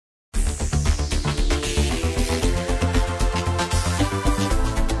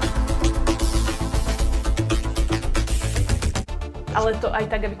Ale to aj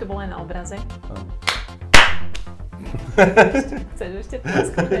tak, aby to bolo aj na obraze. Chceš ešte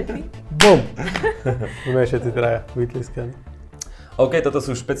tliskať? Bum! Sme všetci traja vytliskaní. OK, toto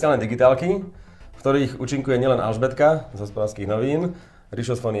sú špeciálne digitálky, v ktorých účinkuje nielen Alžbetka z Hospodárskych novín,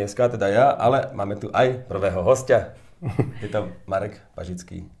 Rišo z Fony.sk, teda ja, ale máme tu aj prvého hostia. Je to Marek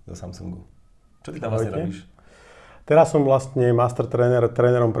Pažický zo Samsungu. Čo ty tam vlastne robíš? Teraz som vlastne master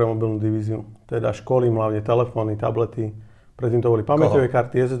trénerom pre mobilnú divíziu. Teda školím hlavne telefóny, tablety. Predtým to boli pamäťové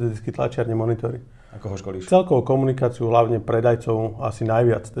karty, SSD disky, tlačiarne, monitory. Ako ho školíš? Celkovú komunikáciu, hlavne predajcov, asi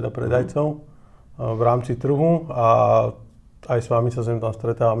najviac teda predajcov v rámci trhu a aj s vami sa sem tam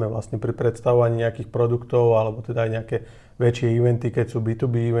stretávame vlastne pri predstavovaní nejakých produktov alebo teda aj nejaké väčšie eventy, keď sú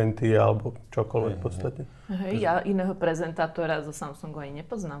B2B eventy alebo čokoľvek v podstate. Hej, ja iného prezentátora zo Samsungu ani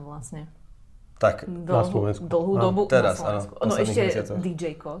nepoznám vlastne. Tak, na Slovensku. Dlhú dobu teraz, na Slovensku. áno. No ešte mesiacoch.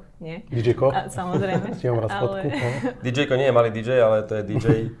 DJ-ko, nie? DJ-ko? Samozrejme. S tým raz fotku. DJ-ko nie je malý DJ, ale to je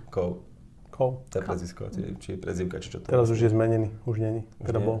DJ-ko. Ko? To je prezvisko, či prezivka, či čo to Teraz už je zmenený, už není.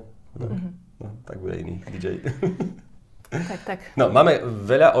 Teda bol. No, tak bude iný DJ. Tak. No, máme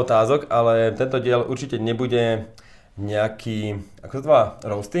veľa otázok, ale tento diel určite nebude nejaký, ako to volá,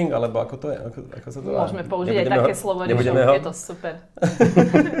 roasting, alebo ako to je? Ako sa to volá? Môžeme použiť aj také slovo, je to super.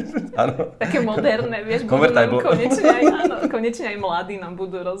 Áno. Také moderné, vieš, konečne aj mladí nám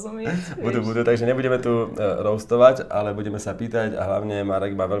budú rozumieť. Budú, takže nebudeme tu roastovať, ale budeme sa pýtať a hlavne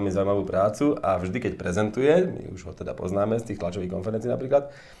Marek má veľmi zaujímavú prácu a vždy, keď prezentuje, my už ho teda poznáme z tých tlačových konferencií napríklad,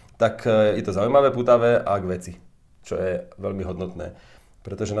 tak je to zaujímavé, pútavé a k veci, čo je veľmi hodnotné.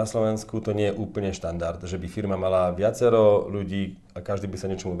 Pretože na Slovensku to nie je úplne štandard, že by firma mala viacero ľudí a každý by sa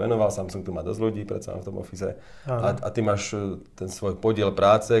niečomu venoval. Samsung tu má dosť ľudí, predsa v tom office. A ty máš ten svoj podiel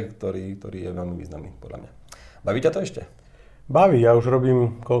práce, ktorý je veľmi významný, podľa mňa. Baví ťa to ešte? Baví, ja už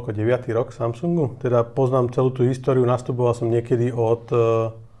robím 9. rok Samsungu. Teda poznám celú tú históriu, nastupoval som niekedy od...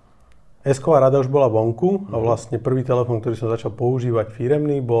 S-ková rada už bola vonku a vlastne prvý telefón, ktorý som začal používať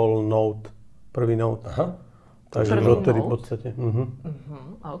firemný, bol Note. Prvý Note. Aha. Takže už odtedy v podstate.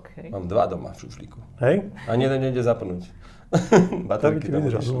 Okay. Mám 2 doma v šušlíku. Hej? A jeden nejde zapnúť. Baterky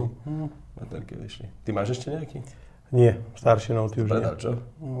tam už išli. Baterky vyšli. Ty máš ešte nejaký? Nie, staršie Noty už predal, nie. čo?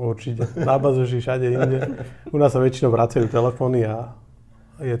 Určite. Na bazoši všade inde. U nás sa väčšinou vracajú telefóny a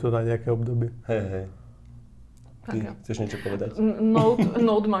je to na nejaké obdobie. Hej. Ty chceš niečo povedať?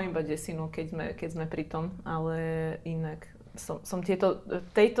 Note mám iba desinu, keď sme pri tom, ale inak som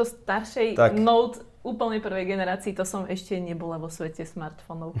tejto staršej Note úplnej prvej generácii, to som ešte nebola vo svete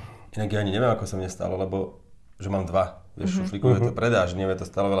smartfónov. Inak ja ani neviem, ako sa mne stalo, lebo že mám 2. Vieš, šušlíku je to predáš, neviem, to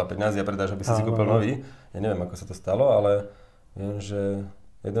stalo veľa peňazí a predáš, aby si kúpil nový. Ja neviem, ako sa to stalo, ale viem, že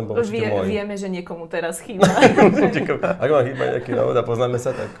jeden bol určite môj. Vieme, že niekomu teraz chýba. Ak vám chýba nejaký Note a poznáme sa,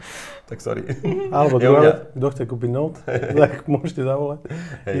 tak sorry. Alebo druhá, kto chce kúpiť Note, tak môžete zavolať.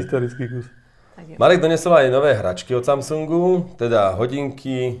 Historický kus. Marek donesol aj nové hračky od Samsungu, teda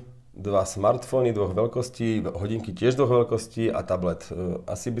hodinky, 2 smartfóny 2 veľkostí, hodinky tiež 2 veľkostí a tablet.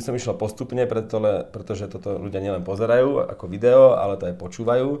 Asi by som išiel postupne, pretože toto ľudia nielen pozerajú ako video, ale to aj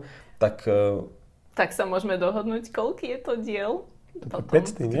počúvajú. Tak sa môžeme dohodnúť, koľký je to diel? To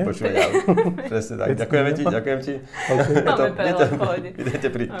 500, nie? Počúvaj, ja. Presne tak. Ďakujem ti. Máme prehľad, pohode.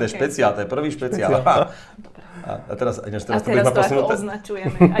 To je špeciál, to je prvý špeciál. A teraz to ako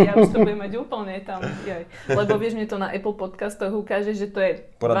označujeme. A ja už to budem mať úplne tam. Lebo vieš, mne to na Apple podcastoch ukáže, že to je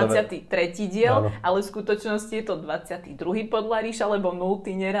 23. diel, ale v skutočnosti je to 22. podľa Ríša, lebo 0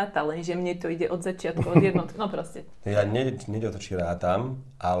 neráta, lenže mne to ide od začiatku, od jednotky. No proste. Ja nejde o to, či rátam,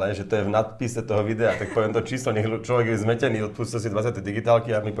 ale že to je v nadpise toho videa, tak poviem to číslo, nech človek je zmetený, odpustil si 20.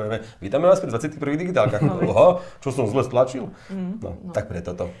 digitálky a my povieme, vítame vás pri 21. digitálkach. Oho, čo som zle stlačil? Tak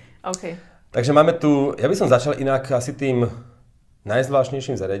preto to. OK. Takže máme tu, ja by som začal inak asi tým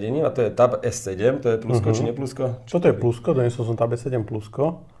najzvláštnejším zariadením a to je Tab S7, to je plusko či neplusko? Toto je plusko, donesol som Tab S7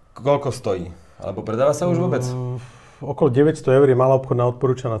 plusko. Koľko stojí? Alebo predáva sa už vôbec? Okolo 900 € je malá obchodná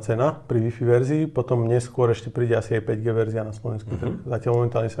odporúčaná cena pri Wi-Fi verzii, potom neskôr ešte príde asi aj 5G verzia na Slovensku. Zatiaľ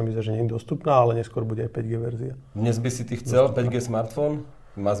momentálne sa mi zdá, že nie je dostupná, ale neskôr bude aj 5G verzia. Dnes by si ty chcel dostupná. 5G smartfón?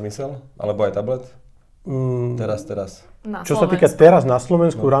 Má zmysel? Alebo aj tablet? Teraz. Čo sa týka teraz na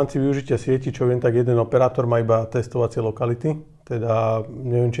Slovensku v rámci využitia sieti, čo viem, tak jeden operátor má iba testovacie lokality, teda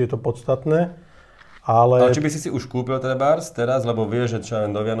neviem, či je to podstatné. Ale či by si už kúpil trebárs teraz, lebo vieš, že čo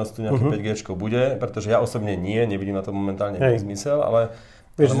do Vianoc tu nejaké 5G bude, pretože ja osobne nevidím na to momentálne zmysel, ale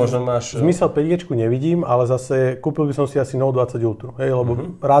možno máš... Zmysel 5G nevidím, ale zase kúpil by som si asi Note 20 Ultra,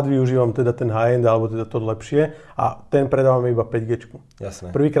 lebo rád využívam teda ten high-end, alebo teda to lepšie a ten predávame iba 5G. Jasné.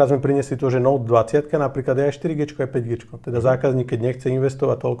 Prvýkrát sme priniesli to, že Note 20 napríklad je aj 4G, aj 5G. Teda zákazník, keď nechce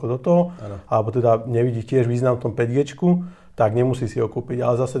investovať toľko do toho, alebo teda nevidí tiež význam v tom 5G, tak nemusí si ho kúpiť.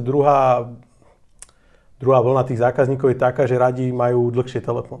 Ale zase druhá vlna tých zákazníkov je taká, že radi majú dlhšie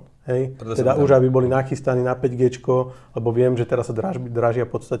telefón. Hej? Teda už aby boli nachystaní na 5G, lebo viem, že teraz sa dražia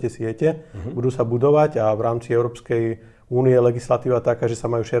v podstate siete, budú sa budovať a v rámci Európskej únie je legislatíva taká, že sa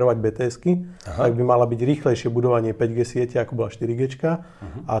majú šerovať BTS-ky, tak by mala byť rýchlejšie budovanie 5G siete, ako bola 4G.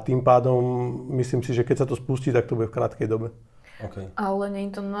 A tým pádom myslím si, že keď sa to spustí, tak to bude v krátkej dobe. Okay. Ale nie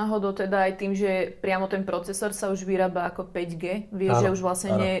je to náhodou teda aj tým, že priamo ten procesor sa už vyrába ako 5G. Vieš, že už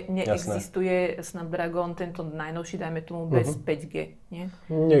vlastne neexistuje Snapdragon, tento najnovší, dajme tomu, bez 5G, nie?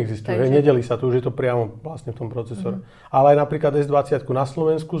 Neexistuje, nedelí sa to, už je to priamo vlastne v tom procesore. Ale aj napríklad S20 na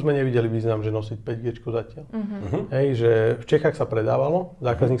Slovensku sme nevideli význam, že nosiť 5G zatiaľ. Hej, že v Čechách sa predávalo,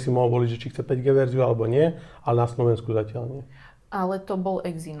 zákazník si mohol voliť, že či chce 5G verziu alebo nie, ale na Slovensku zatiaľ nie. Ale to bol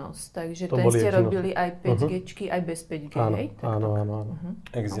Exynos, takže ten ste robili aj 5G, aj bez 5G, hej? Áno.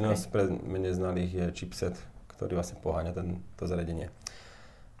 Exynos pre menej znalých je chipset, ktorý vlastne poháňa to zariadenie.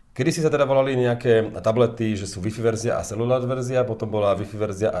 Kedy si sa teda volali nejaké tablety, že sú Wi-Fi verzia a cellular verzia, potom bola Wi-Fi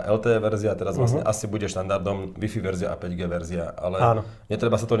verzia a LTE verzia, teraz vlastne asi bude štandardom Wi-Fi verzia a 5G verzia, ale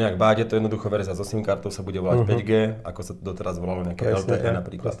netreba sa to nejak báť, je to jednoducho verzia so SIM kartou, sa bude volať 5G, ako sa doteraz volalo nejaké LTE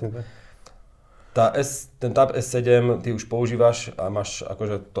napríklad. Ten Tab S7 ty už používaš a máš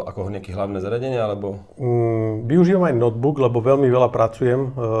akože to ako nejaké hlavné zariadenie, alebo? Využívam aj notebook, lebo veľmi veľa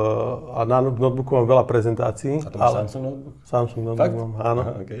pracujem a na notebooku mám veľa prezentácií. A to máš Samsung notebook? Samsung notebook mám, áno.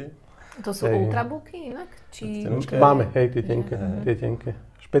 Aha, okay. To sú ultrabooky inak? Či... Máme, tie tenké.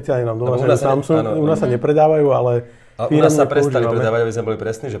 Špeciálne nám doma Samsung, u nás sa nepredávajú, ale u nás sa prestali predávať, aby sme boli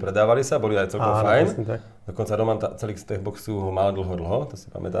presní, že predávali sa, boli aj celkom fajn. Dokonca Roman celý z tých boxu ho mal dlho, to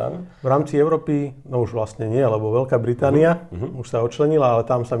si pamätám. V rámci Európy, no už vlastne nie, lebo Veľká Británia už sa odčlenila, ale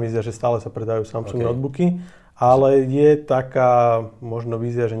tam sa mi zdá, že stále sa predávajú Samsung notebooky. Ale je taká možno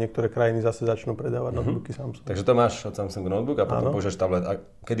vízia, že niektoré krajiny zase začnú predávať notebooky Samsung. Takže to máš od Samsung notebook a potom používaš tablet. A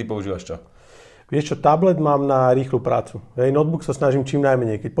kedy používaš čo? Vieš čo, tablet mám na rýchlu prácu. Notebook sa snažím čím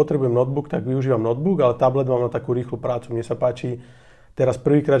najmenej. Keď potrebujem notebook, tak využívam notebook, ale tablet mám na takú rýchlu prácu. Mne sa páči teraz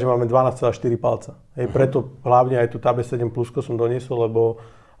prvýkrát, že máme 12,4 palca. Preto hlavne aj tu Tab S7 Plusko som doniesol, lebo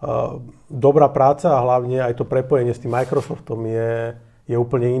dobrá práca a hlavne aj to prepojenie s tým Microsoftom je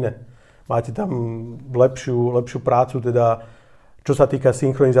úplne iné. Máte tam lepšiu prácu, teda čo sa týka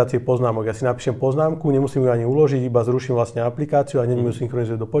synchronizácie poznámok. Ja si napíšem poznámku, nemusím ju ani uložiť, iba zruším vlastne aplikáciu a hneď ju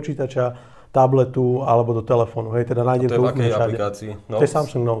synchronizuje do počítača, tabletu alebo do telefónu. Hej, teda nájdem to úplne všade. To je v akej aplikácii? To je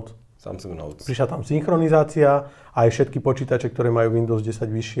Samsung Note. Samsung Note. Prišla tam synchronizácia a aj všetky počítače, ktoré majú Windows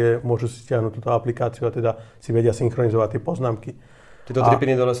 10 vyššie, môžu si stiahnuť túto aplikáciu a teda si vedia synchronizovať tie poznámky. Tieto 3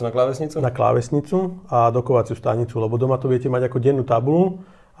 piny dole sú na klávesnicu? Na klávesnicu a dokovaciu stanicu, lebo doma to viete mať ako dennú tabuľu.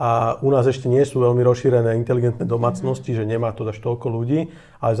 A u nás ešte nie sú veľmi rozšírené inteligentné domácnosti, že nemá to až toľko ľudí,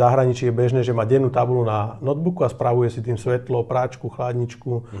 ale v zahraničí je bežné, že má dennú tabuľu na notebooku a spravuje si tým svetlo, práčku,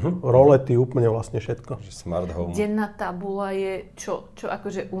 chladničku, rolety, úplne vlastne všetko. Smart home. Denná tabuľa je čo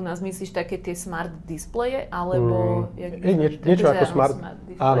akože u nás myslíš také tie smart displeje, alebo niečo ako smart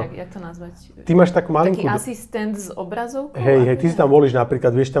display, áno. Jak to nazvať? Ty máš takú malinkú... Taký asistent s obrazovkou? Hej, ty si tam volíš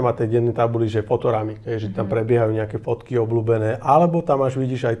napríklad, vieš tam má tej dennej tabuli, že fotorami, že tam prebiehajú nejaké fotky obľúbené, alebo tam máš,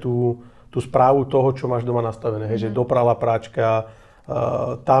 vidíš aj tú správu toho, čo máš doma nastavené, že doprala práčka,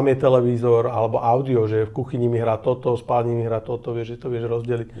 tam je televízor, alebo audio, že v kuchyni mi hrá toto, v spálni mi hrá toto, vieš, že to vieš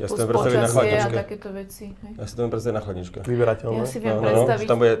rozdeliť. Ja si to viem predstaviť na chladničke. Takéto veci. Ja si to viem predstaviť na chladničke. Vyberateľné. Ja si viem predstaviť.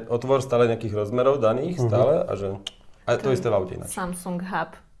 Tam bude otvor stále nejakých rozmerov daných, stále, a že... A to isté v aute ináč. Samsung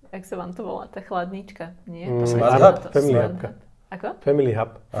Hub, jak sa vám to volá, tá chladnička, nie? Smart Hub? Family Hub. Ako? Family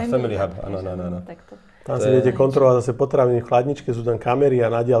Hub. Family Hub, áno. Tam si viete kontrolovať zase potraviny v chladničke, sú tam kamery a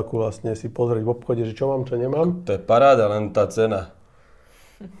na diaľku vlastne si pozrieť v obchode, že čo mám, čo nemám. To je paráda, len tá cena.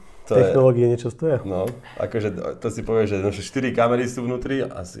 Technológie niečo stoja. No, akože to si povieš, že 4 kamery sú vnútri,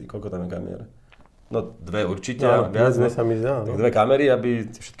 asi koľko tam je kamier? No 2 určite, viac. Sa mi zdá, tak 2 kamery,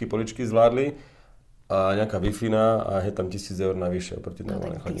 aby všetky poličky zvládli a nejaká Wi-Fi a je tam 1,000 eur navyše oproti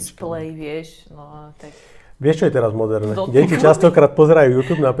normálnej chladničke. Display, vieš, no tak... Vieš, čo je teraz moderné? Deti častokrát pozerajú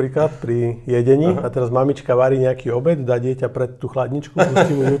YouTube napríklad pri jedení a teraz mamička varí nejaký obed, dá dieťa pred tú chladničku,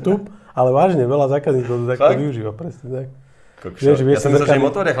 pustí mu YouTube, ale vážne, veľa zákazníkov to takto využíva, presne tak. Ja som myslel, že im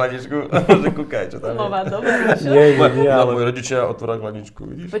otvoria chladničku, že kúkaj, čo tam je. Nová doba, čo? Nie, ale... Moji rodičia otvoria chladničku,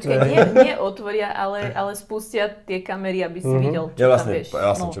 vidíš? Počkaj, nie otvoria, ale spustia tie kamery, aby si videl, čo tam vieš.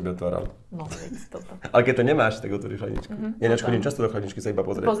 Ja som čo by otváral. No, veď toto. Ale keď to nemáš, tak otvoríš chladničku. Ja ináč chodím často do chladničky sa iba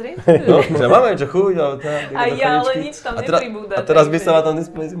pozrieť. Pozrieť? No, že máme čo chuť, ale tak. A ja, ale nič tam nepribúda. A teraz by sa na tom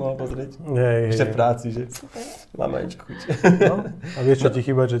displeji si mohol pozrieť. Ešte v práci, že? Super. Máme čo chuť. A vieš, čo ti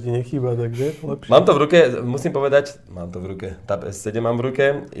chýba, čo ti nechýba, takže lepšie. Mám to v ruke, musím povedať, Tab S7 mám v ruke.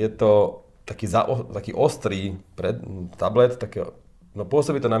 Je to taký ostrý tablet, no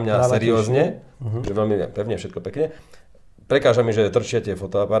pôsobí to na mňa seriózne, že veľmi pevne, všetko pekne. Prekáža mi, že trčia tie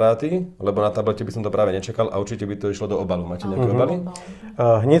fotoaparáty, lebo na tablete by som to práve nečakal a určite by to išlo do obalu. Máte nejaké obaly?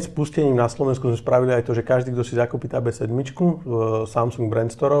 Hneď spustením na Slovensku sme spravili aj to, že každý, kto si zakúpi Tab S7 v Samsung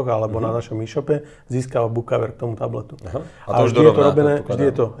Brand Storoch alebo na našom e-shope, získava bookcover k tomu tabletu. Aha. A to už dorovná?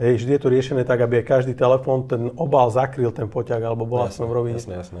 Vždy je to riešené tak, aby aj každý telefón ten obal zakryl ten foťák alebo bola v tom rovine.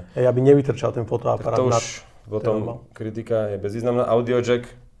 Jasné. Aby nevytrčal ten fotoaparát. To už potom kritika je bezvýznamná. Audio jack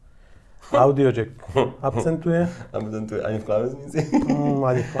absentuje. Absentuje ani v klávesnici?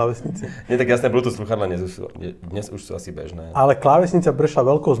 Ani v klávesnici. Nie, tak jasné, Bluetooth sluchadlá dnes už sú asi bežné. Ale klávesnica prešla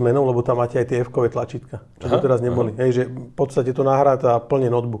veľkou zmenou, lebo tam máte aj tie F-kové tlačítka, čo tu teraz neboli. Hej, že v podstate to nahráta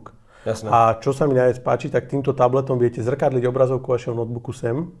plne notebook. Jasné. A čo sa mi najviac páči, tak týmto tabletom viete zrkadliť obrazovku vašeho notebooku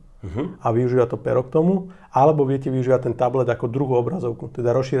sem a využívať to pero k tomu, alebo viete využívať ten tablet ako druhú obrazovku,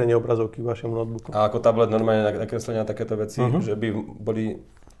 teda rozšírenie obrazovky k vašemu notebooku. A ako tablet normálne nakreslenia takéto veci, že by boli...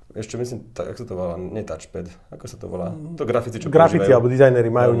 Ešte myslím, ako sa to volá, nie touchpad, ako sa to volá? To grafici, čo Grafici alebo dizajneri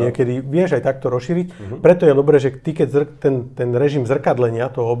majú niekedy, vieš aj takto rozšíriť. Preto je dobré, že ty, keď ten režim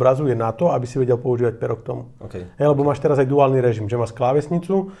zrkadlenia toho obrazu je na to, aby si vedel používať pero k tomu. Okay. Lebo máš teraz aj duálny režim, že máš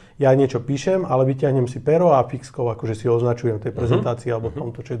klávesnicu, ja niečo píšem, ale vyťahnem si pero a fixkou, akože si ho označujem v tej prezentácii alebo v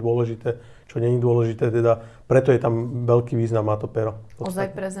tomto, čo je dôležité, čo nie je dôležité, teda preto je tam veľký význam, má to pero.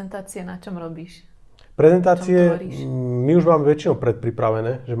 Ozaj prezentácie na čom robíš? Prezentácie my už máme väčšinou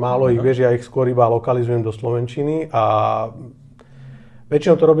predpripravené, že málo ich, vieš, ja ich skôr iba lokalizujem do slovenčiny a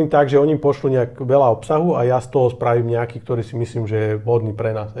väčšinou to robím tak, že oni pošlú nejak veľa obsahu a ja z toho spravím nejaký, ktorý si myslím, že je vhodný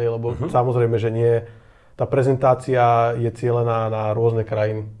pre nás, lebo samozrejme, že nie, tá prezentácia je cielená na rôzne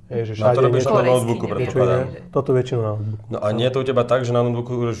krajiny. Že všade to robíš na notebooku, predpokladám. Toto väčšinou na notebooku. No a nie je to u teba tak, že na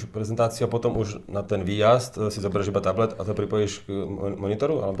notebooku urobíš prezentáciu a potom už na ten výjazd si zoberieš iba tablet a to pripojíš k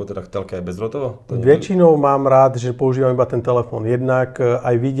monitoru? Alebo teda k telke aj bezdrôtovo? Väčšinou mám rád, že používam iba ten telefón. Jednak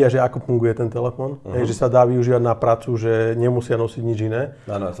aj vidia, že ako funguje ten telefón. Že sa dá využívať na prácu, že nemusia nosiť nič iné.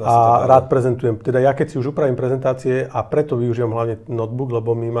 A rád prezentujem. Teda ja keď si už upravím prezentácie a preto využívam hlavne notebook,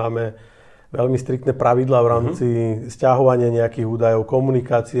 lebo my máme veľmi striktné pravidlá v rámci sťahovania nejakých údajov,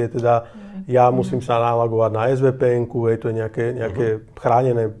 komunikácie, teda ja musím sa nalogovať na SVPN-ku, to je nejaké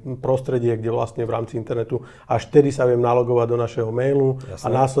chránené prostredie, kde vlastne v rámci internetu až vtedy sa viem nalogovať do našeho mailu a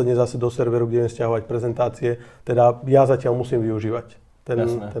následne zase do serveru, kde viem sťahovať prezentácie, teda ja zatiaľ musím využívať ten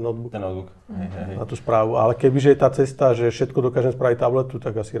notebook. Na tú správu, ale kebyže je tá cesta, že všetko dokážem spraviť tabletu,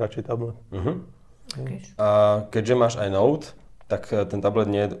 tak asi radšej tablet. A keďže máš aj Note, tak ten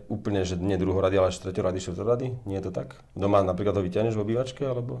tablet nie je úplne, že nie druhorady, ale treťorady, štvrtorady? Nie je to tak? Doma napríklad ho vyťahneš v obývačke,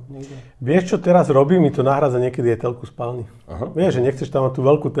 alebo niekde? Vieš, čo teraz robím? Mi to nahrádza niekedy aj telku spálni. Vieš, že nechceš tam mať tú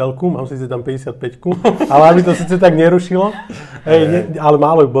veľkú telku, mám síce tam 55-ku, ale aby to síce tak nerušilo. Ale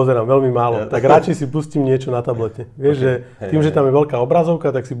málo ich pozerám, veľmi málo. Tak radšej si pustím niečo na tablete. Vieš, že tým, že tam je veľká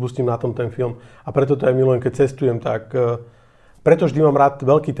obrazovka, tak si pustím na tom ten film. A preto to aj milujem, keď cestujem, tak... Preto vždy mám rád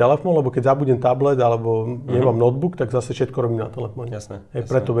veľký telefón, lebo keď zabudnem tablet alebo nemám notebook, tak zase všetko robím na telefóne. Jasné.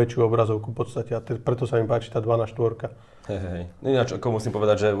 Preto väčšiu obrazovku v podstate a preto sa mi páči tá 12:4. Ináč, ako musím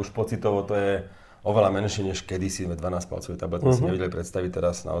povedať, že už pocitovo to je oveľa menšie než kedysi 12-palcový tablet. My si nevedeli predstaviť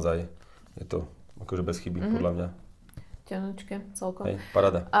teraz, naozaj je to akože bez chyby, podľa mňa. Ťanučke, celkom.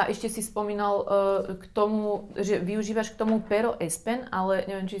 Paráda. A ešte si spomínal k tomu, že využívaš k tomu pero S Pen, ale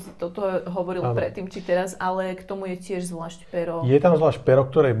neviem, či si toto hovoril predtým, či teraz, ale k tomu je tiež zvlášť pero. Je tam zvlášť pero,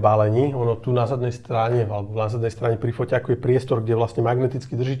 ktoré je balení. Ono tu na zadnej strane, alebo na zadnej strane pri foťaku je priestor, kde vlastne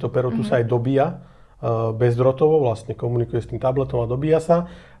magneticky drží to pero, tu sa aj dobíja bezdrotovo, vlastne komunikuje s tým tabletom a dobíja sa.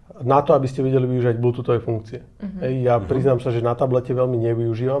 Na to, aby ste vedeli využívať bluetoothové funkcie. Ja priznám sa, že na tablete veľmi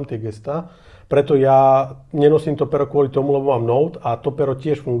nevyužívam tie gestá. Preto ja nenosím to pero kvôli tomu, lebo mám Note a to pero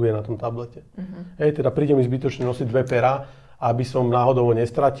tiež funguje na tom tablete. Teda príde mi zbytočne nosiť dve pera, aby som náhodou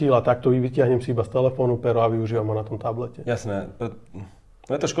nestratil a takto vytiahnem si iba z telefónu pero a využívam ho na tom tablete. Jasné.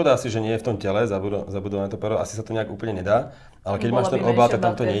 No je to škoda asi, že nie je v tom tele zabudované to pero, asi sa to nejak úplne nedá, ale keď máš ten obal, tak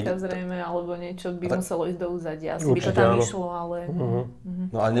tam to nejde. Zrejme, alebo niečo by muselo ísť do úzadia, asi by to tam išlo, ale...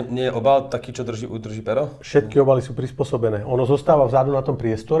 No a nie je obal taký, čo udrží pero? Všetky obaly sú prispôsobené. Ono zostáva vzadu na tom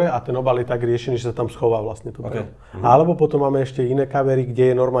priestore a ten obal je tak riešený, že sa tam schová vlastne to pero. Alebo potom máme ešte iné kavery,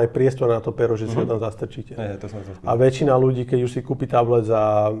 kde je normálne priestor na to pero, že si ho tam zastrčíte. A väčšina ľudí, keď už si kúpi tablet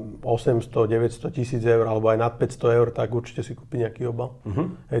za 800, 900, 1000 eur alebo aj nad 500 eur, tak určite si kúpi nejaký obal.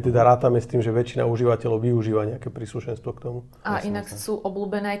 Teda rátame s tým, že väčšina užívateľov využíva nejaké príslušenstvo k tomu. A inak sú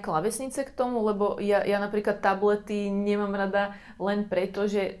obľúbené aj klávesnice k tomu, lebo ja napríklad tablety nemám rada len preto,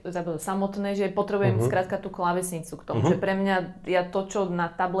 že samotné, že potrebujem skrátka tú klávesnicu k tomu. Že pre mňa, ja to, čo na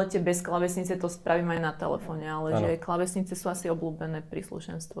tablete bez klávesnice, to spravím aj na telefóne, ale že klávesnice sú asi obľúbené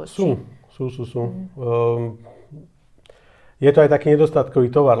príslušenstvo. Sú. Je to aj taký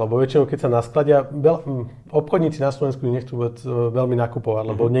nedostatkový tovar, lebo väčšinou, keď sa naskladia, obchodníci na Slovensku nechcú veľmi nakupovať,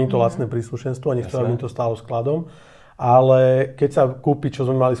 lebo nie je to lacné príslušenstvo a nechcú, aby to stálo skladom. Ale keď sa kúpi, čo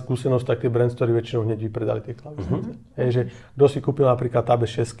sme mali skúsenosť, tak tie brandstory väčšinou hneď vypredali tie klávesnice. Že kto si kúpil napríklad Tab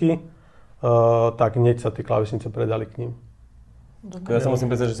 6, tak hneď sa tie klávesnice predali k ním. Ja sa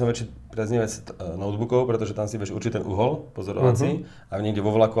musím priznať, že som väčší priaznivec notebookov, pretože tam si vieš určiť ten uhol pozorovací a niekde vo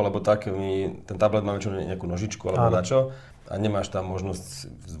vlaku alebo tak, ten tablet má väčšinou nejakú nožičku alebo načo a nemáš tam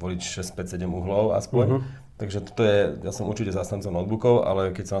možnosť zvoliť 6, 5, 7 uhlov aspoň. Takže toto je, ja som určite zástancom notebookov, ale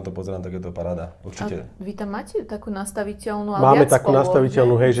keď sa na to pozerám, tak je to paráda. Určite. A vy tam máte takú nastaviteľnú, ale máme takú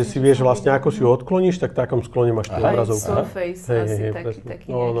nastaviteľnú, že si vieš vlastne, ako si ju odkloníš, tak v takom sklone máš tú obrazovku. Surface asi taký nejaký.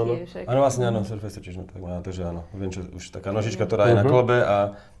 Áno, vlastne áno, Surface tiež tak má, takže áno. Viem, čo už taká nožička, ktorá je na kolbe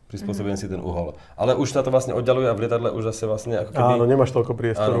a prispôsobujem si ten uhol. Ale už sa to vlastne oddialuje a v lietadle už zase vlastne ako keby... Áno, nemáš toľko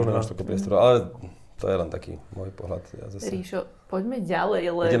priestoru. Áno, nemáš toľko priestoru, ale to je len taký môj pohľad. Ja zase... Ríšo, poďme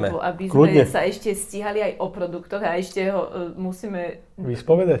ďalej, lebo aby sme sa ešte stíhali aj o produktoch a ešte ho musíme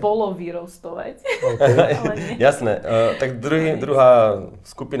polovyrostovať. Okay. Jasné. Tak druhá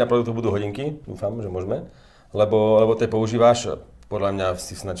skupina produktov budú hodinky. Dúfam, že môžeme. Lebo ty používaš, podľa mňa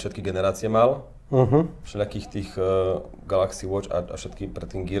si snad všetky generácie mal. Všelijakých tých Galaxy Watch a všetky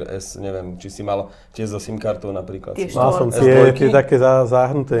predtým Gear S, neviem, či si mal tiež so SIM kartou napríklad. Mal som tie také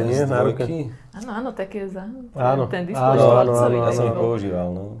záhnuté, nie? Áno, také záhnuté. Áno. Ten displej štvorcový. Ja som ich používal,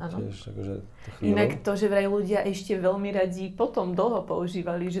 tiež, akože inak to, že vraj ľudia ešte veľmi radi potom dlho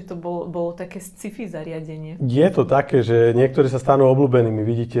používali, že to bolo také sci-fi zariadenie. Je to také, že niektorí sa stanú obľúbenými.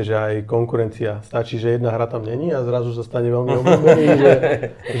 Vidíte, že aj konkurencia. Stačí, že jedna hra tam není a zrazu sa stane veľmi obľúbený,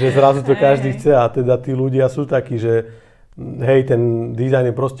 že zrazu to každý chce a teda tí ľudia sú takí, že hej, ten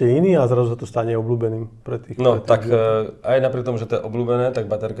dizajn je proste iný a zrazu sa to stane obľúbeným pre tých. Tak aj napriek tomu, že to je obľúbené, tak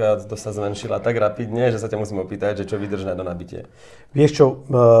baterka to sa zmenšila tak rapidne, že sa ťa musím opýtať, že čo vydrží na nabitie. Vieš čo,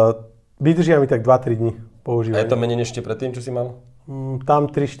 vydržia mi tak 2-3 dní používania. A je to menej než predtým, čo si mal? Tam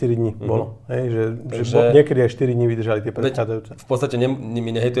 3-4 dní bolo. Hej, že niekedy aj 4 dní vydržali tie predchádzajúce. V podstate my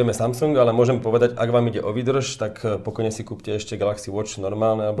nehejtujeme Samsung, ale môžem povedať, ak vám ide o výdrž, tak pokojne si kúpte ešte Galaxy Watch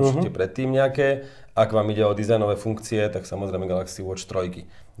normálne, alebo ešte predtým nejaké. Ak vám ide o dizajnové funkcie, tak samozrejme Galaxy Watch 3.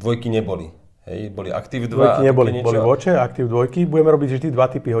 Dvojky neboli. Hej, boli Active 2. Dvojky neboli, boli Watche, Active 2. Budeme robiť vždy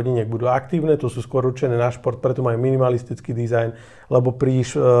 2 typy hodiniek. Budú aktívne, to sú skôr určené na šport, preto majú minimalistický dizajn, lebo pri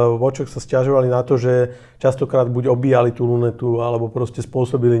Watchoch sa sťažovali na to, že častokrát buď obíjali tú lunetu, alebo proste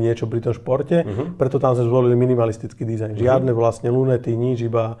spôsobili niečo pri tom športe, preto tam sme zvolili minimalistický dizajn. Žiadne vlastne lunety, nič,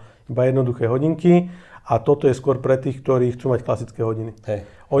 iba jednoduché hodinky. A toto je skôr pre tých, ktorí chcú mať klasické hodiny.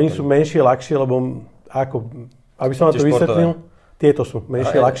 Oni sú menšie, ľahšie, lebo aby som vám to vysvetlil, tieto sú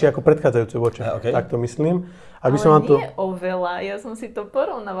menšie, ľahšie ako predchádzajúce Watche. Tak to myslím. Ale nie oveľa, ja som si to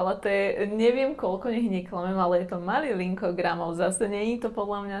porovnávala, to je, neviem koľko, nech neklamem, ale je to malý linko gramov, zase nie je to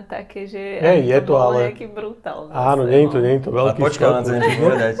podľa mňa také, že je to bol nejaký brutál. Áno, nie je to veľký skok. Ale počkaj, nám chcem niečo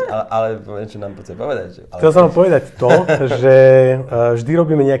povedať, ale niečo nám chce povedať. Chcel som vám povedať to, že vždy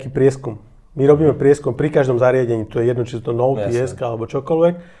robíme nejaký prieskum. My robíme prieskum pri každom zariadení, to je jedno, či to Note, Jeska alebo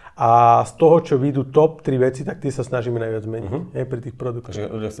čokoľvek. A z toho, čo vyjdú top 3 veci, tak tie sa snažíme najviac zmeniť pri tých produktoch. Takže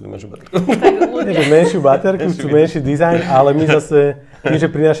ľudia chceli menšiu baterku. Menšiu baterku, chcú menší dizajn, ale my zase, že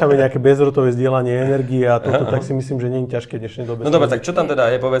prinášame nejaké bezdrôtové zdieľanie energie a toto, tak si myslím, že nie je ťažké v dnešnej dobe. No dobre, tak čo tam teda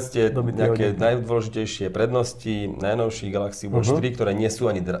je, povedzte nejaké najdôležitejšie prednosti najnovší Galaxy Watch 3, ktoré nie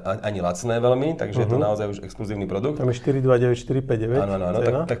sú ani lacné veľmi, takže je to naozaj už exkluzívny produkt. Tam je 429, 459.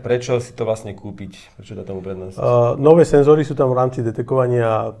 Áno, tak prečo si to vlastne kúpiť? Prečo dá tomu prednosť? Nové senzory sú tam v rámci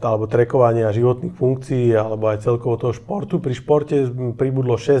detekovania alebo trackovania životných funkcií, alebo aj celkovo toho športu. Pri športe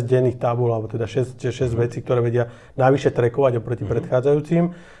pribudlo 6 denných tabul, alebo teda 6 vecí, ktoré vedia navyše trackovať oproti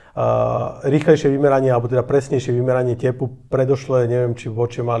predchádzajúcim. Rýchlejšie vymeranie, alebo teda presnejšie vymeranie tepu. Predošlé, neviem, či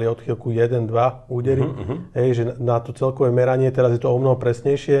Watche mali odchýlku 1-2 údery. Že na to celkové meranie, teraz je to o mnoho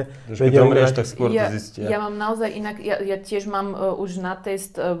presnejšie. Keď zomrieš, tak skôr to zistia. Ja mám naozaj inak, ja tiež mám už na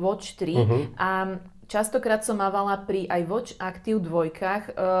test Watch 3 a častokrát som mávala pri aj Watch Active 2,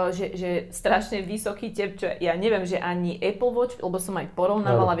 že strašne vysoký tep, čo ja neviem, že ani Apple Watch, lebo som aj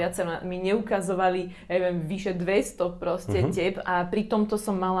porovnávala viacero, mi neukazovali, neviem, vyše 200 proste tep a pri tomto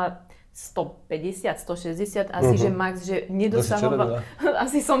som mala 150, 160, asi že max, že nedosahoval.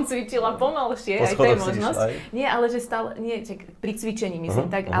 Asi som cvičila pomalšie, aj to je možnosť. Nie, ale že stále, pri cvičení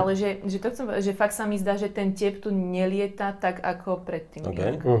myslím tak, ale že to chcem povedať, že fakt sa mi zdá, že ten tep tu nelieta tak ako predtým.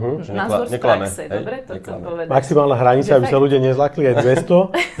 Názor z praxe, dobre? To chcem povedať. Maximálna hranica, aby sa ľudia nezlakli, je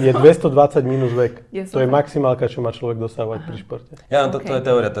 200, je 220 minus vek. To je maximálka, čo má človek dosávať pri športe. Ja, to je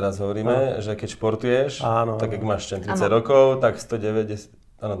teória teraz hovoríme, že keď športuješ, tak ak máš 30 rokov, tak 190.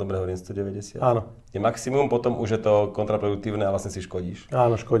 Áno, dobre hovorím, 190. Áno. Je maximum, potom už je to kontraproduktívne a vlastne si škodíš.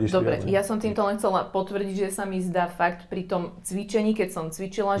 Áno, škodíš. Dobre, ja som týmto len chcela potvrdiť, že sa mi zdá fakt pri tom cvičení, keď som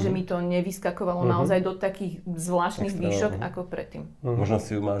cvičila, že mi to nevyskakovalo naozaj do takých zvláštnych výšok ako predtým. Možno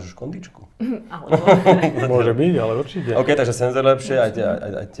si máš už kondičku. Môže byť, ale určite. OK, takže senzor lepšie, aj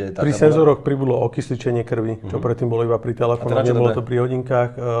tie... Pri senzoroch pribudlo okysličenie krvi, čo predtým bolo iba pri telefóne, nebolo to pri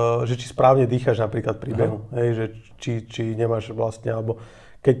hodinkách, že či správne dýcháš napríklad pri behu, že či nemáš vlastne, alebo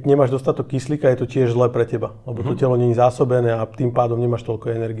keď nemáš dostatok kyslíka, je to tiež zlé pre teba, lebo to telo nie je zásobené a tým pádom nemáš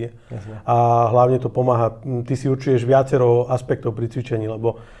toľko energie. A hlavne to pomáha, ty si určuješ viacero aspektov pri cvičení,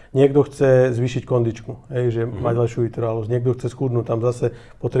 lebo niekto chce zvýšiť kondičku, že mať lepšiu vytrvalosť, niekto chce schudnúť, tam zase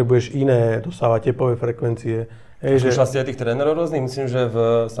potrebuješ iné, dosávať tepové frekvencie. Skúšal si aj tých trénerov rôznych, myslím, že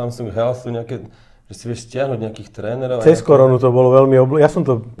v Samsung Health sú nejaké... že si vieš stiahnuť nejakých trénerov. Cez koronu to bolo veľmi ja som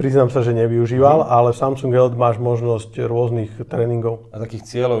to, priznám sa, že nevyužíval, ale v Samsung Health máš možnosť rôznych tréningov. A takých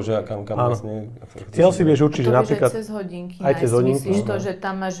cieľov, že kam vlastne... Cieľ si vieš určiť, že napríklad... cez hodinky. Aj cez hodinky. Myslíš to, že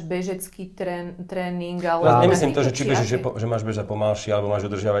tam máš bežecký tréning, ale... Nemyslím to, že či bežíš, že máš bežať pomalšie, alebo máš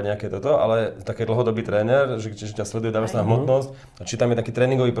dodržiavať nejaké toto, ale taký dlhodobý tréner, že ťa sleduje, dáva sa na hmotnosť, a či tam je taký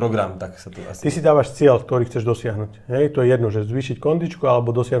tréningový program, tak sa to asi... Ty si dávaš cieľ, ktorý chceš dosiahnuť. To je jedno, že zvýšiť kondičku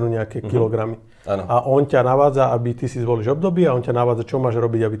alebo dosiahnuť nejaké kilogramy. A on ťa navádza, aby ty si zvolíš obdobie a on ťa navádza, čo máš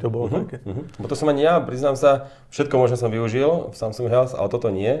robiť, aby to bolo také. Bo to som ani ja, priznám sa, všetko možno som využil v Samsung Health, ale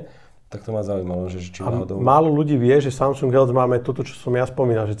toto nie. Tak to ma zaujímalo, že či náhodou... Málo ľudí vie, že Samsung Health máme toto, čo som ja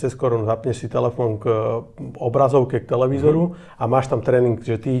spomínal, že cez koronu zapneš si telefón k obrazovke, k televízoru a máš tam tréning,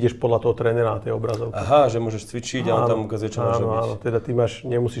 že ty ideš podľa toho trénera na tej obrazovke. Aha, že môžeš cvičiť a on tam ukazuje, čo môže byť. Áno, teda ty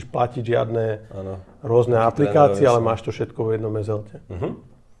nemusíš platiť žiadne rôzne aplikácie, ale máš to všetko v jednom SLT.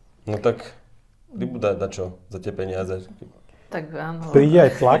 No tak... Dá čo za tie peniaze? Tak áno. Príde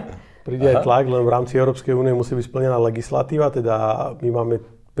aj tlak, len v rámci Európskej únie musí byť splnená legislatíva, teda my máme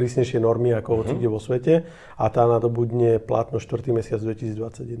prísnejšie normy ako kde vo svete a tá nadobudne platnosť 4. mesiac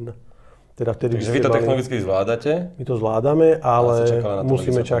 2021. Teda vtedy takže vy to technologicky zvládate? My to zvládame, ale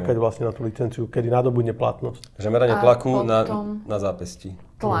musíme čakať vlastne na tú licenciu, kedy nadobudne platnosť. Takže meranie tlaku na zápesti.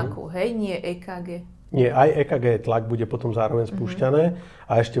 Tlaku, hej, nie EKG. Nie, aj EKG tlak bude potom zároveň spúšťané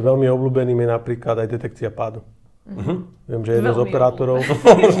a ešte veľmi obľúbeným je napríklad aj detekcia pádu. Viem, že jeden z operátorov...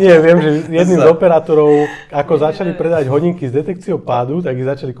 viem, že jedným z operátorov, ako začali predávať hodinky s detekciou pádu, tak ich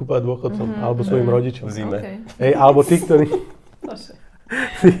začali kúpať dôchodcom alebo svojim rodičom. V zime. Alebo tí, ktorí...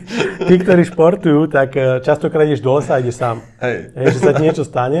 Tí, ktorí športujú, tak častokrát ideš do lesa a ideš sám. Že sa ti niečo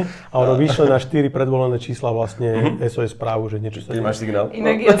stane a ono vyšlo na 4 predvolené čísla vlastne SOS správu, že niečo sa deje. Máš signál?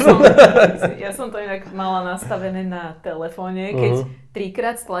 Inak ja som to inak mala nastavené na telefóne, keď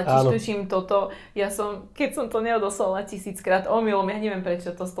 3-krát stlačíš, tuším toto. Keď som to neodoslala 1000-krát omylom, ja neviem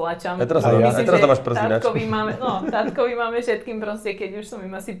prečo to stlačam. Aj teraz to máš prsty Tátkovi máme všetkým proste, keď už som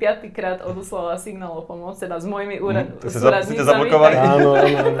im asi 5-krát odoslala signál o pomoc, teda s mojimi úradnícami. Áno.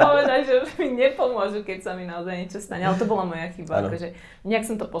 Povedať, že už mi nepomôžu, keď sa mi naozaj niečo stane. Ale to bola moja chyba, akože nejak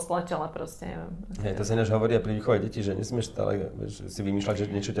som to postlačala proste, neviem. Nie, to sa ináč hovorí aj pri výchove detí, že nesmieš stále si vymýšľať, že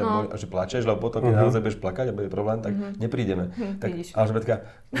niečo ťa boli, že plačeš, lebo potom, keď naozaj budeš plakať a bude problém, tak neprídeme. Tak Alžbetka,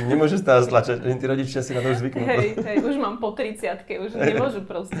 nemôžeš stále stlačať, tí rodičia si na to už zvyknú. Hej, už mám po 30-ke, už nemôžu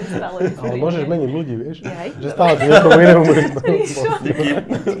proste stále. Ale môžeš meniť ľudí, vieš? Že stále ti niekomu inému môžeš. Díky.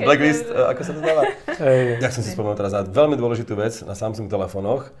 Blacklist, ako sa to dáva? Ja som si spomenul teraz na veľmi dôležitú vec na Samsung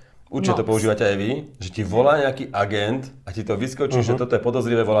telefónoch. Určite to používate aj vy, že ti volá nejaký agent a ti to vyskočí, že toto je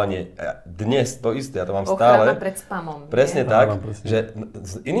podozrivé volanie. Dnes to isté, ja to mám stále. Ochrana pred spamom. Presne tak, že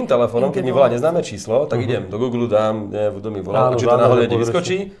s iným telefónom, keď mi volá neznáme číslo, tak idem do Google, dám, kto mi volá, či to náhodou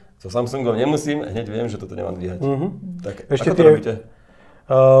vyskočí. So Samsungom nemusím, hneď viem, že toto nemám dvíhať. Tak ako to robíte?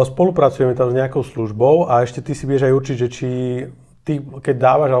 Spolupracujeme tam s nejakou službou a ešte ty si vieš aj určiť, že či ty, keď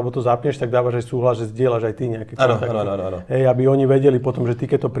dávaš alebo to zapneš, tak dávaš aj súhlas, že zdieľaš aj ty nejaké kontakty. Áno. Aby oni vedeli potom, že ty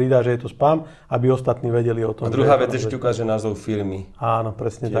keď to pridáš, že je to spam, aby ostatní vedeli o tom. A druhá vec je, že ti ukáže názov firmy. Áno,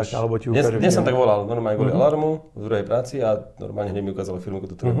 presne tak, alebo ti ukáže... Dnes som tak volal, normálne kvôli alarmu v druhej práci a normálne hneď mi ukázalo firmu,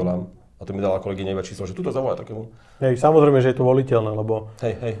 ktorú volám. A to mi dala kolegyňa iba číslo, že tuto zavolaj takému. Hej, samozrejme, že je to voliteľné, lebo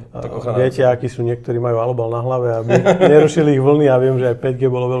tak ochrana. Viete, akí sú niektorí majú alobal na hlave, aby nerušili ich vlny a viem, že aj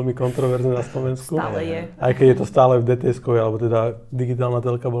 5G bolo veľmi kontroverzné na Slovensku. Stále je. Aj keď je to stále v DTS-kovej, alebo teda digitálna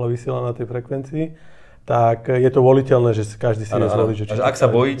telka bola vysielaná na tej frekvencii, tak je to voliteľné, že každý si vie zvoliť. Že ak sa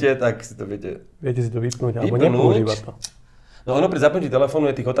bojíte, tak si to viete. Viete si to vypnúť, alebo nepoužívať to. No ono pri zapnutí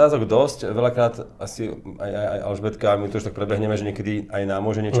telefónu je tých otázok dosť. Veľakrát asi aj Alžbetka, my to už tak prebehneme, že niekedy aj nám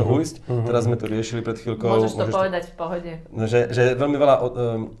môže niečo ujsť. Teraz sme to riešili pred chvíľkou. Môžeš to povedať v pohode. Že veľmi veľa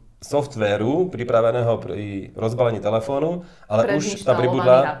softvéru pripraveného pri rozbalení telefónu, ale už tam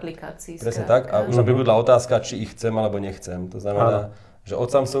pribudla aplikácií. Presne tak, a už tam pribudla otázka, či ich chcem alebo nechcem. To znamená, že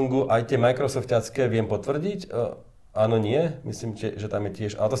od Samsungu aj tie Microsoftiacké viem potvrdiť. Áno, nie. Myslím, že tam je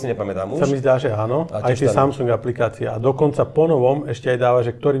tiež, ale to si nepamätám už. Sa mi zdá, že áno. Aj tie Samsung aplikácie. A dokonca po novom ešte aj dáva,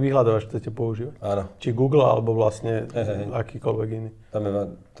 že ktorý vyhľadávač chcete používať. Áno. Či Google, alebo vlastne akýkoľvek iný.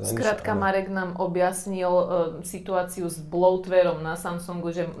 Skrátka, Marek nám objasnil situáciu s bloatwareom na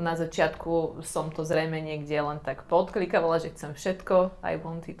Samsungu, že na začiatku som to zrejme niekde len tak podklikavala, že chcem všetko, I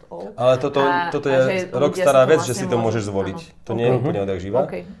want it all. Ale toto je rok stará vec, že si to môžeš zvoliť. Áno. To nie je úplne odjak živa,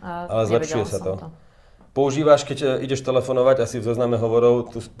 ale zlepšuje sa to. Používaš, keď ideš telefonovať, asi v zozname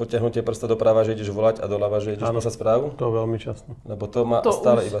hovorov, tu potiahnutie prsta doprava, že ideš volať a doľava, že ideš písať správu? To veľmi často. Lebo to má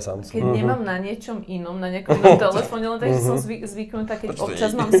stále iba Samsung. Keď nemám na niečom inom, na nejakom telefóne, len takže som zvyknutá, keď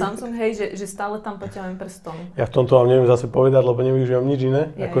občas mám Samsung, hej, že stále tam potiahujem prstom. Ja v tomto vám neviem zase povedať, lebo nevyužívam nič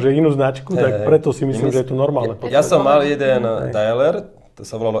iné, akože inú značku, tak preto si myslím, že je to normálne. Ja som mal jeden dialer, to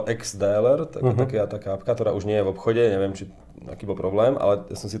sa volalo X-Dialer, taká apka, ktorá už nie je v obchode, neviem, či aký bol problém, ale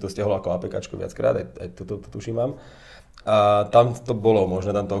ja som si to stiahol ako APKčko viackrát, aj to tuším mám. A tam to bolo možné,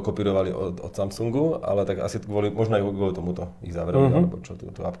 tam to kopírovali od Samsungu, ale tak asi možno aj kvôli tomuto ich zavreli, alebo čo,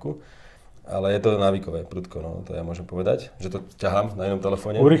 tú apku. Ale je to návykové, prudko, no, to ja môžem povedať, že to ťahám na inom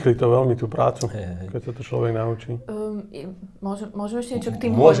telefóne. Urýchli to veľmi tú prácu, keď sa to človek naučí. Môžem ešte niečo k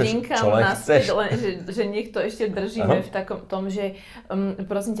tým hodinkám naspäť, len že niekto ešte držíme v takom tom, že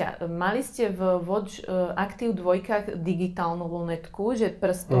prosím ťa, mali ste v Watch Active 2 digitálnu lunetku, že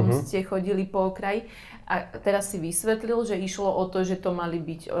prstom ste chodili po okraji. A teraz si vysvetlil, že išlo o to, že to mali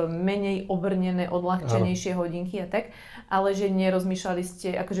byť menej obrnené, odľahčenejšie hodinky a tak, ale že nerozmýšľali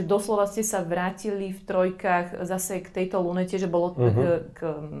ste, akože doslova ste sa vrátili v trojkách zase k tejto lunete, že bolo k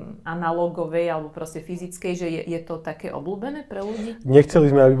analogovej alebo proste fyzickej, že je to také obľúbené pre ľudí? Nechceli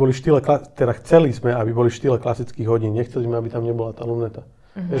sme, aby boli chceli sme, aby boli štýle klasických hodín, nechceli sme, aby tam nebola tá luneta.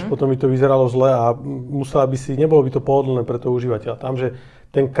 Vieš, potom by to vyzeralo zle a nebolo by to pohodlné pre toho užívateľa. Tam, že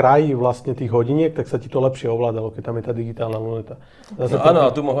ten kraj vlastne tých hodiniek, tak sa ti to lepšie ovládalo, keď tam je tá digitálna luneta. Áno,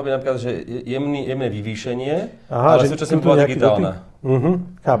 a tu mohlo byť napríklad, že jemné vyvýšenie, ale súčasne bola digitálna.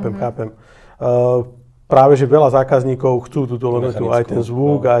 Chápem. Práve, že veľa zákazníkov chcú túto lunetu, aj ten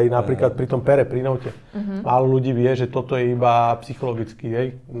zvuk, aj napríklad pri tom pere, pri note. Málo ľudí vie, že toto je iba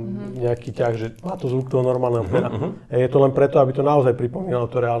psychologický, nejaký ťah, že má to zvuk toho normálneho pera. Je to len preto, aby to naozaj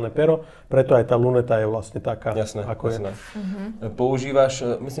pripomínalo to reálne pero, preto aj tá luneta je vlastne taká, ako je.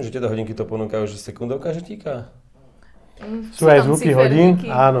 Používaš, myslím, že tieto hodinky to ponúkajú, že sekundovka žetíka? Sú aj zvuky hodín,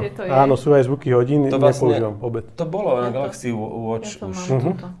 áno, sú aj zvuky hodín, nepoužívam vôbec. To bolo na Galaxy Watch už.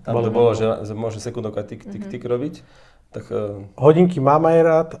 Tam to bolo, že môže sekundovka tik robiť. Tak, hodinky mám aj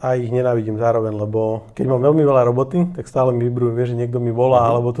rád a ich nenávidím zároveň, lebo keď mám veľmi veľa roboty, tak stále mi vybrujú, že niekto mi volá,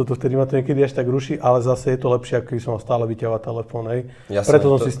 alebo toto, vtedy ma to niekedy až tak ruší, ale zase je to lepšie, ako keby som mal stále vyťahovať telefón, hej. Preto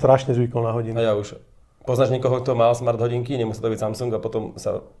som si strašne zvykol na hodiny. A ja už. Poznáš niekoho, kto mal smart hodinky, nemusí to byť Samsung a potom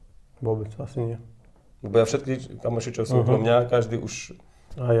sa... Vôbec, asi nie. Lebo ja všetky kamoši, čo sú okolo mňa, každý už...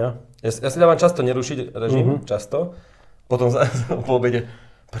 A ja? Ja si dávam často nerušiť režim, často. Potom po obede,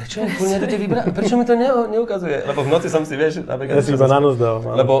 prečo mi to neukazuje? Lebo v noci som si, vieš... Ja si iba na noc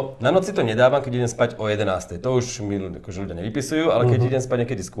dávam. Lebo na noci to nedávam, keď idem spať o 11. To už mi akože ľudia nevypisujú, ale keď idem spať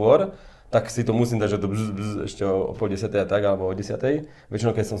niekedy skôr, tak si to musím dať, že to ešte o 9:30 a tak, alebo o 10:00.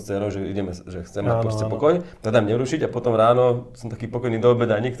 Väčšinou, keď som s dcerou, že ideme, že chcem mať proste pokoj, to dám nerušiť a potom ráno som taký pokojný do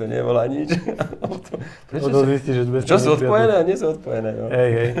obeda, nikto nevolá nič. Čo sú odpojené a nie sú odpojené. No.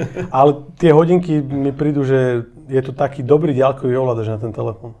 Hej. Ale tie hodinky mi prídu, že je to taký dobrý diaľkový ovládač na ten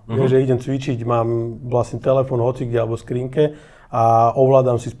telefón. Že idem cvičiť, mám vlastne telefón hocikde alebo v skrinke a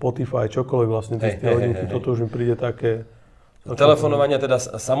ovládam si Spotify, čokoľvek vlastne tie hodinky. Toto už mi príde také... Telefonovanie, teda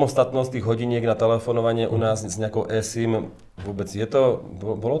samostatnosť tých hodiniek na telefonovanie u nás s nejakou eSIM, vôbec je to,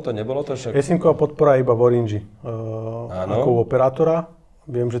 nebolo to však? eSIM-ková podpora iba v Orange, ako u operátora,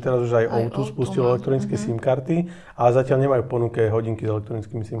 Viem, že teraz už aj O2 spustil elektronické SIM-karty, ale zatiaľ nemajú ponuke hodinky s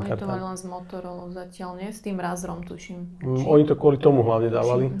elektronickými SIM-kartami. Oni to mali len s Motorola zatiaľ, nie? S tým Razrom, tuším. Oni to kvôli tomu hlavne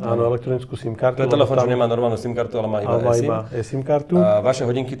dávali, áno, elektronickú SIM-kartu. To je telefón, čo nemá normálnu SIM-kartu, ale má iba eSIM-kartu. A vaše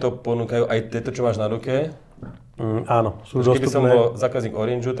hodinky to ponúkajú aj tieto, čo máš na ruke? Áno, sú dostupné. Keby som bol zákazník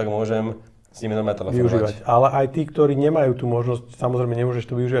Orangeu, tak môžem s nimi normálne telefonovať. Ale aj tí, ktorí nemajú tú možnosť, samozrejme nemôžeš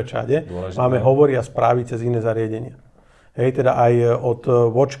to využívať všade, máme hovory a správy cez iné zariadenia. Hej, teda aj od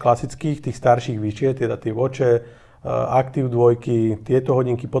Watch klasických, tých starších vyššie, teda tie Watche, Active 2, tieto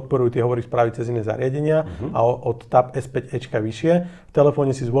hodinky podporujú tie hovory správy cez iné zariadenia a od Tab S5ečka vyššie. V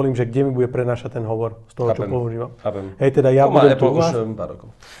telefóne si zvolím, že kde mi bude prenášať ten hovor z toho, čo používam. Hej, teda ja budem tu u vás.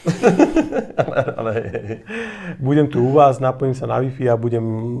 Budem tu u vás, napojím sa na Wi-Fi a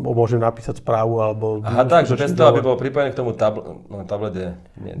môžem napísať správu alebo... Aha, tak, že bez toho, aby bol pripojený k tomu tablete.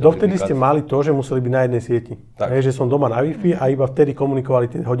 Dovtedy ste mali to, že museli byť na jednej sieti. Hej, že som doma na Wi-Fi a iba vtedy komunikovali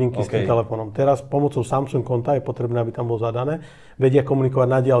tie hodinky s tým telefónom. Teraz pomocou Samsung konta je potrebné, aby tam bol zadané, vedia komunikovať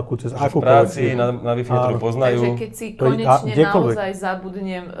na diaľku cez akúkoľvek. V práci, na Wi-Fi to poznajú. Takže keď si konečne naozaj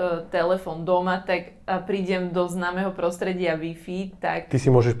zabudnem telefón doma, tak a prídem do známeho prostredia Wi-Fi, tak... Ty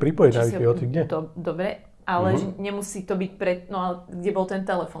si môžeš pripojiť na Wi-Fi hoci kde. Dobre, ale nemusí to byť no ale kde bol ten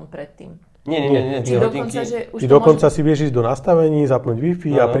telefón predtým? Nie. Ty dokonca si vieš ísť do nastavení, zapnúť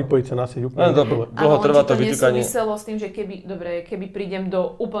Wi-Fi a pripojiť sa na sieť úplne. Dlho trvá to vyťukanie. Nesúviselo s tým, že keby prídem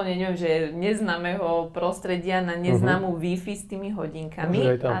do úplne, neviem, že neznámeho prostredia na neznámu Wi-Fi s tými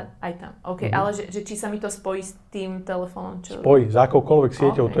hodinkami. Aj tam. OK, ale že či sa mi to spojí s tým telefónom? Spojí, s akoukoľvek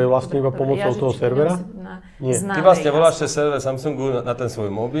sieťou, to je vlastne iba pomocou toho servera. Nie. Ty vlastne voláš cez server Samsungu na ten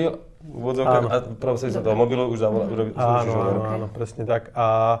svoj mobil, a prostredníctvom toho mobilu už zavolá. Áno, presne tak.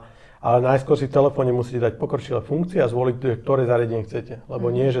 Ale najskôr si v telefóne musíte dať pokročilé funkcie a zvoliť, ktoré zariadenie chcete.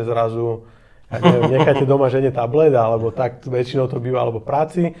 Lebo nie, že zrazu necháte doma žene tablet, alebo tak väčšinou to býva, alebo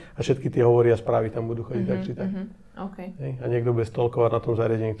práci a všetky tie hovory a správy tam budú chodiť tak či tak. Okay. A niekto bude stolkovať na tom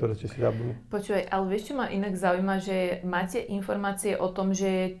zariadení, ktoré ste si zabudli. Počúvaj, ale vieš, čo ma inak zaujíma, že máte informácie o tom,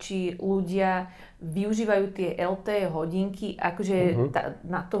 že či ľudia využívajú tie LTE hodinky akože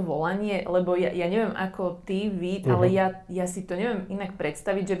na to volanie, lebo ja neviem ako vy, ale ja si to neviem inak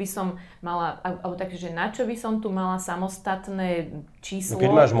predstaviť, že by som mala, alebo takže na čo by som tu mala samostatné číslo. No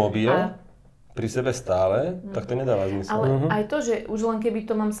keď máš mobil pri sebe stále, tak to nedáva zmysel. Ale aj to, že už len keby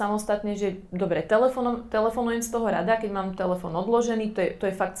to mám samostatne, že dobre, telefonujem z toho rada, keď mám telefón odložený, to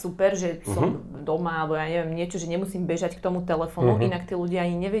je fakt super, že som doma, alebo ja neviem, niečo, že nemusím bežať k tomu telefónu, inak tí ľudia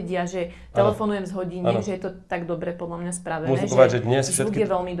ani nevedia, že telefonujem z hodiniek, že je to tak dobre podľa mňa spravené. Musím povedať, že dnes všetky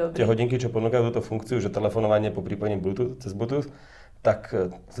tie hodinky, čo ponúkajú túto funkciu, že telefonovanie po pripojení cez Bluetooth, tak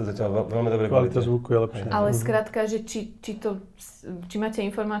sa zatiaľ veľmi dobre kvalita zvuku je lepšia. Ale skrátka, že či máte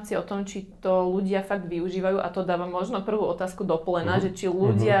informácie o tom, či to ľudia fakt využívajú, a to dávam možno prvú otázku do polena, že či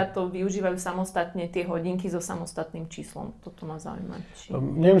ľudia to využívajú samostatne, tie hodinky so samostatným číslom. Toto ma zaujíma.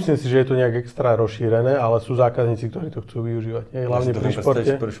 Nemyslím si, že je to nejak extra rozšírené, ale sú zákazníci, ktorí to chcú využívať. Hlavne pri športe.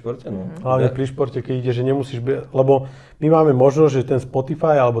 Hlavne pri športe, keď ide, že nemusíš... Lebo my máme možnosť, že ten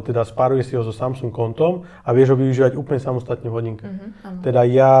Spotify, alebo teda spáruje si ho so Samsung kontom a vieš ho využívať úplne samostatne v hodinke. Teda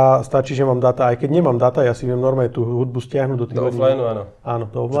stačí, že mám data, aj keď nemám data, ja si viem normálne tú hudbu stiahnuť do tých hodín. Do offline, áno. Áno,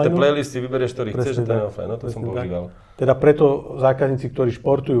 do offline. Tie playlisty vyberieš, ktorý chceš, že to je offline, no to som používal. Teda preto zákazníci, ktorí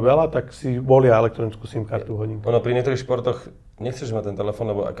športujú veľa, tak si volia elektronickú SIM-kartu hodinku. Ono pri niektorých športoch nechceš mať ten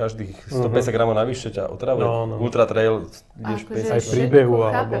telefón, lebo každých 150 gramov navyše ťa otravuje. Ultra trail ideš 50. Aj v príbehu.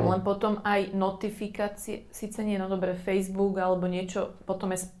 Chápem, len potom aj notifikácie, síce nie, no dobre, Facebook alebo niečo,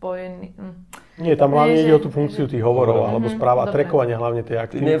 potom je spojený... Nie, tam hlavne ide o tú funkciu tých hovorov, alebo správa, trackovania hlavne tej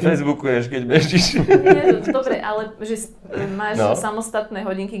aktivity. Ty nefacebookuješ, keď bežíš. Nie, dobre, ale že máš samostatné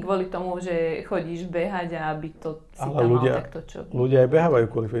hodinky kvôli tomu, že chodíš behať a aby to si ale tam mal takto čo. Ľudia aj behávajú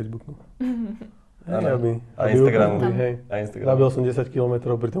kvôli Facebooku. A Instagramu. Zabil som 10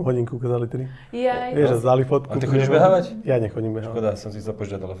 km, pri tom hodinku ukázali 3. Vieš, zdali fotku. A ty chodíš behavať? Ja nechodím behavať. Škoda, som si chcel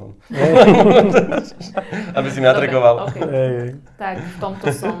požiadať telefón. Aby si mi atrekoval. Tak v tomto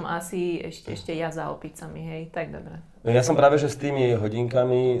som asi ešte ja za opicami, hej, tak dobre. No ja som práve, že s tými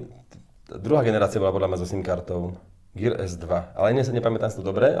hodinkami, druhá generácia bola podľa mňa so SIM kartou. Gear S2, ale nepamätám si to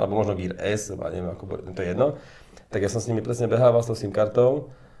dobre, alebo možno Gear S, neviem, ako to je jedno. Tak ja som s nimi presne behával s tou SIM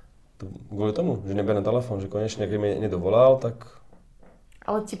kartou. Kvôli tomu, že neberiem telefón, že konečne, keď mi nedovolal, tak...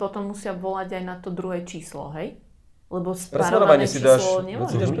 Ale ti potom musia volať aj na to druhé číslo, hej? Lebo spárované číslo nemáš.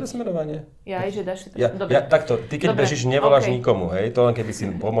 Si dáš presmerovanie. Ja aj, že dáš... Dobre. Takto, ty keď bežíš, nevoláš nikomu, hej? To len keby si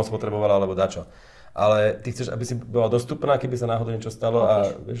pomoc potrebovala, alebo dačo. Ale ty chceš, aby si bola dostupná, keby sa náhodou niečo stalo a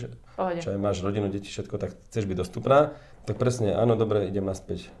vieš, čo aj máš rodinu, deti, všetko, tak chceš byť dostupná. Tak presne, áno, dobre, idem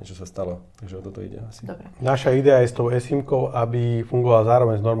naspäť, niečo sa stalo, takže o toto ide asi. Dobre. Naša idea je s tou eSIM-kou, aby fungovala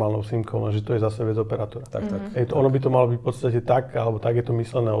zároveň s normálnou SIM-kou, lenže to je zase vec operátora. Tak. Ono by to malo byť v podstate tak, alebo tak je to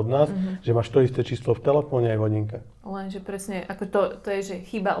myslené od nás, že máš to isté číslo v telefóne aj v hodinke. Lenže presne, ako to je, že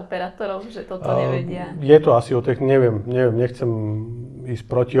chyba operátorov, že toto nevedia. Je to asi o neviem, nechcem ísť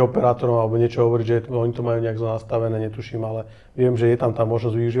proti operátorom alebo niečo hovoriť, že oni to majú nejak nastavené, netuším, ale viem, že je tam tá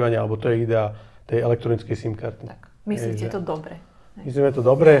možnosť využívania, alebo to je idea tej elektronickej SIM karty. Tak. Myslíte to dobre? Myslíme to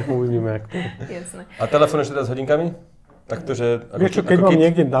dobre, uvidíme, jak to je. Jasné. A telefónuješ teda s hodinkami? Taktože... Vieš čo, keď mám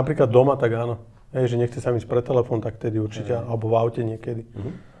niekde napríklad doma, tak áno. Že nechce sa mi ísť pre telefón, tak tedy určite, alebo v aute niekedy.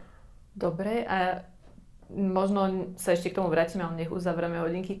 Dobre, a možno sa ešte k tomu vrátime, ale nech uzavrieme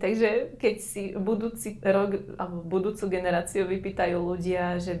hodinky. Takže keď si budúci rok, alebo budúcu generáciu vypýtajú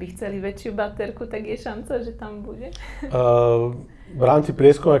ľudia, že by chceli väčšiu baterku, tak je šanca, že tam bude? V rámci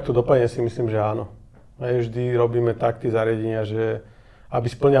prieskumu, ak to dopadne, si myslím, že áno. Vždy robíme tak tie zariadenia, že aby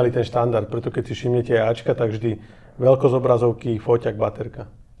spĺňali ten štandard. Preto keď si všimnete aj Ačka, tak vždy veľkosť obrazovky, foťak, baterka.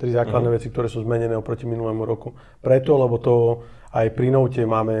 3 základné veci, ktoré sú zmenené oproti minulému roku. Preto, lebo to aj pri Note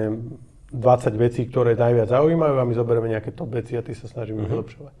máme 20 vecí, ktoré najviac zaujímajú a my zoberieme nejaké top veci a tie sa snažíme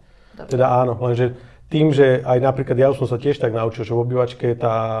vylepšovať. Teda áno, lenže tým, že aj napríklad ja už som sa tiež tak naučil, že v obývačke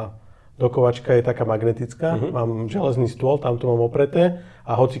tá dokovačka je taká magnetická, mám železný stôl, tam to mám opreté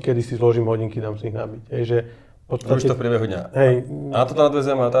a hoci kedy si zložím hodinky, dám si ich nabiť. Už to v priebehu dňa. A na toto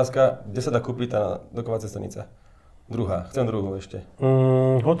nadväzuje moja otázka, kde sa dá kúpiť tá dokovacia stanica? Druhá, chcem druhú ešte.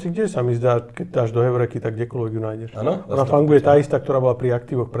 Hoci kde sa mi zdá, keď dáš do Heureky, tak kdekoľvek ju nájdeš. Áno? Ona funguje tá istá, ktorá bola pri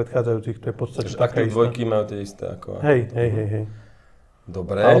aktívoch predchádzajúcich, to je v podstate taká istá. Dvojky majú tie isté ako... Hej.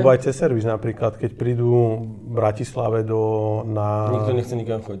 Dobre. Alebo aj cez servis napríklad, keď prídu v Bratislave na... Nikto nechce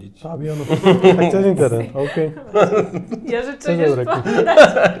nikam chodiť. Avionu. Tak cez internet, OK. Ja, že čo ideš povedať?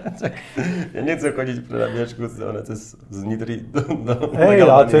 Ja nechcem chodiť pre nabíjačku z Nitry do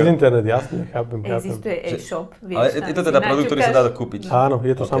ale cez internet, jasne, chápem. Existuje e-shop, vieš. Ale je to teda produkt, ktorý sa dá kúpiť. Áno,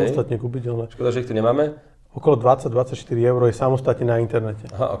 je to samostatne kúpiteľné. Škoda, že ich tu nemáme. Okolo 20-24 € je samostatne na internete.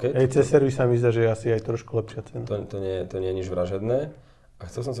 Aha, OK. Cez servis sa mi zdá, že je asi aj trošku lepšia cena. To nie je nič vražedné. A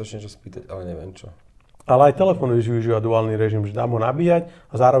chcel som sa ešte niečo spýtať, ale neviem čo. Ale aj telefón využíva duálny režim, že dám ho nabíjať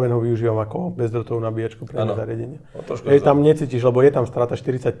a zároveň ho využívam ako bezdrôtovú nabíjačku pre zariadenie. Tam necítiš, lebo je tam strata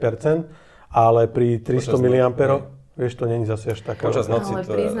 40%, ale pri 300 mAh, vieš, to není zase až taká. Počas noci ale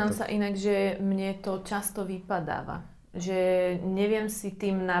priznám sa inak, že mne to často vypadáva. Že neviem si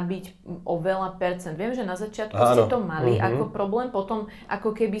tým nabiť o veľa percent. Viem, že na začiatku ste to mali ako problém, potom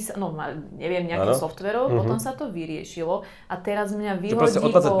ako keby sa, neviem, nejakých softverov, potom sa to vyriešilo a teraz mňa vyhodí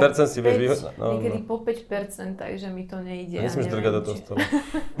o 20% si vieš niekedy po 5%, takže mi to nejde. Nesmieš drgať do toho stolu.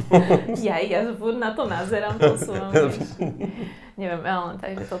 Ja furt na to nazerám, posúvam. Neviem, ale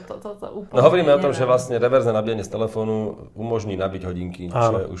takže toto úplne... No hovoríme o tom, že vlastne reverzné nabíjanie z telefónu umožní nabiť hodinky,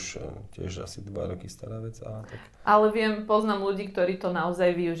 čo je už tiež asi 2 roky stará vec. Ale poznám ľudí, ktorí to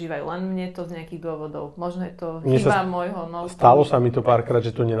naozaj využívajú, len mne to z nejakých dôvodov. Možno je to chyba môjho Note. Stalo sa mi to párkrát,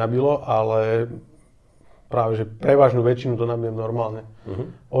 že to nenabilo, ale práve, že prevažnú väčšinu to nabijem normálne.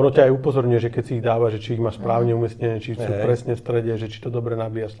 Ono ťa aj upozorňuje, že keď si ich dáva, že či ich máš správne umiestnené, či sú presne v strede, že či to dobre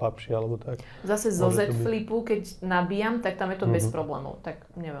nabíja slabšie, alebo tak. Zase zo Z Flipu, keď nabíjam, tak tam je to bez problémov. Tak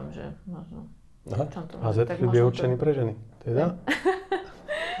neviem, že možno. A Z Flip je určený pre ženy. Teda?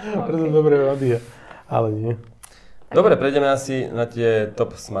 Preto dobre nabíja. Ale nie. Dobre, prejdeme asi na tie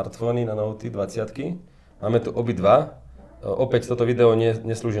top smartfóny, na Note 20. Máme tu obidva. Opäť toto video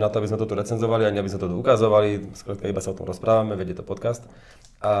neslúži na to, aby sme to tu recenzovali, ani aby sme to tu ukazovali. Skrátka iba sa o tom rozprávame, vedie to podcast.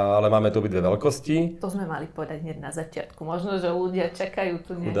 Ale máme tu obidve veľkosti. To sme mali povedať hneď na začiatku. Možno, že ľudia čakajú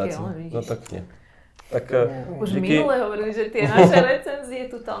tu nejaké... No tak nie. Tak, už minule hovorili, že tie naše recenzie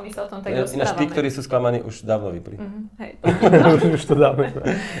tu my sa o tom tak rozprávame. Ináč tí, ktorí sú sklamaní, už dávno vypli. Už to dávno.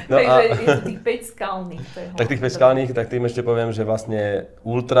 Takže je to tých 5 skalných. Tak tých 5 skalných, tak tým ešte poviem, že vlastne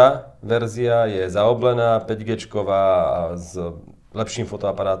Ultra verzia je zaoblená, 5G-čková a s lepším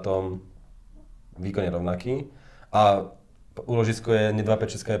fotoaparátom, výkon je rovnaký. A úložisko je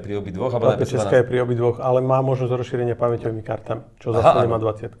 256 je pri obidvoch? 256 je pri obidvoch, ale má možnosť rozšírenia pamäťovými kartami, čo zase nemá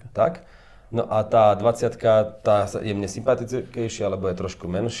 20. Tak. No a tá 20, tá je mne sympatickejšia, lebo je trošku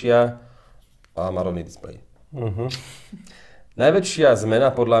menšia a má rovný displej. Najväčšia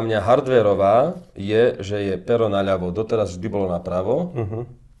zmena podľa mňa hardwareová je, že je pero naľavo. Doteraz vždy bolo napravo.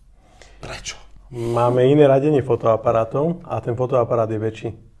 Prečo? Máme iné radenie fotoaparátov a ten fotoaparát je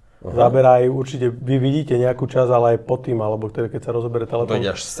väčší. Zaberá aj určite, vy vidíte nejakú časť, ale aj pod tým, alebo keď sa rozoberie telefón. To ide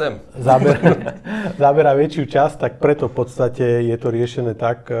až sem. Zaberá väčšiu časť, tak preto v podstate je to riešené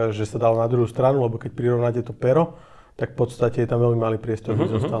tak, že sa dalo na druhú stranu, lebo keď prirovnáte to pero, tak v podstate je tam veľmi malý priestor,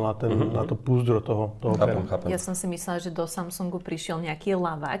 ktorý zostal na to púzdro toho pera. Ja som si myslela, že do Samsungu prišiel nejaký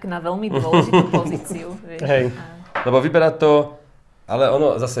lavák na veľmi dôležitú pozíciu. Hej. Lebo vyberá to, ale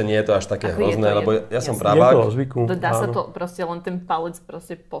ono zase nie je to až také hrozné, lebo ja som pravák. Je to o zvyku. Dá sa to proste len ten palec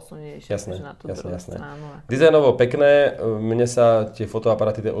proste posunie na tú druhú stranu. Dizajnovo pekné, mne sa tie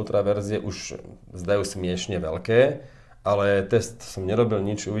fotoaparáty, tie ultra verzie už zdajú smiešne veľké. Ale test som nerobil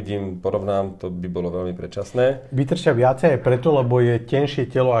nič, uvidím, porovnám, to by bolo veľmi predčasné. Vytrčia viacej aj preto, lebo je tenšie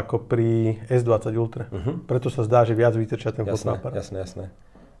telo ako pri S20 Ultra. Preto sa zdá, že viac vytrčia ten fotoaparát. Jasné.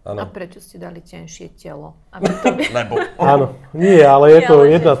 Ano. A prečo ste dali tenšie telo? Lebo. Áno, nie, ale je to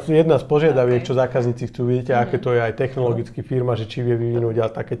jedna z požiadaviek, čo zákazníci chcú. Vidíte, aké to je aj technologický firma, že či vie vyvinúť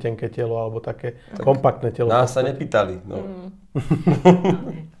ale také tenké telo alebo také kompaktné telo. Nás sa nepýtali.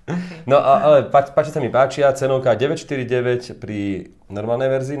 No ale páči sa mi páčia, cenovka 949 pri normálnej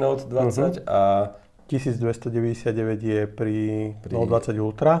verzii Note 20 a 1299 je pri Note 20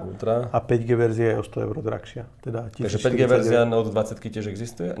 Ultra a 5G verzia je o 100 € drahšia. Teda takže 5G verzia Note 20 tiež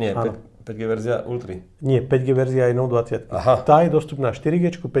existuje? Nie, 5G verzia Ultra. Nie, 5G verzia je Note 20. Aha. Tá je dostupná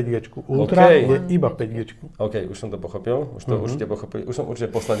 4G, 5G. Ultra je iba 5G. OK, už som to pochopil. Už to určite pochopil. Už som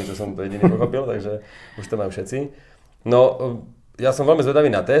určite posledný, čo som to jediný pochopil, takže už to majú všetci. No, ja som veľmi zvedavý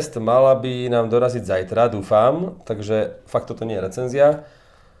na test. Mala by nám doraziť zajtra, dúfam. Takže fakt toto nie je recenzia.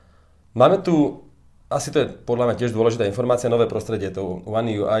 Máme tu, asi to je podľa mňa tiež dôležitá informácia, nové prostredie, to One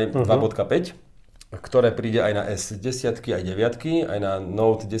UI 2.5, ktoré príde aj na S10 aj 9, aj na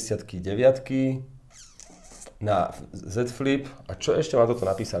Note 10 9, na Z Flip. A čo ešte mám toto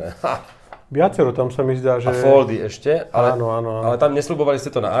napísané? Viacero tam sa mi zdá, že... A Foldy ešte, ale, áno. Ale tam nesľubovali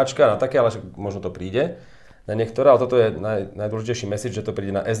ste to na Ačka, na také, ale možno to príde. Na niektoré, ale toto je najdôležitejší message, že to príde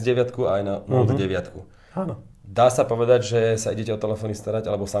na S9 a aj na Note 9. Áno. Dá sa povedať, že sa idete o telefóny starať,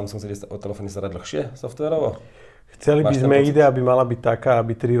 alebo Samsung sa ide o telefóny starať dlhšie softvérovo? Chceli by sme, idea by mala byť taká,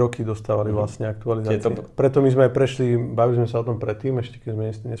 aby 3 roky dostávali vlastne aktualizácie. Preto my sme aj prešli, bavili sme sa o tom predtým, ešte keď sme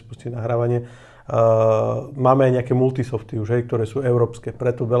nespustili nahrávanie. Máme aj nejaké multisofty už, ktoré sú európske,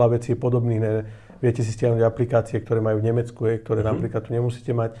 preto veľa vecí je podobných. Viete si stiahnuť aplikácie, ktoré majú v Nemecku, ktoré napríklad tu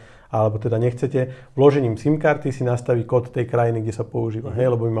nemusíte mať, alebo teda nechcete. Vložením SIM karty si nastaví kód tej krajiny, kde sa používa.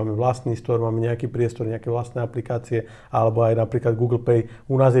 Lebo my máme vlastný store, máme nejaký priestor, nejaké vlastné aplikácie, alebo aj napríklad Google Pay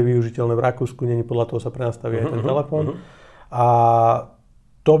u nás je využiteľné v Rakúsku, není podľa toho sa prenastaví aj ten telefón. A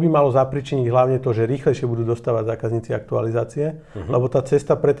to by malo zapričiniť hlavne to, že rýchlejšie budú dostávať zákazníci aktualizácie, lebo tá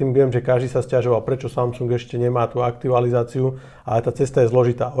cesta predtým, viem, že každý sa sťažoval, prečo Samsung ešte nemá tú aktualizáciu, ale tá cesta je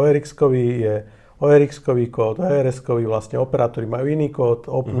zložitá. ORX-kový je ORX-kový kód, ORS-kový, vlastne operátori majú iný kód,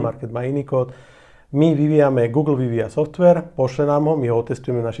 Open Market má iný kód. My vyvíjame, Google vyvíja software, pošle nám ho, my ho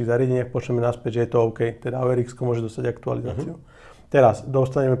otestujeme v našich zariadeniach, pošleme naspäť, že je to OK, teda ORX-ko môže dostať aktualizáciu. Teraz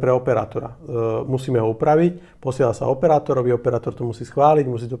dostaneme pre operátora. Musíme ho upraviť, posiela sa operátorovi, operátor to musí schváliť,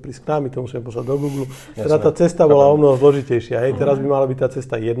 musí to prísť k nám, my to musíme poslať do Google. Teda tá cesta bola o mnoho zložitejšia. Teraz by mala byť tá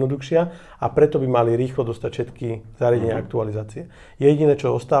cesta jednoduchšia a preto by mali rýchlo dostať všetky zariadenia aktualizácie. Jediné,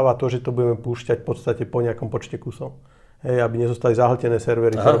 čo ostáva, to, že to budeme púšťať v podstate po nejakom počte kusov. Aby nezostali zahltené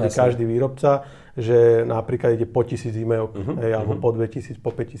servery, čo robí každý výrobca, že napríklad ide po 1000 e-mailok, alebo po 2000, po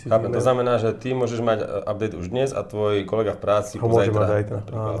 5000 e-mailok. To znamená, že ty môžeš mať update už dnes a tvoj kolega v práci ho môže mať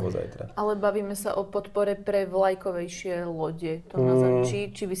zajtra. Ale bavíme sa o podpore pre vlajkovejšie lode. To či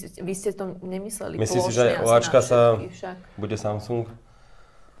vy ste to nemysleli plošne? Myslíš si, že o Ačka sa bude Samsung?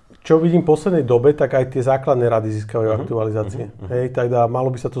 Čo vidím v poslednej dobe, tak aj tie základné rady získavajú aktualizácie. Tak malo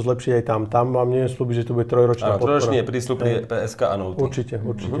by sa to zlepšiť aj tam. Tam vám neviem slúbiť, že to bude 3-ročná podpora. 3-ročný je prísľub pri PSK a Note. Určite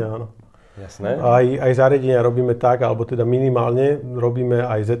áno. Jasné. Aj zariadenia robíme tak, alebo teda minimálne robíme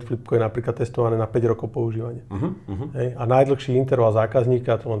aj Z Flip, je napríklad testované na 5 rokov používania. A najdlhší interval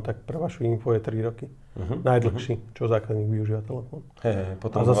zákazníka, to len tak pre vašu info, je 3 roky. Najdlhší, čo zákazník využíva telefón.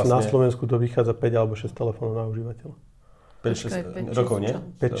 A zase na Slovensku to vychádza 5 alebo 6 telefónov na užívateľa. 5-6 rokov, nie?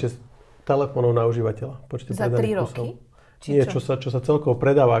 5-6 telefónov na užívateľa. Za 3 roky? Nie, čo sa celkovo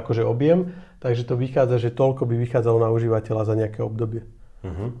predáva akože objem, takže to vychádza, že toľko by vychádzalo na užívateľa za nejaké obdobie.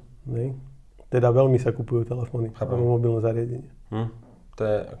 Teda veľmi sa kupujú telefóny a mobilné zariadenie. To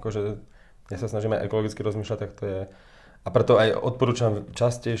je akože, ja sa snažím aj ekologicky rozmýšľať, tak to je... A preto aj odporúčam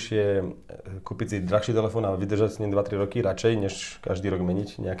častejšie kúpiť si drahší telefón a vydržať s ním 2-3 roky radšej, než každý rok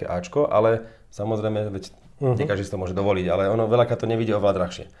meniť nejaké Ačko, ale samozrejme, veď nie každý si to môže dovoliť, ale ono veľakrát to nevidie oveľa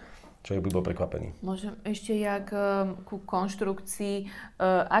drahšie. Človek by bol prekvapený. Môžem ešte ku konštrukcii.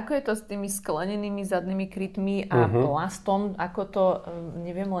 Ako je to s tými sklenenými zadnými krytmi a plastom? Ako to,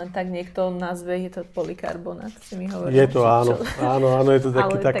 neviem, len tak niekto nazve, je to polykarbonát, si mi hovoril. Je to, áno, je to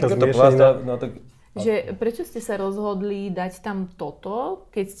taká zmiešanina. Že prečo ste sa rozhodli dať tam toto,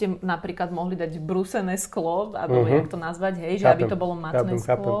 keď ste napríklad mohli dať brúsené sklo, alebo jak to nazvať, hej, že aby to bolo matné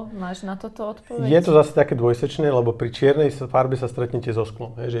sklo? Máš na toto odpoveď? Je to zase také dvojsečné, lebo pri čiernej farbe sa stretnete so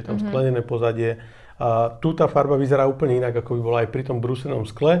sklom, hej, že je tam sklenené pozadie. A tu tá farba vyzerá úplne inak, ako by bola aj pri tom brúsenom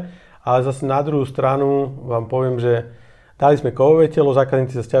skle. Ale zase na druhú stranu vám poviem, že dali sme kovové telo,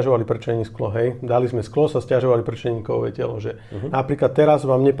 zákazníci sa sťažovali, prečo nie sklo, hej. Dali sme sklo, sa sťažovali, prečo nie kovové telo, že napríklad teraz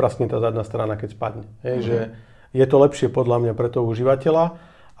vám nepraskne tá zadná strana, keď spadne, hej, že je to lepšie podľa mňa pre toho užívateľa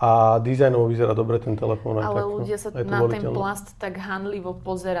a dizajnovo vyzerá dobre ten telefón. Ale ľudia sa na ten plast tak handlivo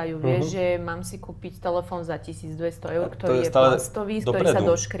pozerajú, vieš, že mám si kúpiť telefón za 1200 eur, ktorý je plastový, ktorý sa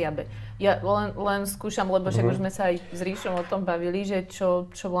doškriabe. Ja len skúšam, lebo však už sme sa aj s Ríšom o tom bavili, že čo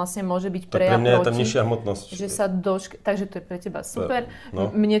vlastne môže byť pre a proti. Pre mňa je tam nižšia hmotnosť. Že sa takže to je pre teba super. No.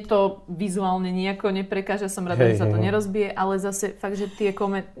 Mne to vizuálne nejako neprekáža, som rada, že sa to nerozbije, ale zase fakt, že tie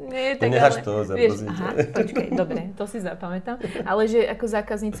komentáre... Necháš to, vieš, počkaj, dobre, to si zapamätám. Ale že ako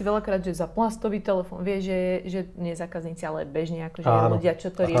zákazníci veľakrát, že za plastový telefón, vieš, že nie zákazníci, ale bežne akože ľudia, čo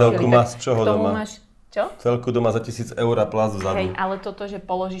to riešili. Telku máš čoho doma? Čo? Telku doma za 1000 eur a plast vzadu. Hej, ale toto, že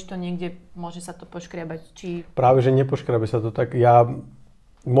položíš to niekde, môže sa to poškriabať, či... Práve, že nepoškriabe sa to tak.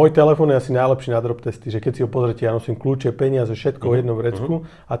 Môj telefón je asi najlepší na drop testy, že keď si ho pozrite, ja nosím kľúče, peniaze, všetko v jednom vrecku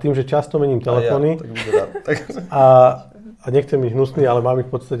a tým, že často mením telefóny a nechcem ich hnusný, ale mám ich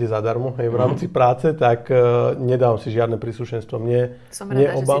v podstate zadarmo, hej, v rámci práce, tak nedám si žiadne príslušenstvo. Som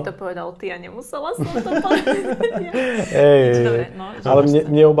rada, že si to povedal ty a nemusela som to povedať. Ale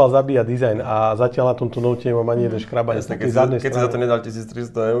mne obal zabíja dizajn a zatiaľ na tomto Note nemám ani jeden škrabanie. Keď si za to nedal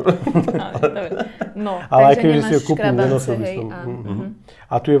 1300 eur. Ale aj keby si ho kúpil, nenosil by som.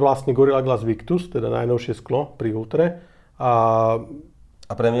 A tu je vlastne Gorilla Glass Victus, teda najnovšie sklo pri Ultre. A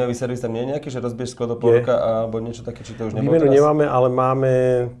prémiový servis tam nie je nejaký, že rozbiješ sklo do pol roka alebo niečo také, či to už nebolo teraz? Nemáme, ale máme...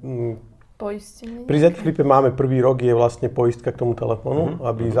 Poistenie? Pri Z Flipe máme prvý rok, je vlastne poistka k tomu telefónu,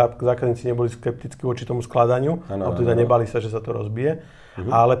 aby zákazníci neboli skeptickí voči tomu skladaniu, alebo teda nebali sa, že sa to rozbije.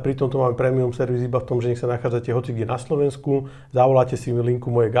 Ale pri tomto máme premium servis iba v tom, že nech sa nachádzate hoci kde na Slovensku, zavoláte si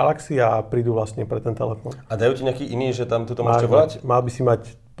linku mojej Galaxy a prídu vlastne pre ten telefón. A dajú ti nejaký iný, že tam toto môžete volať? Mal by si mať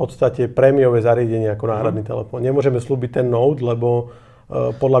v podstate prémiové zariadenie ako náhradný telefón. Nemôžeme slúbiť ten Note, lebo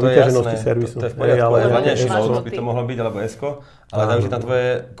podľa vyťaženosti servisu. To je v poriadku, ale hľadnejší Note by to mohlo byť, alebo S-ko, ale dajú ti tam tvoje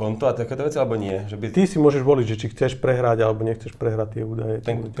konto a takéto veci, alebo nie? Ty si môžeš voliť, že či chceš prehrať, alebo nechceš prehrať tie údaje.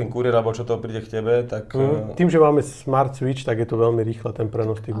 Ten kuriér, alebo čo to príde k tebe, tak... Tým, že máme Smart Switch, tak je to veľmi rýchle, ten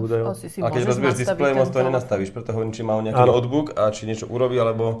prenos tých údajov. A keď rozbiješ displej, moc to nenastavíš, preto hovorím, či mal nejaký notebook a či niečo urobí,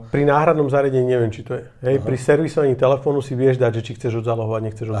 alebo... Pri náhradnom zariadení neviem, či to je. Hej, pri servisovaní telefónu si vieš dať, že či chceš odzálohovať,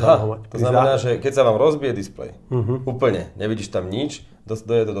 nechceš odzálohovať. To znamená, že keď sa vám rozbije displej, úplne, nevidíš tam nič,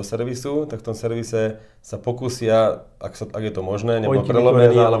 dojde to do servisu, tak v tom servise sa pokúsia, ak je to možné, nebo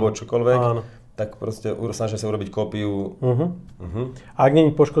prelomený, alebo čokoľvek, tak proste snažia sa urobiť kópiu. Ak nie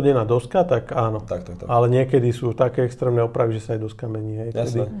je poškodená doska, tak áno. Tak. Ale niekedy sú také extrémne opravy, že sa aj doska mení. Hej.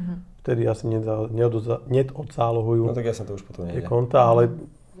 Vtedy asi neodzálohujú. No tak ja som to už potom nejde. Konta, ale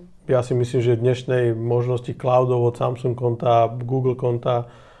ja si myslím, že dnešnej možnosti cloudov od Samsung konta, Google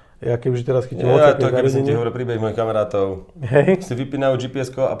konta, ja kebyže teraz chytím očetné zariadenie... Keby som ti hovoril príbeh mojich kamarátov. Hej. Si vypínajú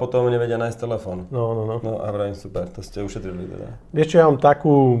GPS-ko a potom nevedia nájsť telefón. No. No a vrajím, super, to ste ušetrili teda. Vieš čo, ja mám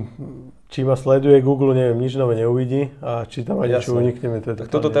takú... Či ma sleduje Google, neviem, nič nové neuvidí a či tam aj niečo unikneme.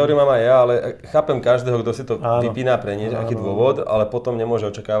 Tak túto teóriu mám aj ja, ale chápem každého, kto si to vypína pre aký dôvod, ale potom nemôže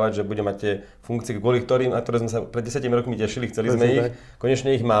očakávať, že bude mať tie funkcie, kvôli ktorým, na ktoré sme sa pred 10 rokmi tešili, chceli sme ich,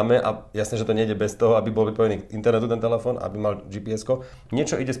 konečne ich máme a jasné, že to nejde bez toho, aby bol vypojený k internetu ten telefón, aby mal GPS-ko.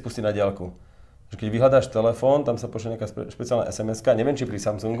 Niečo ide spustiť na diaľku. Keď vyhľadáš telefón, tam sa pošle nejaká špeciálna SMS-ka, neviem, či pri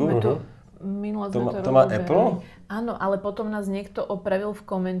Samsungu. To má Apple? Áno, ale potom nás niekto opravil v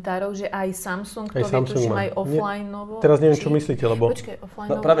komentároch, že aj Samsung to vytuším aj offline-ovo. Teraz neviem, čo myslíte, lebo... Počkaj,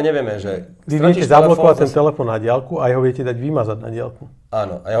 offline-ovo. No, práve nevieme, že... Vy viete zablokovať ten telefón na diaľku a ho viete dať vymazať na diaľku.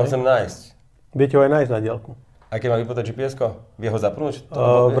 Áno, a ja ho chcem nájsť. Viete ho aj nájsť na diaľku. A keď mám vypnúť GPS-ko, vie ho zapnúť?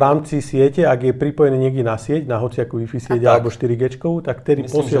 V rámci siete, ak je pripojený niekde na sieť, na hociakú Wi-Fi sieť alebo 4G, tak tedy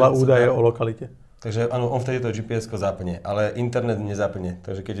posiela údaje o lokalite. Takže áno, on vtedy to GPS-ko zapne, ale internet nezapne.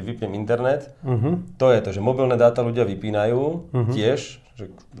 Takže keď vypnem internet, to je to, že mobilné dáta ľudia vypínajú tiež,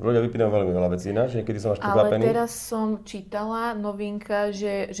 že ľudia vypínajú veľmi veľa vecí ináč, niekedy som až prekvapený. Ale teraz som čítala novinka,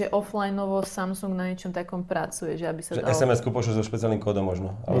 že offline-ovo Samsung na niečom takom pracuje, že aby sa dalo... SMS-ku pošlo so špeciálnym kódom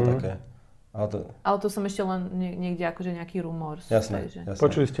možno, alebo také. Ale to som ešte len niekde akože nejaký rumor. Jasné.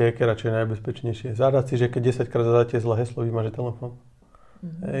 Počuli ste hackera, čo je najbezpečnejšie. Zadať si, že keď 10 krát zadáte zlé heslo, vymaže telefón.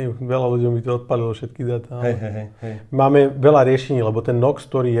 Hej, veľa ľuďom by to odpalilo všetky dáta. Hej. Máme veľa riešení, lebo ten Knox,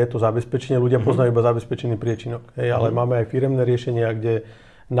 ktorý je to zabezpečenie, ľudia poznajú iba zabezpečený priečinok. Hej, ale máme aj firemné riešenia, kde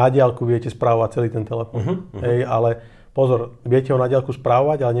na diaľku viete správovať celý ten telefón. Hej, ale pozor, viete ho na diaľku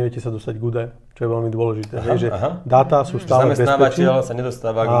správovať, ale neviete sa dostať k údajom, čo je veľmi dôležité. Hej, že dáta sú stále bezpečné. Zamestnávateľ sa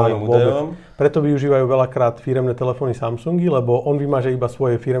nedostáva k mojim údajom. Preto využívajú veľakrát firemné telefóny Samsungy, lebo on vymaže iba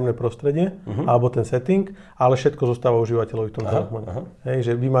svoje firemné prostredie, alebo ten setting, ale všetko zostáva užívateľovi v tom telefóne. Hej,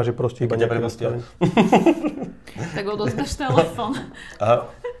 že vymaže proste iba nejaké nastavenie. Tak odozdaš telefón.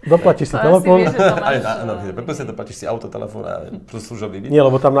 Doplatíš si telefón. Prepustne doplatíš si autotelefón a služobný byt. Nie,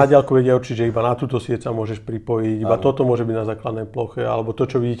 lebo tam na diaľku vedia určiť, že iba na túto sieť sa môžeš pripojiť, iba toto môže byť na základnej ploche, alebo to,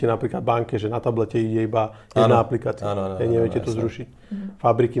 čo vidíte napríklad v banke, že na tablete ide iba jedna aplikácia. Neviete to zrušiť.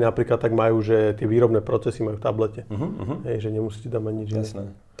 Fabriky napríklad tak majú, že tie výrobné procesy majú v tablete. Že nemusíte tam mať nič.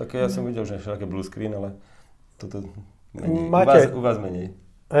 Jasné. Tak ja som videl, že všelaké blue screen, ale toto menej. U vás menej.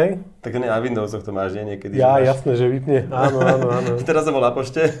 Hej? Tak na Windowsoch to máš, nie? Niekedy. Jasné, že vypne. Áno. Teraz som bol na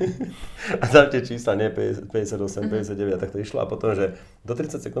pošte a tam tie čísla, nie 58, 59, tak to išlo a potom, že do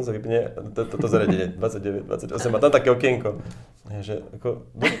 30 sekúnd sa vypne toto zariadenie, 29, 28 a tam také okienko. Že ako,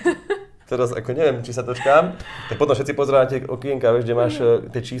 teraz ako neviem, či sa dočkám, tak potom všetci pozeráte okienka, vieš, kde máš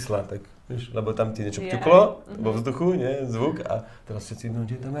tie čísla, tak vieš, lebo tam ti niečo ťuklo vo vzduchu, nie, zvuk a teraz všetci, no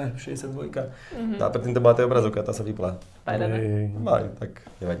kde tam je 62. A predtým to bola tá obrazovka, tá sa vypla. Tak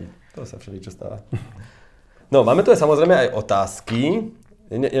nevadí, to sa všeličo stáva. No, máme tu aj samozrejme aj otázky.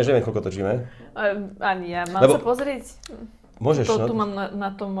 Ja neviem, koľko točíme. Ani ja, mám sa pozrieť. Môžeš, tu mám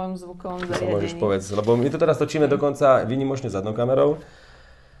na tom mojom zvukovom zariadení. Môžeš povedz, lebo my to teraz točíme dokonca výnimočne zadnou kamerou.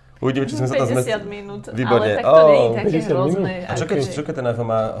 Uvidíme, či sme sa tam 50 minút, výborne. Ale tak to nie je také hrozné. A čo keď ten iPhone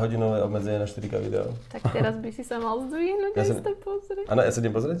má hodinové obmedzenie na 4K video? Tak teraz by si sa mal zdvihnúť a sa pozrieť. Áno, ja sa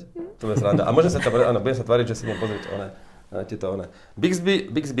idem pozrieť? To bude sranda. A môžem sa budem sa tváriť, že si idem pozrieť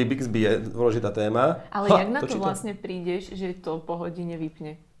Bixby je dôležitá téma. Ale jak na to vlastne prídeš, že to po hodine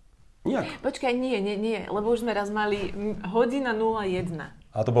vypne? Nijak. Počkaj, nie, lebo už sme raz mali hodina 01.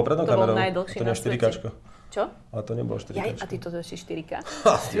 A to bolo prednou kamerou? To bol najdlhší na svete. To nie 4K. Čo? Ale to nebolo 4K. A ty to ešte 4K?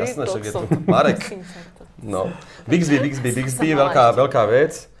 Jasné, že je to. Marek. No. Bixby je veľká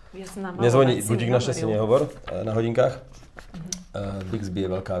vec. Nezvoní budík naše, si nehovor na hodinkách. Bixby je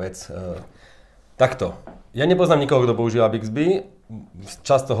veľká vec. Takto. Ja nepoznám nikoho, kto používa Bixby.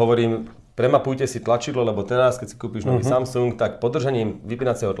 Často hovorím, premapujte si tlačidlo, lebo teraz, keď si kúpiš nový Samsung, tak podržaním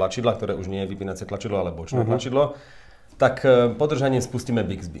vypínacieho tlačidla, ktoré už nie je vypínacie tlačidlo, ale bočné tlačidlo, tak podržaním spustíme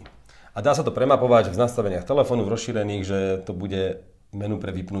Bixby. A dá sa to premapovať v nastaveniach telefónu, v rozšírených, že to bude menu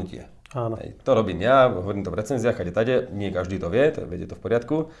pre vypnutie. Áno. To robím ja, hovorím to v recenziách, tade, nie každý to vie, viete to v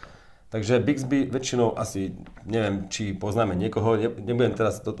poriadku. Takže Bixby väčšinou asi, neviem, či poznáme niekoho, nebudem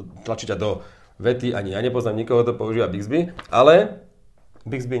teraz to tlačiť do vety, ani ja nepoznám nikoho, kto používa Bixby, ale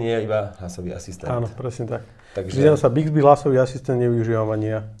Bixby nie je iba hlasový asistent. Áno, presne tak. Takže Priznám sa, Bixby hlasový asistent nevyužívam ani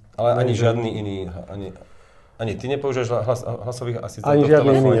ja. Ale ani žiadny iný, ani ty nepoužívaš hlasových asistentov? Ani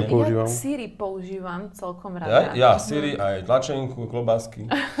žiadny iný nepoužívam. Ja Siri používam celkom rada. Ja Siri, aj tlačenku, klobásky.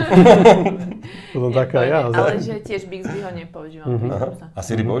 Potom taká ja. Ale že tiež Bixby ho nepoužívam. A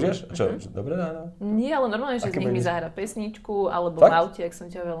Siri používaš? Čo? Dobre ráno? Nie, ale normálne, že z nich mi zahra pesničku, alebo v aute, ak som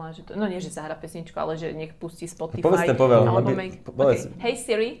ťa veľa, že to, no nie, že zahra pesničku, ale že nech pustí Spotify. Povedz ten povel. Alebo okay. Hej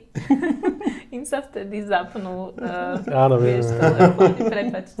Siri. Im sa vtedy zapnú. Áno, viem.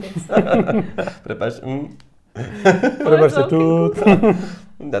 Prepačte. Prepač. Prepačte tu.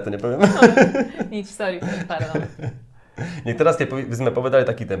 Ja to nepoviem. Nič, sorry, pardon. Niektorá by sme povedali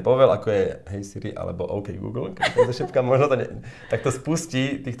taký ten povel, ako je Hey Siri alebo OK Google, keď to šepkám, možno to tak to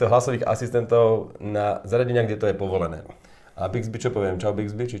spustí týchto hlasových asistentov na zariadeniach, kde to je povolené. A Bixby, čo poviem? Čau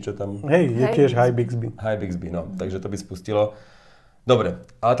Bixby, či čo tam? Hej, je tiež Hi Bixby. Hi Bixby, no. Takže to by spustilo. Dobre,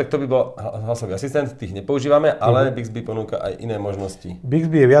 ale tak to by bol hlasový asistent, tých nepoužívame, ale Bixby ponúka aj iné možnosti.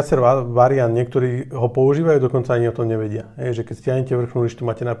 Bixby je viacero variant, niektorí ho používajú, dokonca ani o tom nevedia. Že keď stiahnete vrchnú lištu,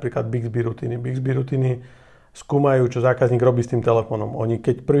 máte napríklad Bixby rutiny. Bixby rutiny skúmajú, čo zákazník robí s tým telefónom. Oni,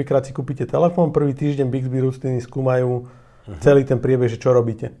 keď prvýkrát si kúpite telefón, prvý týždeň Bixby rutiny skúmajú celý ten priebeh, že čo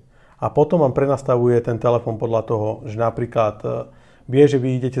robíte. A potom vám prenastavuje ten telefón podľa toho, že napríklad vie, že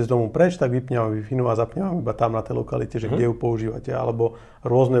vy idete z domu preč, tak vypne vám Wi-Fi a zapne vám iba tam na tej lokalite, že kde ju používate. Alebo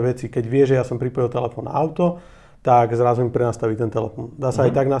rôzne veci. Keď vie, že ja som pripojil telefón na auto, tak zrazu mi prenastaví ten telefón. Dá sa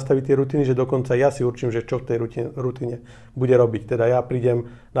aj tak nastaviť tie rutiny, že dokonca ja si určím, že čo v tej rutine bude robiť. Teda ja prídem,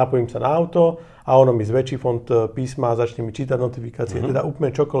 napojím sa na auto a ono mi zväčší font písma a začne mi čítať notifikácie. Teda úplne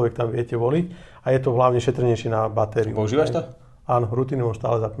čokoľvek tam viete voliť a je to hlavne šetrnejšie na batériu. Používaš to? Áno, rutiny mám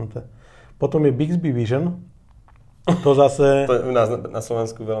stále zapnuté. Potom je Bixby Vision. To zase... To je u nás na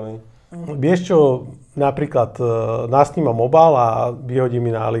Slovensku veľmi... Vieš čo, napríklad nasnímam obal a vyhodí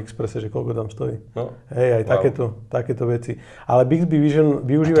mi na AliExpresse, že koľko tam stojí. No. Hej, aj takéto veci. Ale Bixby Vision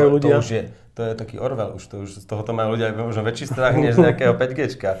využívajú ľudia... To je taký Orwell už, z tohoto majú ľudia možno väčší strach než z nejakého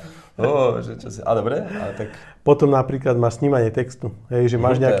 5Gčka. Ale dobre, ale tak... Potom napríklad máš snímanie textu. Hej, že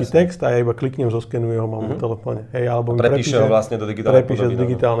máš nejaký text a ja iba kliknem, zoskenujem ho, mám v telefóne. Hej, alebo prepíše ho vlastne do digitálnej podoby. Prepíše z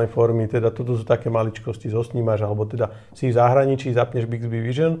digitálnej formy, teda toto sú také maličkosti, zosnímaš, alebo teda si v zahraničí, zapneš Bixby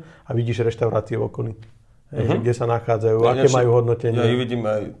Vision a vidíš reštaurácie v okolí. Že kde sa nachádzajú, aké majú hodnotenie. Ja ju vidím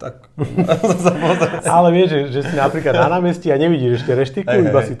aj tak. Ale vieš, že si napríklad na námestí a nevidíš ešte reštiku,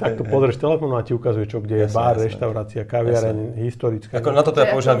 iba si takto pozrieš telefón a ti ukazuje, čo kde je bar, reštaurácia, kaviareň, historická. Ako na toto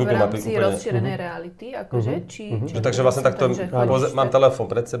ja používam Google Mapy. V rámci rozšírenej reality, akože? Takže vlastne takto mám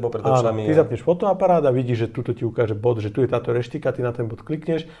telefón pred sebou, pred očami. Ty zapneš fotoaparát a vidíš, že tuto ti ukáže bod, že tu je táto reštika, ty na ten bod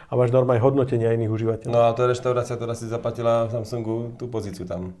klikneš a máš normálne hodnotenie iných užívateľov. No a to je reštaurácia, ktorá si zaplatila Samsungu tú pozíciu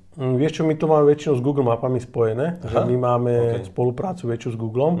tam. Vieš čo, my to máme väčšinou s Google Mapami spojené, že my máme spoluprácu väčšiu s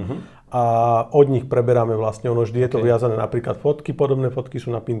Googlom a od nich preberáme vlastne, ono vždy je to viazané, napríklad fotky, podobné fotky sú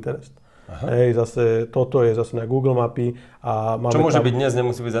na Pinterest. Hej, zase toto je zase na Google Mapy a máme čo môže byť dnes,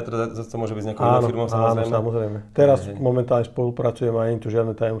 nemusí byť zatra, to môže byť s nejakou inou firmou, samozrejme. Áno, samozrejme. Teraz momentálne spolupracujeme a nie je to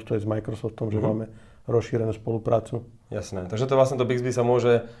žiadne tajomstvo s Microsoftom, že máme rozšírenú spoluprácu. Jasné, takže to vlastne to Bixby sa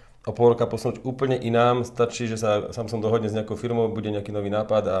môže o pol roka posunúť úplne inám, stačí, že sa Samsung dohodne s nejakou firmou, bude nejaký nový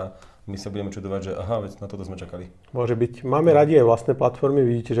nápad a my sa budeme čudovať, že aha, veď na toto sme čakali. Môže byť. Máme radi aj vlastné platformy,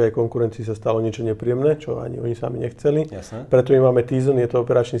 vidíte, že aj konkurencii sa stalo niečo nepríjemné, čo ani oni sami nechceli. Jasné. Preto my máme Tizen, je to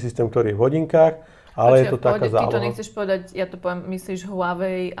operačný systém, ktorý je v hodinkách, ale je to taká záloha. Ty to nechceš povedať, ja to poviem, myslíš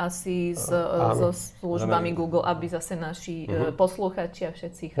Huawei asi so službami Google, aby zase naši posluchači a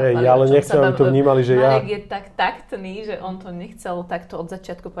všetci chápali. Ja ale nechcem, aby to vnímali, že Marek je tak taktný, že on to nechcel takto od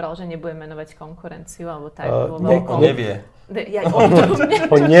začiatku povedal, že nebude menovať konkurenciu alebo tak. Nevie.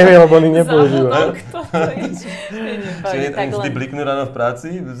 On nevie, lebo on ich nepoužíva. Čiže vždy bliknú ráno v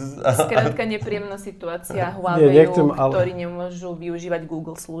práci? Skrátka nepríjemná situácia Huaweiu, ktorí nemôžu využívať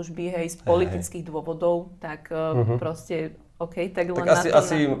Google služby, hej, z politických dôvodov, tak proste tak len tak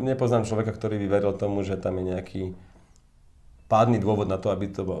asi nepoznám človeka, ktorý by veril tomu, že tam je nejaký pádny dôvod na to,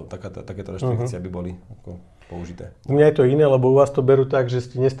 aby to bolo, takéto reštrikcie by boli použité. U mňa je to iné, lebo u vás to berú tak, že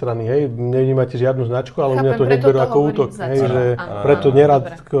ste nestranní, hej, nevnímate žiadnu značku, ale u mňa to neberú ako útok, hej, že preto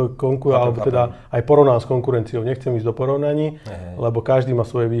nerad konkurujem, alebo teda aj porovnám s konkurenciou, nechcem ísť do porovnaní, lebo každý má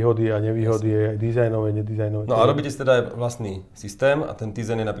svoje výhody a nevýhody, aj dizajnové, nedizajnové. No a robíte si teda aj vlastný systém a ten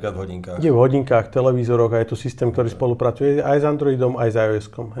Tizen je napríklad v hodinkách. Je v hodinkách, televízoroch a je to systém, ktorý spolupracuje aj s Androidom, aj s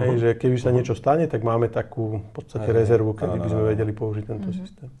iOS-kom, hej, že keby sa niečo stane, tak máme takú v podstate rezervu, kedy by sme vedeli použiť tento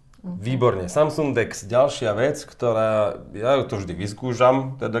systém. Výborne. Samsung DeX, ďalšia vec, ktorá, ja ju to vždy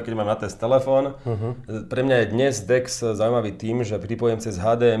vyskúšam, teda keď mám na test telefón. Pre mňa je dnes DeX zaujímavý tým, že pripojem cez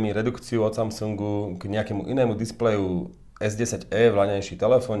HDMI redukciu od Samsungu k nejakému inému displeju S10e, vlaňajší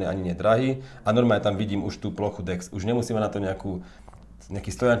telefón, ani nedrahý a normálne tam vidím už tú plochu DeX. Už nemusíme na to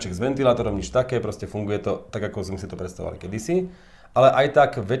nejaký stojanček s ventilátorom, nič také, proste funguje to tak, ako sme si to predstavovali kedysi. Ale aj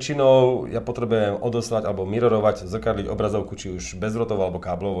tak väčšinou ja potrebujem odoslať alebo mirorovať, zrkadliť obrazovku, či už bezdrôtovo alebo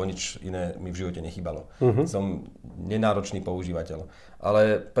káblovo, nič iné mi v živote nechýbalo. Som nenáročný používateľ.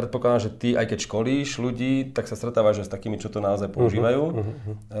 Ale predpokladám, že ty, aj keď školíš ľudí, tak sa stretávaš s takými, čo to naozaj používajú.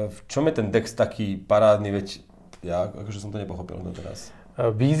 V čom je ten DeX taký parádny, veď ja akože som to nepochopil doteraz.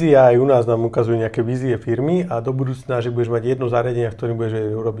 Vízia aj u nás nám ukazujú nejaké vízie firmy a do budúcna, že budeš mať jedno zariadenie, v ktorým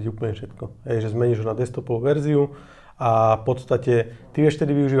budeš robiť úplne všetko. Že zmeníš ho na desktopovú verziu, a v podstate ty vieš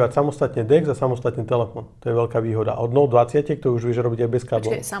tedy využívať samostatne DeX a samostatne telefón. To je veľká výhoda. Od Note 20 to už vieš robiť aj bez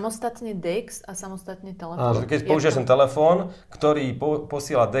káblov. Počkej, samostatne DeX a samostatne telefón. Keď použiješ ten telefón, ktorý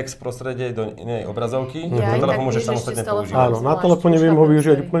posiela DeX prostredie do inej obrazovky, ten telefón môžeš samostatne používať. Áno, na telefóne viem ho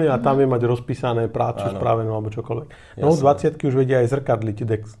využívať úplne a tam viem mať rozpísané prácu, spravenú alebo čokoľvek. Note 20 už vedia aj zrkadliť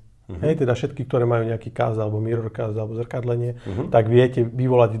DeX. Hej, teda všetky, ktoré majú nejaký cast alebo mirrorcast alebo zrkadlenie, tak viete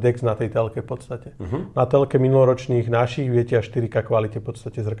vyvolať DeX na tej telke v podstate. Na telke minuloročných našich viete až 4K kvalite v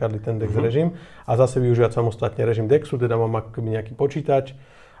podstate zrkadliť ten DeX režim a zase využívať samostatne režim DeXu, teda mám ako nejaký počítač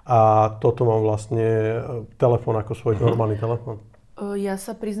a toto mám vlastne telefón ako svoj normálny telefón. Ja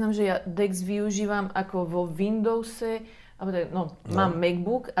sa priznám, že ja DeX využívam ako vo Windowse. Mám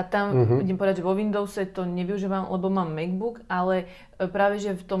MacBook a tam idem povedať, že vo Windowse to nevyužívam, lebo mám MacBook, ale práve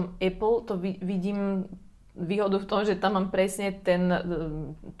že v tom Apple to vidím výhodu v tom, že tam mám presne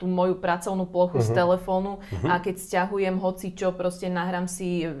tú moju pracovnú plochu z telefónu a keď sťahujem hocičo, proste nahrám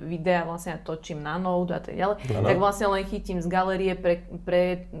si videa, vlastne točím na Note a tak ďalej, tak vlastne len chytím z galérie,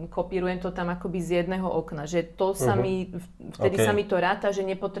 prekopírujem to tam akoby z jedného okna, že to sa mi, vtedy sa mi to ráta, že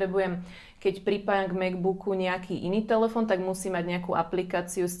nepotrebujem, keď pripájam k MacBooku nejaký iný telefón, tak musí mať nejakú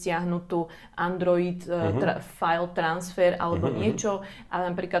aplikáciu stiahnutú Android file transfer alebo niečo a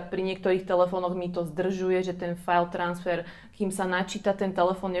napríklad pri niektorých telefónoch mi to zdržuje, že ten file transfer, kým sa načíta ten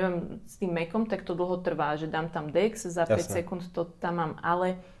telefón, neviem, s tým Macom, tak to dlho trvá, že dám tam DeX, za 5 sekúnd to tam mám,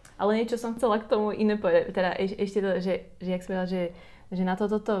 ale niečo som chcela k tomu iné povedať, teda ešte to, že jak som povedala, že na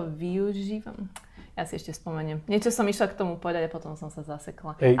toto využívam. Ja si ešte spomeniem. Niečo som išla k tomu povedať a potom som sa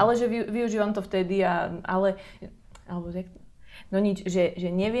zasekla. Ale že využívam to vtedy no nič, že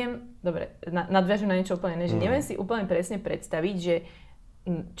neviem, dobre, nadviažem na niečo úplne iné, že neviem si úplne presne predstaviť, že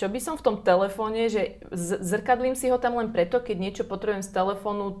čo by som v tom telefóne, že zrkadlím si ho tam len preto, keď niečo potrebujem z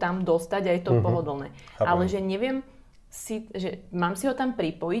telefónu tam dostať a je to pohodlné. Ale že neviem že mám si ho tam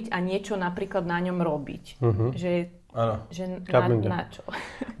pripojiť a niečo napríklad na ňom robiť. Áno. Že na čo?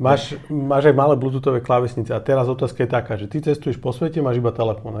 Máš aj malé bluetoothové klávesnice a teraz otázka je taká, že ty cestuješ po svete, máš iba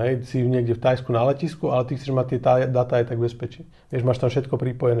telefón, hej? Si niekde v Thajsku na letisku, ale ty chceš mať tie dáta aj tak bezpečí. Vieš, máš tam všetko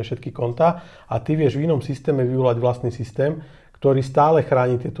pripojené, všetky kontá a ty vieš v inom systéme vyvolať vlastný systém, ktorý stále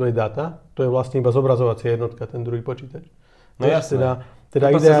chráni tie tvoje dáta. To je vlastne iba zobrazovacia jednotka, ten druhý počítač. No jasné. Teda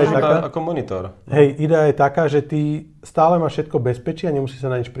idea je taká, ako monitor. Hej, idea je taká, že ty stále máš všetko bezpečí a nemusíš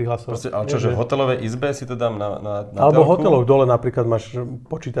sa na nič prihlasovať. Ale čože v hotelovej izbe si to dám na alebo telku? v hoteloch dole napríklad máš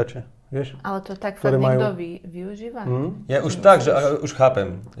počítače, vieš? Ale to tak fakt niekto využíva? Ja už tak, že už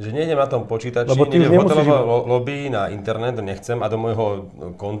chápem, že nejdem na tom počítači, nejdem v hotelovom lobby na internet, nechcem a do môjho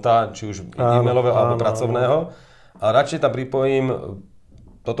konta, či už e-mailového alebo pracovného, a radšej tam pripojím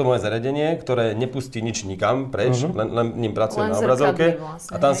toto moje zariadenie, ktoré nepustí nič nikam preč, len ním pracujem na obrazovke vlastne,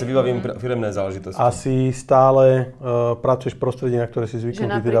 a tam si vybavím firemné záležitosti. Asi stále pracuješ v prostredí, na ktoré si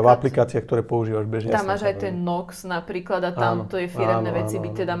zvyknutý, teda v aplikáciách, ktoré používaš bežne. Tam máš aj ten Nox napríklad a tam to je firemné veci, by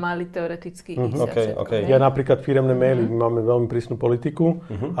teda mali teoreticky ísť. Ja napríklad firemné maily, my máme veľmi prísnu politiku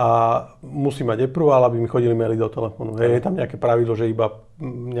a musím mať approval, aby mi chodili maily do telefónu. Je tam nejaké pravidlo, že iba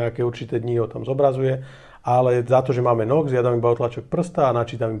nejaké určité dni ho tam zobrazuje. Ale za to, že máme Nox, ja dám iba otlačok prsta a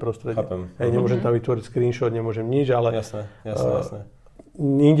načítam im prostredie. Nemôžem tam vytvoriť screenshot, nemôžem nič, ale jasné.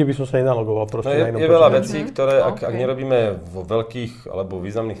 Inde by som sa nenalogoval proste na inom počítači. Je veľa vecí, ktoré ak nerobíme vo veľkých alebo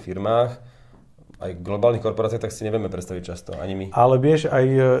významných firmách, aj globálnych korporáciách, tak si nevieme predstaviť často, ani my. Ale vieš, aj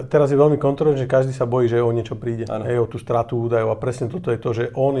teraz je veľmi kontroverzné, že každý sa bojí, že o niečo príde. O tú stratu údajov a presne toto je to,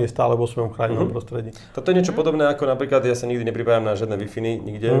 že on je stále vo svojom chránenom prostredí. Toto je niečo podobné ako napríklad, ja sa nikdy nepripájam na žiadne Wi-Fi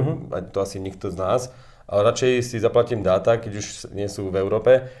nikde, to asi nikto z nás. Ale radšej si zaplatím dáta, keď už nie sú v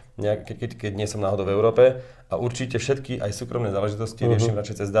Európe, keď nie som náhodou v Európe a určite všetky aj súkromné záležitosti riešim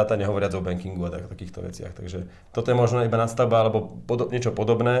radšej cez dáta, nehovoriac o bankingu a takýchto veciach. Takže toto je možno iba nadstavba alebo niečo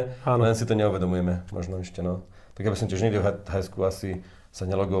podobné, len si to neuvedomujeme možno ešte. Tak ja by som tiež niekde v Thajsku asi sa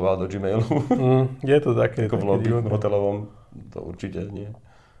nelogoval do Gmailu. Je to také. Ako v lobby hotelovom, to určite nie.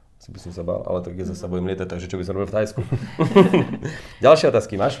 Si by som sa bál, ale tak ja zase bojím lietať, takže čo by som robil v Thajsku. Ďalšie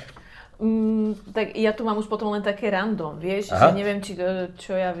otázky máš? Tak ja tu mám už potom len také random, vieš, že neviem,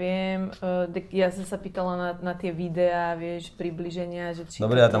 čo ja viem, ja som sa pýtala na tie videá, vieš, približenia, že či...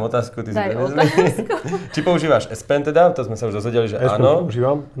 Dobre, ja tam otázku, ty si otázku. Či používaš S Pen teda? To sme sa už dozvedeli, že áno. S Pen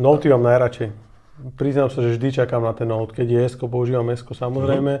používam, Note mám najradšej. Priznám sa, že vždy čakám na ten Note, keď je S-ko, používam S-ko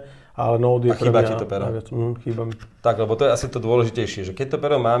samozrejme, ale Note je pre mňa... A chýba ti to pero? Chýba mi. Tak, lebo to je asi to dôležitejšie, že keď to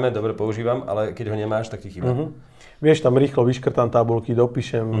pero máme, dobre používam, ale keď ho nemáš, tak ti chýba. Vieš, tam rýchlo vyškrtám tabulky,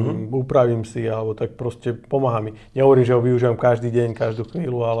 dopíšem, upravím si, alebo tak proste pomáha mi. Nehovorím, že ho využívam každý deň, každú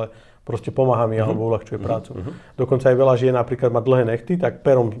chvíľu, ale proste pomáha mi, alebo uľahčuje prácu. Dokonca aj veľa žien napríklad má dlhé nechty, tak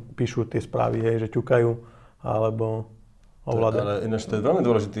perom píšu tie správy, hej, že ťukajú, alebo ovládajú. Ale ináč to je veľmi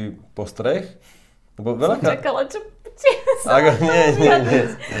dôležitý postreh, lebo veľa... Čakala, čo...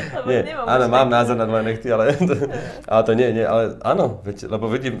 Nie. Áno, mám názor na dlhé nechty, ale to nie, ale áno, lebo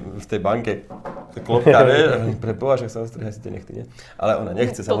vidím v tej banke klopka, pre Boha, však sa ostrihaj si tie nechty, nie? Ale ona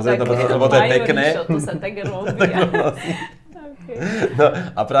nechce, samozrejme, lebo to je pekné. To sa tak robí. No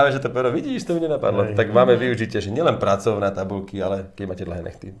a práve, že to pero vidíš, to mi nenapadlo. Tak máme využitie, že nielen pracovné tabulky, ale keď máte dlhé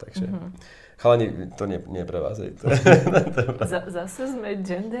nechty, takže... Chalani, to nie je pre vás. Zase sme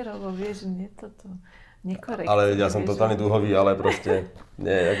genderovo, vieš, nie toto. Nekorektne. Ale ja som totálne dúhový, ale proste nie,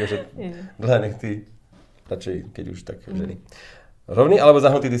 akože dlhé nechty, radšej, keď už tak ženy. Rovný alebo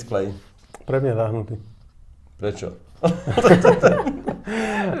zahnutý displej? Pre mňa zahnutý. Prečo?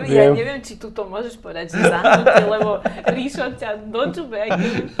 Ja neviem, či tu to môžeš povedať, že zahnutie, lebo Ríšo ťa dočube, aj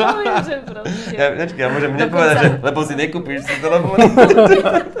keď poviem, že proste... Ja môžem nepovedať, že lebo si nekúpiš si telefón.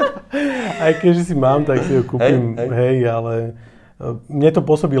 Aj keďže si mám, tak si ho kúpim, hej, ale... Mne to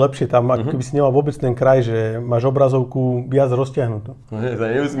pôsobí lepšie tam, ako keby si nemal vôbec ten kraj, že máš obrazovku viac rozťahnutú. No nie, sa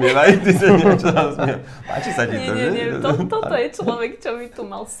neusmievaj, ty sa niečo usmievaj. Páči sa ti to, že? Nie, toto je človek, čo by tu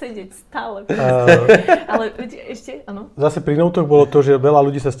mal sedieť stále. Ale ešte, áno. Zase pri Note bolo to, že veľa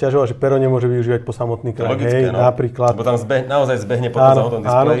ľudí sa sťažovalo, že pero nemôže využívať po samotný kraj. Logické, hej, napríklad. Lebo tam naozaj zbehne potom za tom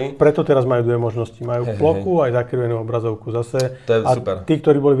displeji. Áno, preto teraz majú dve možnosti. Majú plochu aj zakrivenú obrazovku zase. To je super. Tí,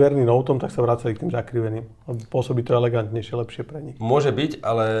 ktorí boli verní Noteom, tak sa vracali k tým zakriveným. Pôsobí to elegantnejšie, lepšie pre nich. Môže byť,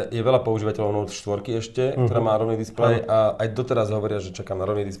 ale je veľa používateľov Note 4 ešte, ktorá má rovný displej a aj doteraz hovoria, že čakám na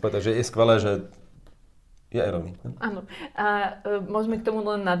rovný displej, takže je skvelé, že je aj rovný. Áno. A môžeme k tomu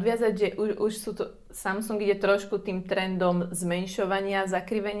len nadviazať, že už sú to, Samsung ide trošku tým trendom zmenšovania,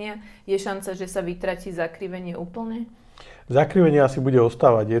 zakrivenia. Je šanca, že sa vytratí zakrivenie úplne? Zakrivenie asi bude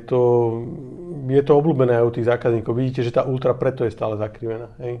ostávať. Je to obľúbené aj u tých zákazníkov. Vidíte, že tá Ultra preto je stále zakrivená.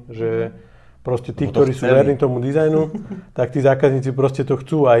 Hej? Že proste tí, ktorí sú verní tomu dizajnu, tak tí zákazníci proste to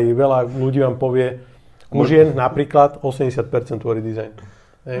chcú. Aj veľa ľudí vám povie, u žien napríklad 80% tvorí dizajn.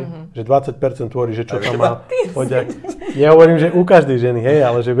 Že 20% tvorí, že čo tam má. Ja hovorím, že u každej ženy, hej,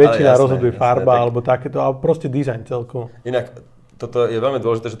 ale že väčšina rozhoduje farba alebo takéto, ale proste dizajn celkovo. Inak, toto je veľmi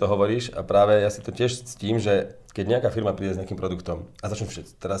dôležité, že to hovoríš a práve ja si to tiež ctím, že keď nejaká firma príde s nejakým produktom a začnú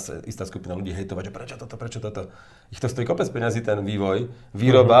teraz istá skupina ľudí hejtovať, že prečo toto. Ich to stojí kopec peňazí, ten vývoj,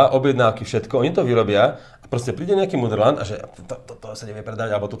 výroba, objednávky, všetko, oni to vyrobia a proste príde nejaký Motherland a že to sa nevie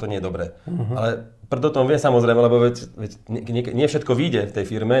predať, alebo toto nie je dobré. Ale preto to vie samozrejme, lebo veď nie všetko vyjde v tej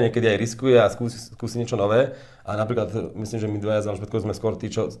firme, niekedy aj riskuje a skúsi niečo nové. A napríklad, myslím, že my dvaja s Alžbetkou sme skôr tí,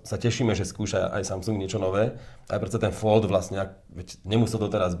 čo sa tešíme, že skúša aj Samsung niečo nové. A preto ten Fold vlastne, veď nemusel to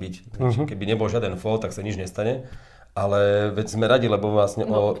teraz byť. Keby nebol žiaden Fold, tak sa nič nestane. Ale veď sme radi, lebo vlastne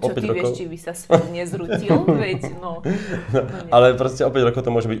o 5 rokov... Vieš, či by sa svet nezrutil, veď Ale proste o 5 rokov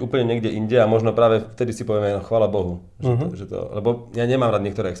to môže byť úplne niekde inde a možno práve vtedy si povieme, no chvála Bohu. Lebo ja nemám rád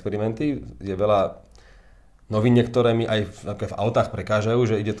niektoré experimenty, je veľa novín, ktoré mi aj v autách prekážajú,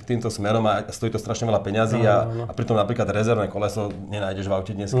 že ide to týmto smerom a stojí to strašne veľa peňazí a pritom napríklad rezervné koleso nenájdeš v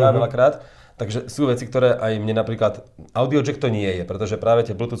aute dneska veľakrát. Takže sú veci, ktoré aj mne napríklad... Audio jack to nie je, pretože práve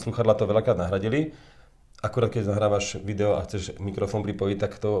tie Bluetooth slúchadlá to veľakrát nahradili. Akurát keď nahrávaš video a chceš mikrofón pripojiť,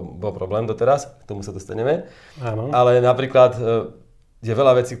 tak to bol problém doteraz, k tomu sa dostaneme. Áno. Ale napríklad je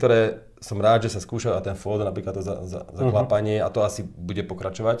veľa vecí, ktoré som rád, že sa skúšajú a ten Fold, napríklad to zaklapanie a to asi bude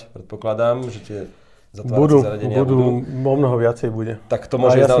pokračovať, predpokladám, že tie zatváracie zariadenia budú o mnoho viacej bude. Tak to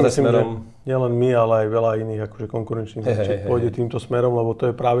môže ísť naozaj smerom... Nielen my, ale aj veľa iných akože konkurenčných pôjde týmto smerom, lebo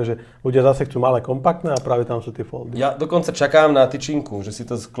to je práve, že ľudia zase chcú malé kompaktné a práve tam sú tie Foldy. Ja dokonca čakám na tyčinku, že si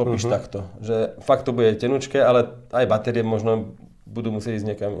to sklopíš takto. Že fakt to bude tenučké, ale aj batérie možno budú musieť ísť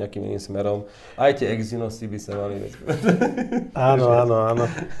nejakým iným smerom. Aj tie Exynosy by sa mali... Áno.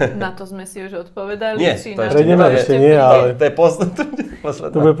 Na to sme si už odpovedali. Nie, to ešte nie, ale... To je posledná.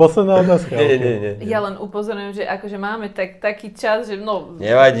 To bude posledná otázka. Nie. Ja len upozorňujem, že akože máme taký čas, že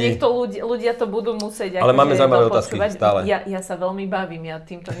niekto ľudia to budú musieť ale máme zaujímavé otázky stále. Ja sa veľmi bavím, ja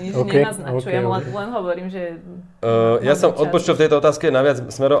týmto nič nenaznačujem, len hovorím, že... Ja som odpočul v tejto otázke na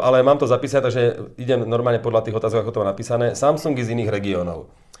viac smerov, ale mám to zapísať, takže idem normálne podľa tých otázok, ako to má napísané. Samsung je z iných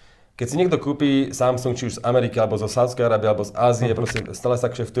regiónov. Keď si niekto kúpi Samsung, či už z Ameriky, alebo zo Sádskej Arábie, alebo z Ázie, proste stále sa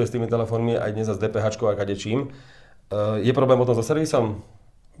kšeftuje s tými telefónmi, aj dnes s DPH-čkou a kadečím. Je problém potom so servisom?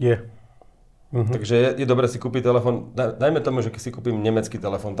 Je. Takže je dobré si kúpiť telefón. Dajme tomu, že keď si kúpim nemecký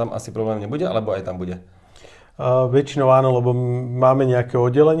telefón, tam asi problém nebude, alebo aj tam bude? Väčšinou áno, lebo máme nejaké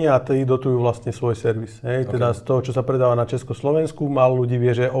oddelenie a tí dotujú vlastne svoj servis. Teda z toho, čo sa predáva na Československu, málo ľudí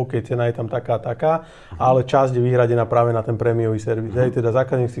vie, že OK, cena je tam taká, ale časť je vyhradená práve na ten prémiový servis. Teda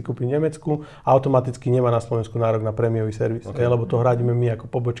zákazník si kúpi v Nemecku a automaticky nemá na Slovensku nárok na prémiový servis, lebo to hradíme my ako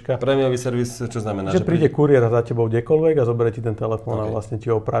pobočka. Prémiový servis, čo znamená? Že príde kuriér za tebou kdekoľvek a zoberie ti ten telefón a vlastne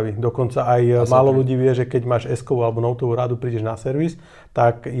ti ho opraví. Dokonca aj málo ľudí vie, že keď máš S-kovú alebo Noteovú radu, prídeš na servis,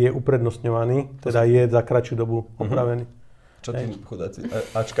 tak je uprednostňovaný, teda je za kratšiu dobu opravený. Čo tým chudáci?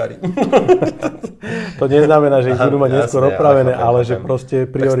 Ačkári. To neznamená, že ich budú mať neskôr opravené, ale že proste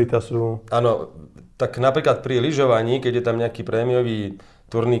priorita sú... Áno, tak napríklad pri lyžovaní, keď je tam nejaký prémiový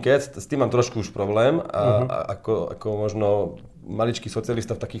turniket, s tým mám trošku už problém, ako možno maličký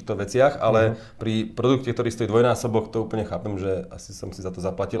socialista v takýchto veciach, ale pri produkte, ktorý stojí dvojnásobok, to úplne chápem, že asi som si za to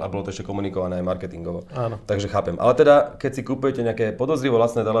zaplatil a bolo to ešte komunikované aj marketingovo. Áno. Takže chápem. Ale teda, keď si kúpujete nejaké podozrivo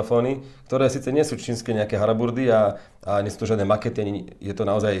lacné telefóny, ktoré síce nie sú čínske nejaké haraburdy a nie sú to žiadne makety, je to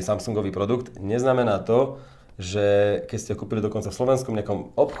naozaj Samsungový produkt, neznamená to, že keď ste kúpili dokonca v slovenskom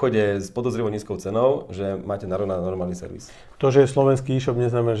nejakom obchode s podozrivo nízkou cenou, že máte nárok na normálny servis. To, že je slovenský e-shop,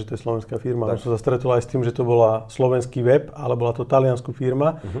 neznamená, že to je slovenská firma. Už som sa stretol aj s tým, že to bola slovenský web, ale bola to talianská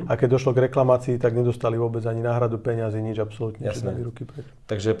firma a keď došlo k reklamácii, tak nedostali vôbec ani náhradu peňazí, nič absolútne. Jasné. Ruky preč.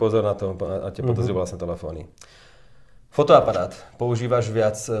 Takže pozor na to, a tie podozrivo vlastne telefóny. Fotoaparát. Používaš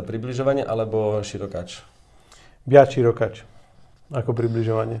viac približovanie alebo širokač? Viac širokač ako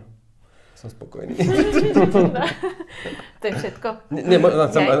približovanie. Som spokojný. To je všetko?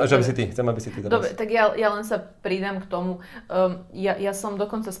 Chcem, aby si ty teraz. Dobre, tak ja len sa pridám k tomu. Ja som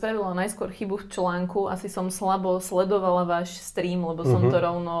dokonca spravila najskôr chybu v článku, asi som slabo sledovala váš stream, lebo som to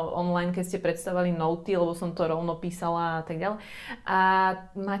rovno online, keď ste predstavali noty, lebo som to rovno písala a tak ďalej. A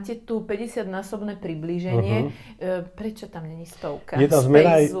máte tu 50-násobné priblíženie. Prečo tam není stovka?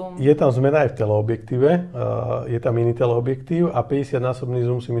 Je tam zmena aj v teleobjektíve, je tam iný teleobjektív a 50-násobný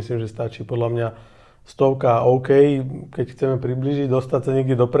zoom si myslím, že stačí. Podľa mňa stovka OK, keď chceme priblížiť, dostať sa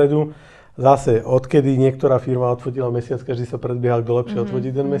niekde dopredu. Zase, odkedy niektorá firma odfotila mesiac, každý sa predbiehal, kto lepšie odfotí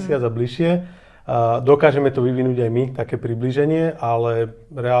ten mesiac a bližšie. Dokážeme to vyvinúť aj my, také priblíženie, ale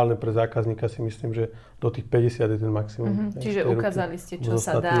reálne pre zákazníka si myslím, že do tých 50 je ten maximum. Čiže ukázali ste, čo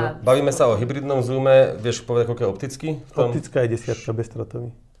sa dá. Bavíme sa o hybridnom zoome, vieš povedať, koľko je optický? Optická je 10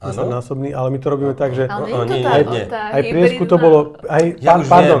 bezstratový. 10-násobný, ale my to robíme tak, že aj priesku to bolo,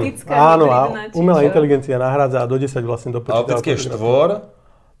 áno, a umelá inteligencia nahrádza a do 10 vlastne dopočítava. A optický je štvor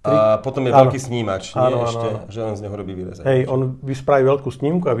a potom je veľký snímač, že on z neho robí výrez. Hej, on spraví veľkú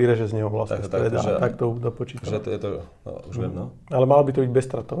snímku a vyreže z neho vlastne stred a tak to dopočítava. Že to je to, už viem, no. Ale malo by to byť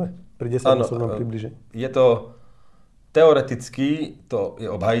bezstratové pri 10-násobnom približení. Je to teoreticky, to je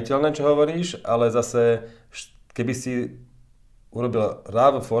obhajiteľné, čo hovoríš, ale zase, keby si urobil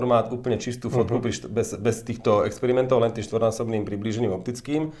RAW formát, úplne čistú fotku bez týchto experimentov, len tým štvornásobným priblížením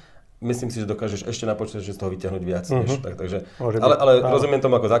optickým. Myslím si, že dokážeš ešte na počítač z toho vyťahnuť viac. Takže, ale rozumiem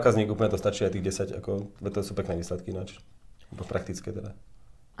tomu ako zákazník, úplne to stačí aj tých 10, to sú pekné výsledky ináč. Praktické teda.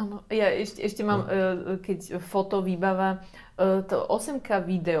 Áno, ja ešte mám, keď foto výbava, to 8K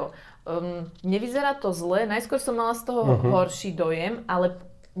video. Nevyzerá to zle, najskôr som mala z toho horší dojem, ale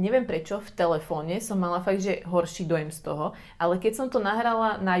neviem prečo, v telefóne som mala fakt, že horší dojem z toho, ale keď som to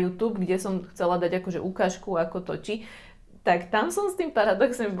nahrala na YouTube, kde som chcela dať akože ukážku, ako točí, tak tam som s tým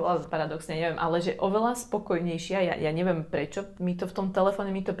paradoxne, neviem, ale že oveľa spokojnejšia, ja neviem prečo, mi to v tom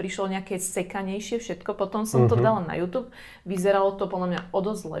telefóne mi to prišlo nejaké sekanejšie všetko, potom som to dala na YouTube, vyzeralo to podľa mňa o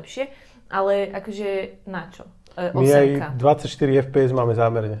dosť lepšie, ale akože na čo? My aj 24 fps máme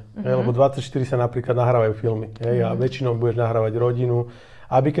zámerne, lebo 24 sa napríklad nahrávajú filmy, a väčšinou budeš nahrávať rodinu,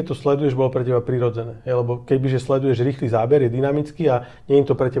 aby keď to sleduješ, bolo pre teba prirodzené. Lebo kebyže sleduješ rýchly záber, je dynamický a nie je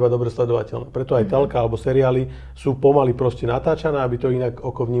to pre teba dobre sledovateľné. Preto aj telka alebo seriály sú pomaly proste natáčané, aby to inak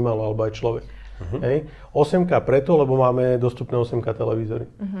oko vnímalo, alebo aj človek. 8K preto, lebo máme dostupné 8K televízory.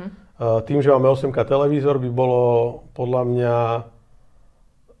 Tým, že máme 8K televízor, by bolo podľa mňa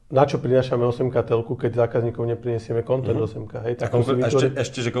na čo prinášame 8K telku, keď zákazníkov neprinesieme content 8K. Hej, tak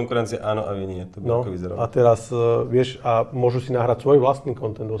ešte, že konkurencia áno a vy nie. To by ako vyzeralo. A teraz, vieš, a môžu si nahrať svoj vlastný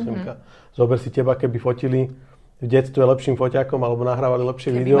content 8K. Zober si teba, keby fotili v detstve lepším foťakom alebo nahrávali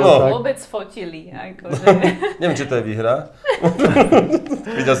lepšie video. Keby vôbec fotili. Akože. Neviem, či to je výhra.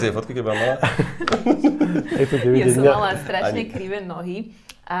 Videl si jej fotky, keď bola malá? Ja som mala strašne krivé nohy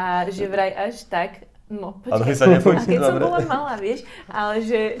a že vraj až tak. No, počkaj, sa nepojde, keď som bola malá, vieš, ale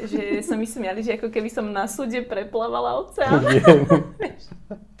že som mi smiali, že ako keby som na súde preplávala oceán.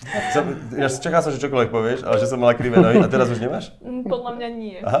 Ja čakal som, že čokoľvek povieš, ale že som mala krivé nohy a teraz už nemáš? Podľa mňa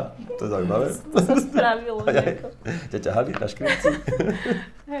nie. Aha, to je zaujímavé. To sa spravilo nejako. Ťa ťahali na škripci?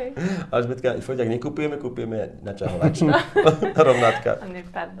 Hej. Alžbetka, foťak nekupujeme, kupujeme naťahovač. Rovnátka.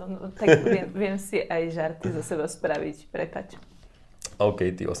 Pardon, tak viem si aj žarty zo seba spraviť, prepáč.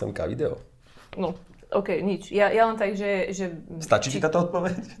 OK, ty 8K video. No. OK, nič. Ja len tak, že stačí ti táto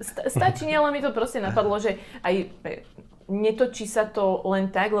odpoveď? Stačí, nie, len mi to proste napadlo, že aj netočí sa to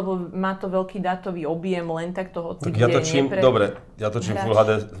len tak, lebo má to veľký dátový objem, len tak to hoci kde. Ja točím Full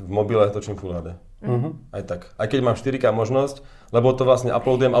HD, v mobile točím Full HD. Aj tak. Aj keď mám 4K možnosť, lebo to vlastne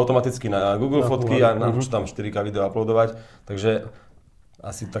uploadujem automaticky na Google fotky a čo tam 4K video uploadovať, takže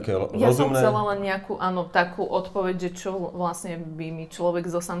asi také rozumné. Ja som chcela len nejakú, takú odpoveď, že čo vlastne by mi človek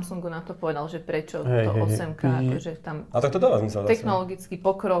zo Samsungu na to povedal, že prečo to 8K, akože tam a tak to dáva zmysel. Technologický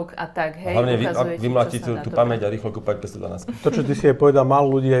pokrok a tak, hej. Hlavne vymlatiť tú pamäť a rýchlo kúpať 512. To, čo ty si aj povedal,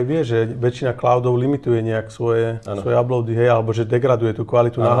 málo ľudí aj vie, že väčšina cloudov limituje nejak svoje uploady, hej, alebo že degraduje tú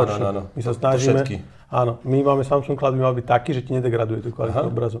kvalitu na horšiu. My sa snažíme. Áno, my máme Samsung Cloud, by mal byť taký, že ti nedegraduje tú kvalitu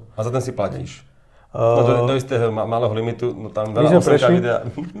obrazu. A za ten si platíš? Do istého malého limitu, no tam veľa 8K videa.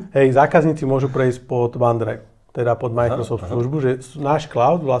 Hej, zákazníci môžu prejsť pod OneDrive, teda pod Microsoft službu, že náš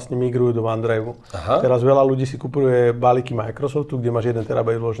cloud vlastne migrujú do OneDrive. Teraz veľa ľudí si kupuje balíky Microsoftu, kde máš 1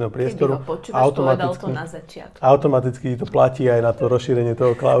 terabajt vloženého priestoru. Keby ho počúvaš, povedal to na začiatku. Automaticky to platí aj na to rozšírenie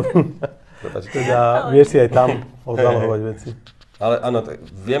toho cloudu. Teda vieš si aj tam odzalohovať veci. Ale áno,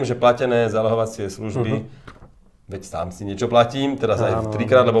 viem, že platené zalohovacie služby, veď sám si niečo platím, teraz aj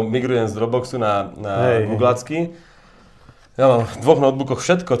 3-krát, lebo migrujem z Dropboxu na Googleacky. Ja mám v 2 notebookoch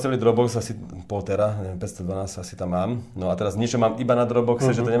všetko, celý Dropbox asi 0,5 tera, neviem, 512 asi tam mám. No a teraz niečo mám iba na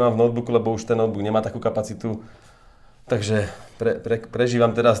Dropboxe, že to nemám v notebooku, lebo už ten notebook nemá takú kapacitu. Takže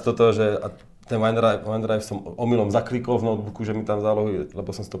prežívam teraz toto, že ten OneDrive som omylom zaklikol v notebooku, že mi tam zálohuje, lebo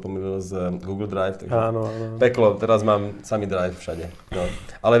som si to pomýlil z Google Drive. Takže peklo, teraz mám samý Drive všade. No.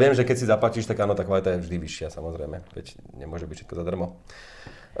 Ale viem, že keď si zaplatíš, tak áno, tá kvalita je vždy vyššia, samozrejme. Veď nemôže byť všetko zadarmo.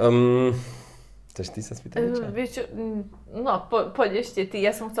 Chceš ty sa spýtať niečo? Vieš čo, no poď ešte ty.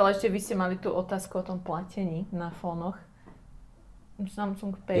 Ja som chcela ešte, vy ste mali tú otázku o tom platení na fónoch.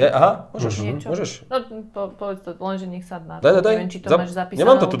 Samsung Pay. Aha, môžeš. No povedz to, lenže nech sa dá. Daj. Neviem, či to máš zapísané.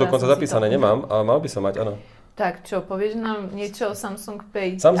 Nemám to tu dokonca zapísané, nemám, ale mal by som mať, áno. Tak čo, povieš nám niečo o Samsung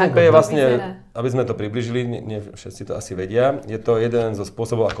Pay? Samsung Pay je vlastne, aby sme to približili, nie všetci to asi vedia, je to jeden zo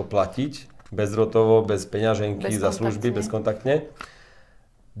spôsobov, ako platiť bezdrotovo, bez peňaženky, za služby, bezkontaktne.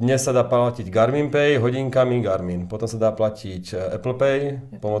 Dnes sa dá platiť Garmin Pay, hodinkami Garmin. Potom sa dá platiť Apple Pay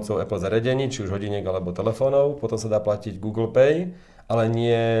pomocou Apple zariadení, či už hodiniek alebo telefónov. Potom sa dá platiť Google Pay, ale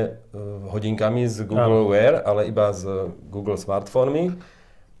nie hodinkami z Google Wear, ale iba z Google smartfónmi.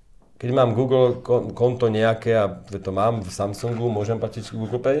 Keď mám Google konto nejaké, a to mám v Samsungu, môžem platiť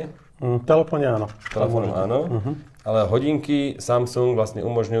Google Pay? Telefóne áno. Telefónom áno, ale hodinky Samsung vlastne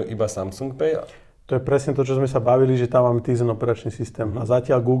umožňujú iba Samsung Pay. To je presne to, čo sme sa bavili, že tam máme Tizen operačný systém. A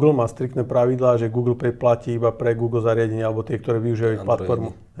zatiaľ Google má striktné pravidlá, že Google Pay platí iba pre Google zariadenia alebo tie, ktoré využívajú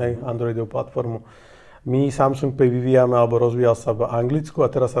platformu. Androidovú platformu. My Samsung Pay vyvíjame alebo rozvíjal sa v Anglicku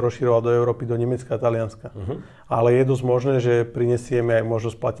a teraz sa rozšíroval do Európy, do Nemecka a Talianska. Ale je dosť možné, že prinesieme aj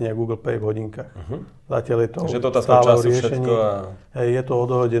možnosť platenia Google Pay v hodinkách. Zatiaľ je to stále o riešení. Je to o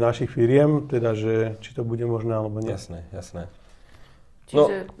dohode našich firiem, teda že či to bude možné alebo nie. Jasné.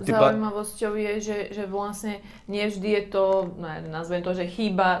 Čiže zaujímavosťou je, že vlastne nie vždy je to, nazvem to, že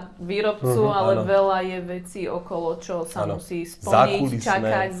chýba výrobcu, ale veľa je vecí okolo, čo sa musí splniť,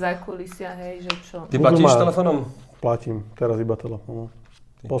 čakať, zákulisia, hej, že čo. Ty platíš telefónom? Platím, teraz iba telefónom.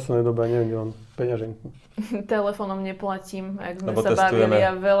 V poslednej dobe neviem, mám peňaženku. Telefónom neplatím, ak sme sa bavili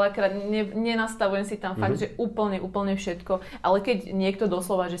a veľakrát nenastavujem si tam fakt, že úplne všetko, ale keď niekto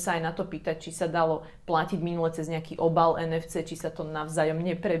doslova, že sa aj na to pýta, či sa dalo platiť minule cez nejaký obal NFC, či sa to navzájom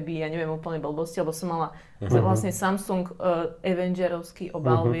neprebíja, neviem, úplne blbosti, lebo som mala vlastne Samsung Avengerovský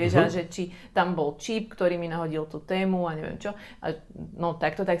obal, vieš, a že či tam bol čip, ktorý mi nahodil tú tému a neviem čo. A, no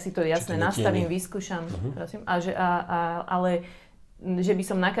takto, tak si to jasne nastavím, vyskúšam, prosím, ale že by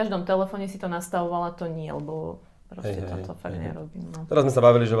som na každom telefóne si to nastavovala, to nie, lebo proste to fakt nerobím. No. Teraz sme sa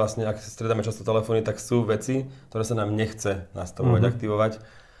bavili, že vlastne, ak stredáme často telefóny, tak sú veci, ktoré sa nám nechce nastavovať, aktivovať.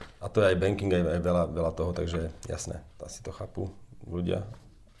 A to je aj banking, aj veľa toho, takže jasné, asi to chápu ľudia.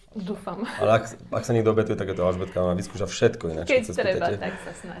 Dúfam. Ale ak sa niekto obetuje takéto alžbetka, ona vyskúša všetko ináč. Keď treba, tak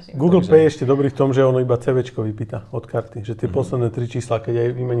sa snažím. Google Pay je ešte dobrý v tom, že ono iba CVčko vypýta od karty, že tie posledné 3 čísla, keď aj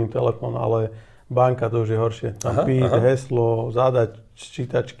vymením telefón, ale banka to už je horšie. Tam píť, heslo, zadať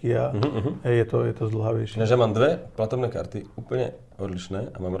čítačky a je to zdlhavejšie. Že mám 2 platobné karty úplne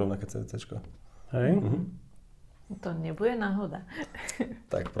odlišné a mám rovnaké CVčko. Hej. To nebude náhoda.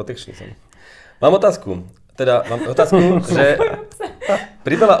 Tak, protekčný som. Mám otázku, že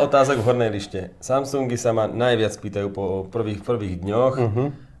pri veľa otázok v hornej lište. Samsungy sa ma najviac pýtajú po prvých dňoch.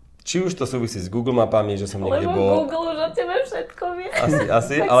 Či už to súvisí s Google mapami, že som niekde bol. Lebo Google už o tebe všetko vie.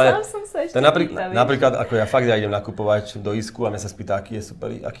 Asi, tak ale som sa ešte napríklad ako ja fakt idem nakupovať do ISKu a mňa sa spýta, aký je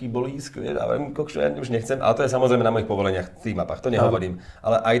super, aký bol ISK, a ja už nechcem, ale to je samozrejme na mojich povoleniach v tých mapách, to nehovorím.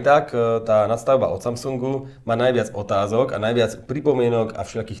 Ale aj tak tá nadstavba od Samsungu má najviac otázok a najviac pripomienok a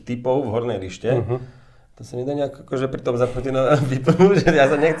všelijakých typov v hornej lište. To sa nedá nejak akože pri tom zapnutí na výplnu, že ja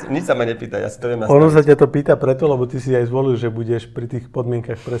sa nechcem, nič sa ma nepýta, ja si to viem nastaviť. Ono sa ťa to pýta preto, lebo ty si aj zvolil, že budeš pri tých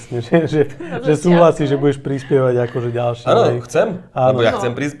podmienkach presne, že súhlasíš, že budeš prispievať akože ďalšie. Áno, chcem, lebo ja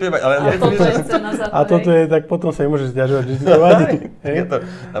chcem prispievať, ale a toto je, tak potom sa nemôžeš sťažovať, že ti to vadí. Ja to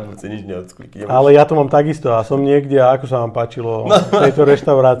na budúce nič neodsklíky. Ale ja to mám takisto a som niekde a ako sa vám páčilo v tejto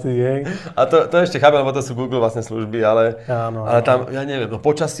reštaurácii, hej. A to ešte chápem, lebo to sú Google vlastne služby, ale tam, ja neviem,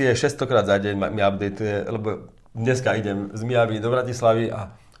 počasie 600 krát za deň mi updateuje, lebo dneska idem z Mijavy do Bratislavy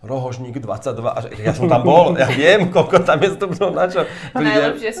a rohožník 22, ja som tam bol, ja viem, koľko tam je stupňov, na čo.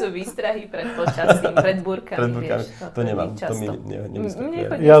 Najlepšie sú výstrahy pred počasím, pred búrkami, vieš. To nemám, to mi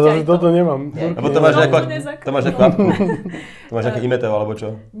nevyskakuje. Ja zase toto nemám. Lebo to máš ako apku? To máš nejaké imeteo, alebo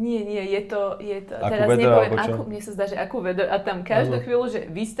čo? Nie, je to teraz nepoviem, mne sa zdá, že akú vedo, a tam každú chvíľu, že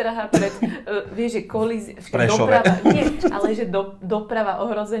výstraha pred, vieš, že doprava, nie, ale že doprava,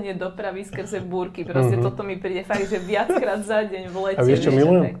 ohrozenie dopravy skrze búrky, proste toto mi príde fakt, že viackrát za deň v lete. A vieš čo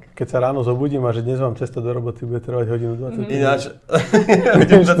milujem? Keď sa ráno zobudím a že dnes vám cesta do roboty bude trvať hodinu 20. Ináč.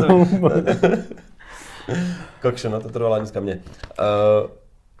 Kokšo, no to trvalo dneska mne.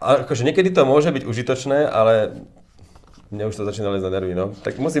 Akože niekedy to môže byť užitočné, ale mne už to začína lezť na nervy, no.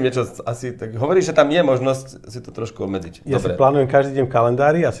 Tak musím niečo asi, tak hovoríš, že tam je možnosť si to trošku obmedziť. Ja si plánujem každý deň v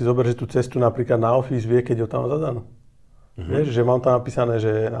kalendári a si zober, že tú cestu napríklad na Office vie, keď ho tam zadanú. Vieš, že mám tam napísané,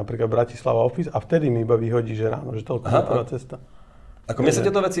 že napríklad Bratislava Office a vtedy mi iba vyhodí, že ráno, že toľko je prvá cesta. Ako mne sa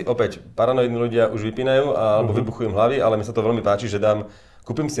tieto veci opäť, paranoidní ľudia už vypínajú alebo vybuchujú im hlavy, ale mne sa to veľmi páči, že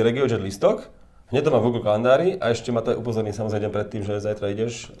kúpim si RegioJet listok, hneď to mám v Google kalendári a ešte ma to upozorní samozrejme predtým, že zajtra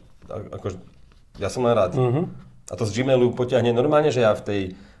ideš, akože ja som len rád. A to z Gmailu potiahne normálne, že ja v tej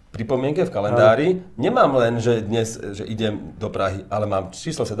pripomienke v kalendári nemám len, že dnes že idem do Prahy, ale mám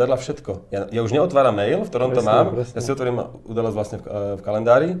číslo sedadla, všetko. Ja už neotváram mail, v ktorom to mám, ja si otvorím udalosť vlastne v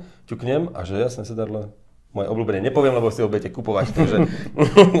kalendári, ťuknem a že jasné sedadlo. Moje obľúbené nepoviem, lebo si ho budete kupovať, takže...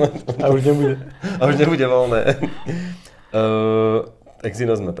 A už nebude. A už nebude voľné.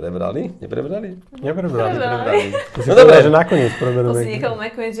 Exynos sme prebrali? Neprebrali? Neprebrali. To si povedal, že nakoniec preberú. To si nechal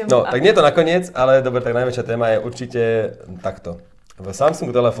nakoniec, že... No, tak nie je to nakoniec, ale dobre, tak najväčšia téma je určite takto. V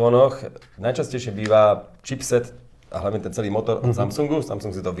Samsung telefónoch najčastejšie býva chipset a hlavne ten celý motor od Samsungu.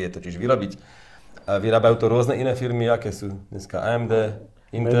 Samsung si to vie totiž vyrobiť. Vyrábajú to rôzne iné firmy, aké sú dneska AMD,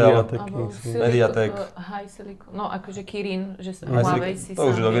 Intel, Mediatek. HiSilicon, no akože Kirin, že Huawei si to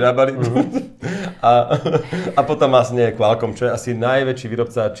už dovyrábali. A potom vlastne Qualcomm, čo je asi najväčší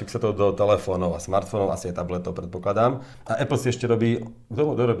výrobca chipsetov do telefónov a smartfónov, asi aj tabletov predpokladám. A Apple si ešte robí,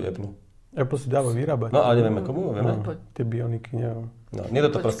 kto robí Apple? Apple si dáva vyrábať. No ale nevieme komu, vieme. Tie bioniky, neviem. No,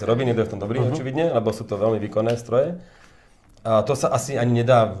 niekto to proste robí, niekto je v tom dobrý, očividne, lebo sú to veľmi výkonné stroje. A to sa asi ani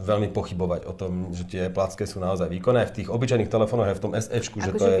nedá veľmi pochybovať o tom, že tie placké sú naozaj výkonné. V tých obyčajných telefónoch aj v tom SEčku, že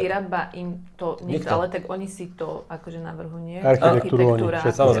to je... Akože vyrába im to niekto, ale tak oni si to akože navrhujú, nie? Architektúra.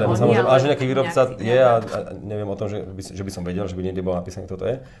 Samozrejme, ale že nejaký výrobca je a neviem o tom, že by som vedel, že by niekde bolo napísané, kto to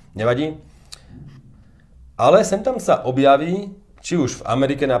je. Nevadí. Ale sem tam sa objaví, či už v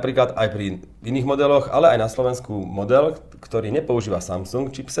Amerike napríklad, aj pri iných modeloch, ale aj na Slovensku model, ktorý nepoužíva Samsung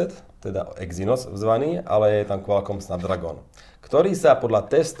chipset, teda Exynos zvaný, ale je tam Qualcomm Snapdragon, ktorý sa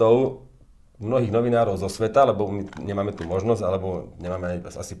podľa testov mnohých novinárov zo sveta, lebo my nemáme tu možnosť, alebo nemáme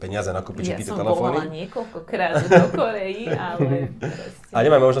asi peniaze nakúpiť tieto telefóny. Ja som bola niekoľkokrát do Korei, ale... A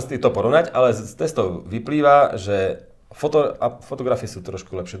nemáme možnosť to porovnať, ale z testov vyplýva, že fotografie sú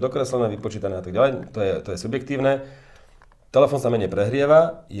trošku lepšie dokreslené, vypočítané a tak ďalej, to je subjektívne. Telefón sa menej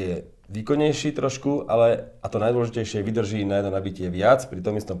prehrieva, je výkonnejší trošku, ale a to najdôležitejšie vydrží na jedno nabitie viac pri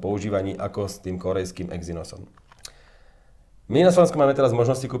tom istom používaní ako s tým korejským Exynosom. My na Slovensku máme teraz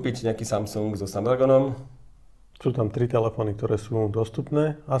možnosti kúpiť nejaký Samsung so Snapdragonom. Sú tam 3 telefóny, ktoré sú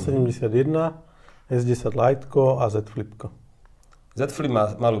dostupné. A71, S10 Lite a Z Flip. Z Flip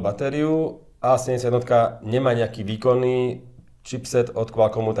má malú batériu, A71 nemá nejaký výkonný chipset od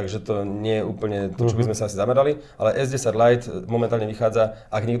Qualcommu, takže to nie je úplne to, čo by sme sa asi zamerali, ale S10 Lite momentálne vychádza,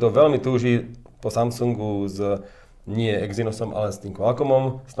 ak niekto veľmi túži po Samsungu s nie Exynosom, ale s tým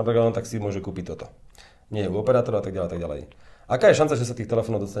Qualcommom, Snapdragonom, tak si môže kúpiť toto. Nie je u operátora a tak ďalej, tak ďalej. Aká je šanca, že sa tých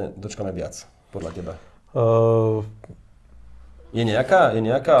telefónov dočkáme viac, podľa teba? Je nejaká?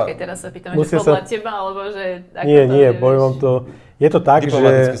 Keď teraz sa pýtam, že podľa teba, alebo že... Nie, poviem vám to. Je to tak,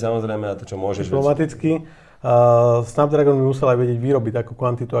 diplomaticky samozrejme, a to čo môžeš. Diplomaticky. Snapdragon by musel aj vedieť vyrobiť takú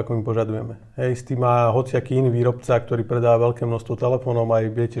kvantitu, ako my požadujeme. S tým má hociaký iný výrobca, ktorý predáva veľké množstvo telefónov, aj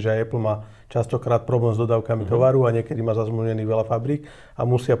viete, že aj Apple má častokrát problém s dodávkami tovaru a niekedy má zazmluvnený veľa fabrík a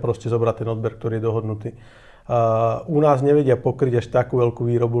musia proste zobrať ten odber, ktorý je dohodnutý. U nás nevedia pokryť až takú veľkú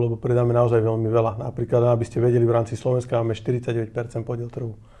výrobu, lebo predáme naozaj veľmi veľa. Napríklad, aby ste vedeli, v rámci Slovenska máme 49% podiel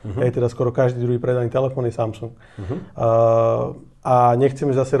trhu. Teda skoro každý druhý predaný telefón je Samsung. A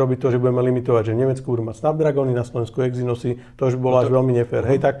nechceme zase robiť to, že budeme limitovať, že v Nemecku budú mať Snapdragony, na Slovensku Exynosy, to už bolo až veľmi nefér.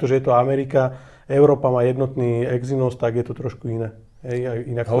 Takto, že je to Amerika, Európa má jednotný Exynos, tak je to trošku iné.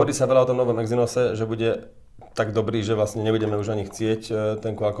 Hovorí sa veľa o tom novom Exynose, že bude tak dobrý, že vlastne nebudeme už ani chcieť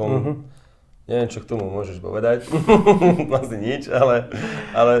ten Qualcomm. Neviem, čo k tomu môžeš povedať, vlastne nič, ale...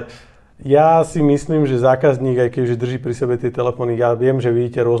 Ja si myslím, že zákazník, aj keď drží pri sebe tie telefóny, ja viem, že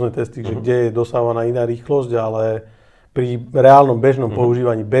vidíte rôzne testy, že kde je dosávaná iná rýchlosť, ale pri reálnom bežnom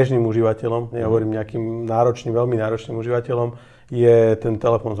používaní bežným užívateľom, nehovorím nejakým náročným, veľmi náročným užívateľom, je ten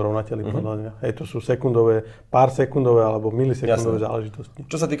telefón zrovnateľný podľa mňa. To sú pár sekundové alebo milisekundové záležitosti.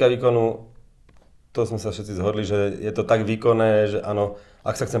 Čo sa týka výkonu, to sme sa všetci zhodli, že je to tak výkonné, že áno,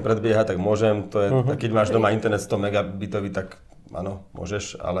 ak sa chcem predbiehať, tak môžem. To je, keď máš doma internet 100 megabitový, tak áno,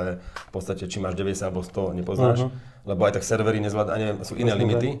 môžeš, ale v podstate, či máš 90 alebo 100, nepoznáš. Lebo aj tak servery nezvládajú, neviem, sú iné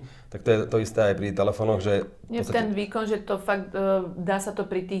limity. Tak to je to isté aj pri telefónoch, že... Nie ten výkon, že to fakt dá sa to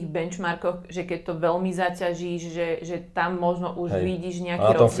pri tých benchmarkoch, že keď to veľmi zaťažíš, že tam možno už vidíš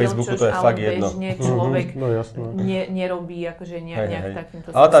nejaký rozdiel, čo ale bežne človek nerobí akože nejak takýmto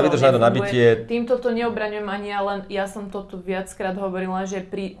spôsobom. Ale tá vydržná to nabitie... Týmto to neobraňujem ani, ale ja som to tu viackrát hovorila, že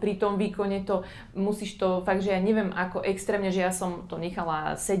pri tom výkone to musíš to fakt, že ja neviem ako extrémne, že ja som to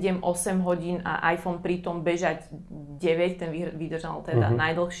nechala 7-8 hodín a iPhone pri tom bežať 9, ten vydržal teda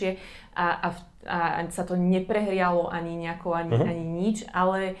najdlhšie a sa to neprehrialo ani nejako, ani nič,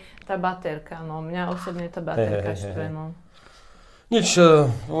 ale tá baterka, no mňa osobne tá baterka štve, no. Nič,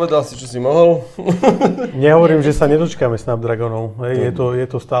 povedal si, čo si mohol. Nehovorím, že sa nedočkáme Snapdragonov. Je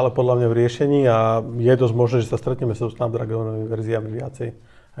to stále podľa mňa v riešení a je dosť možné, že sa stretneme so Snapdragonovými verziami viacej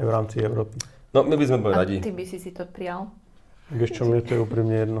aj v rámci Európy. No, my by sme boli radi. A ty by si to prijal? Vieš čo, mne to je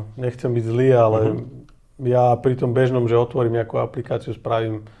úprimne jedno. Nechcem byť zlý, ale ja pri tom bežnom, že otvorím nejakú aplikáciu,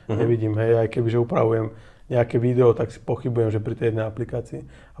 spravím, nevidím, aj kebyže upravujem nejaké video, tak si pochybujem, že pri tej jednej aplikácii.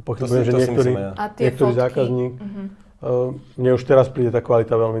 A pochybujem, že niektorý zákazník, mne už teraz príde tá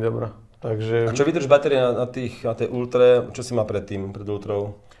kvalita veľmi dobrá. Takže... A čo vydrž batérie na tej Ultre, čo si má pred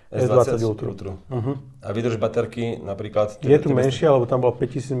Ultrou? S20 Ultra. A vydrž baterky napríklad... Je tu menšia, lebo tam bolo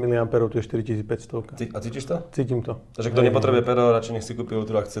 5000 mAh, tu je 4500. A cítiš to? Cítim to. Takže kto nepotrebuje pero, radšej nech si kúpi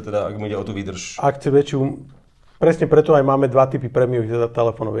Ultru, ak chce teda, ak mu ide o tú výdrž. Ak chce väčšiu... Presne preto aj máme dva typy prémiových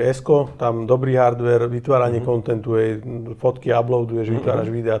telefónov. S-ko, tam dobrý hardware, vytváranie kontentu, fotky uploaduješ,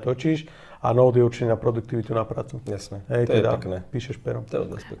 vytváraš videa, točíš. A Note je určený na produktivitu na prácu. Jasné, to je pekné. Píšeš perom. To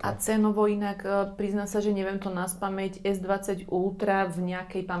je dosť pekné. A cenovo inak, priznám sa, že neviem to naspamäť, S20 Ultra v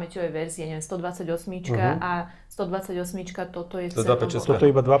nejakej pamäťovej verzii, neviem, 128 a 128 toto je cenovo. Toto je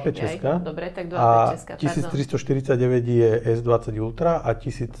iba 256. Dobre, tak 256. A 1349 je S20 Ultra a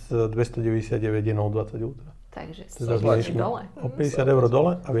 1299 je Note 20 Ultra. Takže teda dole. O 50 eur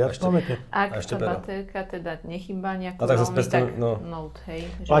dole a viac pamäte. Ak tá baterka teda nechýba nejako veľmi, tak Note, hej.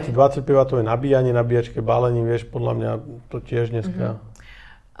 Platí 25W nabíjanie, nabíjačke, bálením, vieš, podľa mňa to tiež dneska.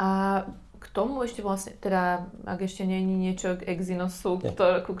 A k tomu ešte vlastne, teda, ak ešte nie je niečo k Exynosu,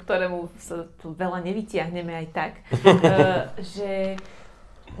 ku ktorému sa tu veľa nevytiahneme aj tak, že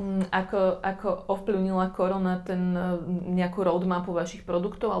ako ovplyvnila korona nejakú roadmapu vašich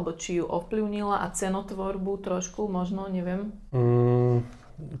produktov, alebo či ju ovplyvnila a cenotvorbu trošku, možno, neviem?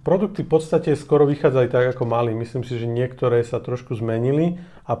 Produkty v podstate skoro vychádzali tak, ako mali. Myslím si, že niektoré sa trošku zmenili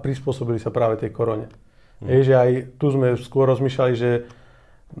a prispôsobili sa práve tej korone. Že aj tu sme skôr rozmýšľali, že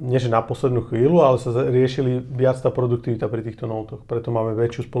nie že na poslednú chvíľu, ale sa riešili viac tá produktivita pri týchto notoch. Preto máme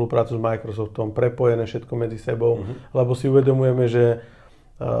väčšiu spoluprácu s Microsoftom, prepojené všetko medzi sebou, lebo si uvedomujeme, že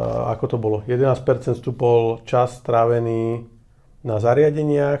ako to bolo, 11% vstupol čas strávený na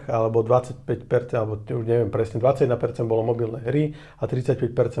zariadeniach, alebo 25%, alebo už neviem presne, 21% bolo mobilné hry a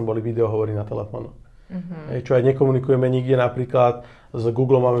 35% boli videohovory na telefónu. Čo aj nekomunikujeme nikde, napríklad s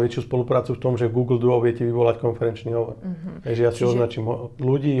Google máme väčšiu spoluprácu v tom, že Google Duo viete vyvolať konferenčný hovor. Takže ja si označím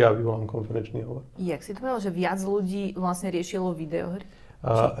ľudí a vyvolám konferenčný hovor. Jak si to povedal, že viac ľudí vlastne riešilo videohry?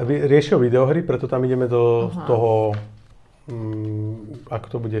 Riešilo videohry, preto tam ideme do toho ako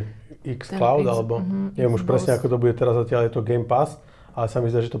to bude, xCloud, alebo neviem už presne, ako to bude teraz, zatiaľ je to Game Pass, ale sa mi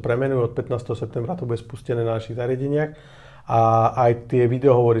zdá, že to premenujú, od 15. septembra to bude spustené na našich zariadeniach a aj tie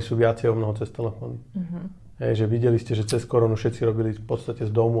videohovory sú viacej o mnoho cez telefóny. Že videli ste, že cez koronu všetci robili v podstate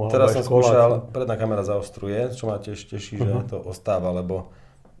z domu. Teraz som skúšal, predná kamera zaostruje, čo ma tiež teší, že to ostáva, lebo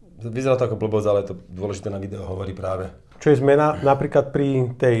vyzerá to ako blbosť, ale je to dôležité na videohovory práve. Čo je zmena, napríklad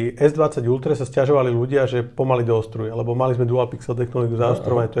pri tej S20 Ultra sa sťažovali ľudia, že pomaly doostruje, lebo mali sme dual pixel technológiu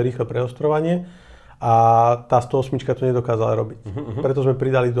zaostrovanie, to je rýchle preostrovanie a tá 108 to nedokázala robiť. Preto sme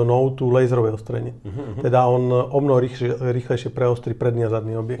pridali do Note laserové ostrenie. Teda on o mnoho rýchlejšie preostrí predný a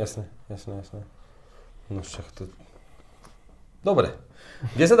zadný objekt. Jasné. No však to... Dobre.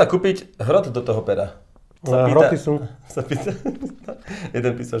 Kde sa dá kúpiť hrot do toho pera? Hroty sú...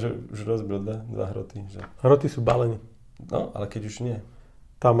 Jeden písal, že už rozbil dva hroty. Že... Hroty sú balení. No, ale keď už nie.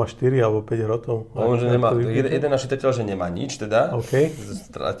 Tam má 4 alebo 5 rotov. On, že nemá, jeden našitateľ, že nemá nič teda,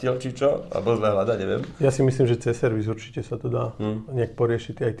 stratil či čo, alebo zle hľada, neviem. Ja si myslím, že cez servis určite sa to dá nejak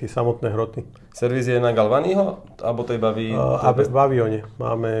poriešiť aj tie samotné hroty. Servis je na Galvaniho, alebo to iba vy? V Avione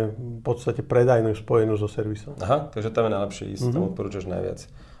máme v podstate predajnú spojenú so servisom. Aha, takže tam je najlepšie ísť, tam odporúčaš najviac.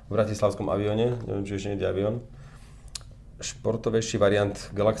 V bratislavskom Avione, neviem, či ešte niekde Avion. Športovejší variant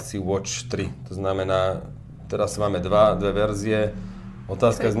Galaxy Watch 3, to znamená, teraz máme dve verzie.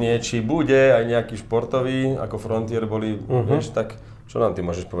 Otázka znie, či bude aj nejaký športový, ako Frontier boli, vieš, tak čo nám ty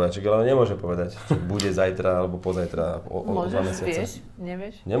môžeš povedať? Čiže ale nemôže povedať, či bude zajtra alebo pozajtra o 2 mesiace. Vieš,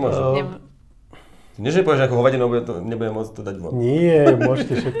 nevieš? Nemôže. Nie, že povieš ako hovadinu, nebudem môcť to dať von. Nie,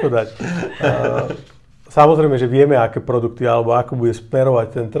 môžete všetko dať. Samozrejme, že vieme, aké produkty alebo ako bude smerovať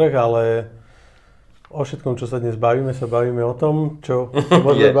ten trh, ale o všetkom, čo sa dnes bavíme, sa bavíme o tom, čo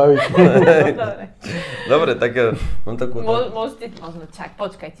môžeme baviť. Dobre, tak mám takú... Môžete,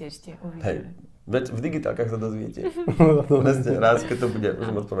 počkajte ešte, uvidíme. Hej, veď v digitálkach sa dozviete. Presne, raz, keď to bude,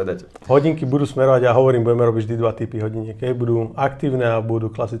 môžem odpovedať. Hodinky budú smerovať, ja hovorím, budeme robiť vždy 2 typy hodiniek. Budú aktívne a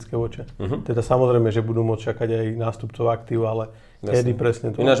budú klasické voče. Teda samozrejme, že budú môcť čakať aj nástupcov aktív, ale kedy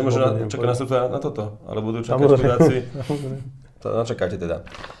presne to... Ináč môžu čakať nástupcov na toto, ale budú čakať študáci. Načakáte teda.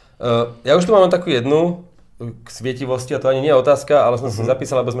 Ja už tu mám takú jednu k svietivosti, a to ani nie je otázka, ale som si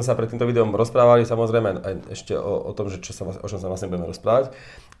zapísal, lebo sme sa pred týmto videom rozprávali, samozrejme aj ešte o tom, že o čom sa vlastne budeme rozprávať.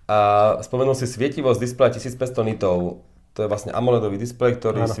 A spomenul si svietivosť displeja 1500 nitov. To je vlastne AMOLEDový displej,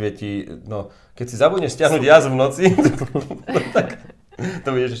 ktorý svieti, no, keď si zabudneš stiahnuť jas v noci, tak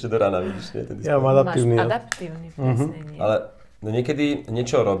to vidíš ešte do rána, vidíš, nie, ten displej. Ja mám adaptívny. Máš adaptívny, presne nie. Ale no, niekedy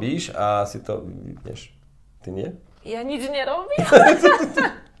niečo robíš a si to vypneš. Ty nie? Ja nič nerobím.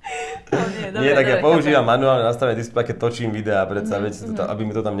 Nie, tak ja používam manuálne nastavené displej, keď točím videá, predsa, aby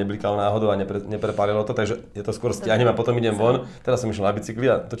mi to tam neblikalo náhodou a neprepálilo to, takže je to skôr stiahnem a potom idem von. Teraz som išiel na bicykli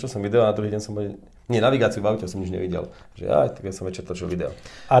a točil som video a na druhý deň som bol... Nie, navigáciu v aute som nič nevidel. Že tak ja som večer točil video.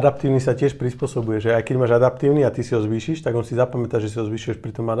 Adaptívny sa tiež prispôsobuje, že aj keď máš adaptívny a ty si ho zvýšiš, tak on si zapamätá, že si ho zvýšuješ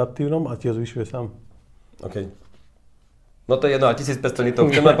pri tom adaptívnom a ti ho zvýšuje sám. OK. No to je jedno, a 1500 nitov.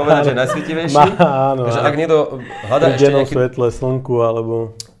 Chcem len povedať, že je najsvietivejší. Áno. Takže ak niekto hľadá ešte nejaký... svetle, slnku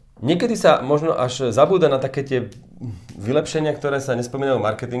alebo... Niekedy sa možno až zabúda na také tie vylepšenia, ktoré sa nespomínajú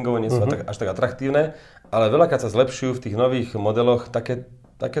marketingovo, nie sú až tak atraktívne, ale veľakrát sa zlepšujú v tých nových modeloch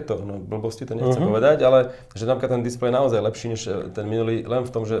takéto, no blbosti to nechcem povedať, ale že napríklad ten displej je naozaj lepší než ten minulý, len v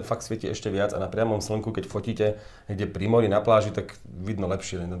tom, že fakt svieti ešte viac a na priamom slnku, keď fotíte niekde pri mori, na pláži, tak vidno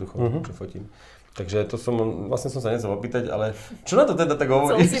lepšie jednoducho, čo fotím. Takže to vlastne som sa nechcel opýtať, ale čo na to teda tak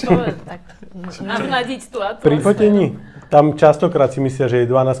hovorí? Chcel si povedať, tak navnadiť tú atmosféru. Pri fotení, tam častokrát si myslia, že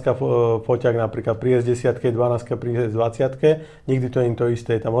je 12 foťák napríklad pri S10, 12 pri S20, nikdy to nie je to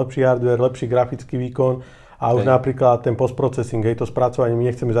isté, je tam lepší hardware, lepší grafický výkon. A už napríklad ten postprocessing, to spracovanie, my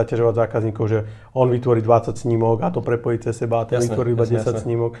nechceme zaťažovať zákazníkov, že on vytvorí 20 snímok a to prepojí cez seba a ten vytvorí iba 10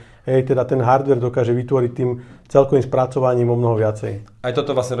 snímok. Teda ten hardware dokáže vytvoriť tým celkovým spracovaním o mnoho viacej. Aj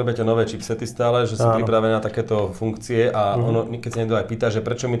toto vlastne robíte nové chipsety stále, že sú pripravené na takéto funkcie a ono, keď sa niekto aj pýta, že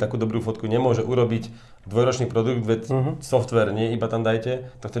prečo mi takú dobrú fotku nemôže urobiť dvojročný produkt, veď software nie, iba tam dajte,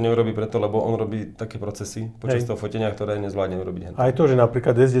 tak to neurobí preto, lebo on robí také procesy počas toho fotenia, ktoré nezvládne urobiť. Aj to, že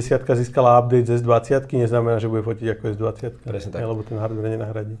napríklad S10 získala update z S20, neznamená, že bude fotiť ako S20, lebo ten hardware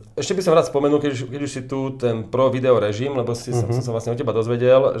nenahradí. Ešte by som rád spomenul, keď už si tu ten pro video režim, lebo som sa vlastne od teba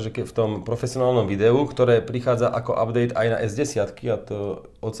dozvedel, že v tom profesionálnom videu, ktoré prichádza ako update aj na S10, a to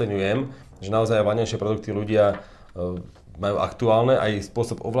oceňujem, že naozaj lacnejšie produkty ľudia majú aktuálne, aj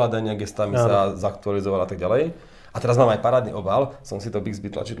spôsob ovládania gestami sa zaktualizoval a tak ďalej. A teraz mám aj parádny obal, som si to Bixby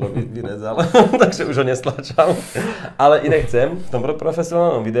tlačidlo vyrezal, takže už ho nestlačam. Ale inak chcem, v tom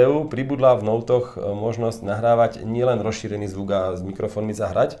profesionálnom videu pribudla v Notoch možnosť nahrávať nielen rozšírený zvuk a s mikrofónmi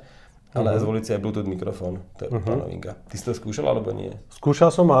sa hrať, ale aj zvoliť si aj Bluetooth mikrofón. To je úplná novinka. Ty si to skúšal alebo nie? Skúšal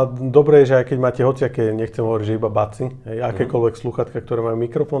som a dobre je, že aj keď máte hociaké, nechcem hovoriť, že iba baci, akékoľvek slúchatka, ktoré majú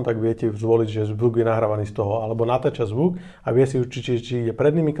mikrofón, tak viete zvoliť, že zvuk je nahrávaný z toho, alebo natáča zvuk a vie si určiť, či je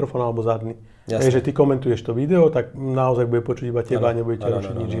predný mikrofón alebo zadný. Takže ty komentuješ to video, tak naozaj bude počuť iba teba a nebudete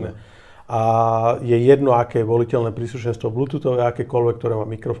rušiť nič iné. A je jedno, aké je voliteľné príslušenstvo Bluetoothové, akékoľvek, ktoré má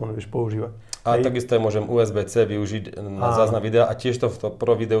mikrofón, vieš používať. A takisto môžem USB-C využiť na záznam videa a tiež to v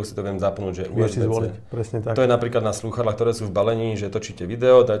pro videu si to viem zapnúť, že USB-C. Zvoliť, presne tak. To je napríklad na slúchadlách, ktoré sú v balení, že točíte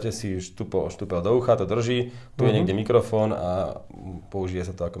video, dáte si štúpel do ucha, to drží, tu je niekde mikrofón a použije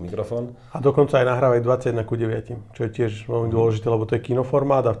sa to ako mikrofón. A dokonca aj nahrávajú 21:9, čo je tiež veľmi dôležité, lebo to je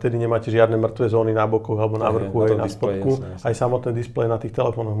kinoformát a vtedy nemáte žiadne mŕtve zóny na bokoch alebo na vrchu, aj na spodku. Aj samotné displeje na tých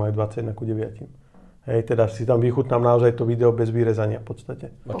telefónoch majú 21:9. Teda si tam vychutnám naozaj to video bez vyrezania v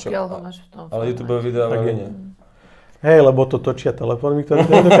podstate. Pokiaľ ho máš v tom. Ale YouTube video nie. Hej, lebo to točia telefóny, ktoré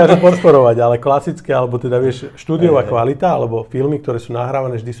to nedokážu podporovať, ale klasické, alebo teda vieš, štúdiová kvalita, alebo filmy, ktoré sú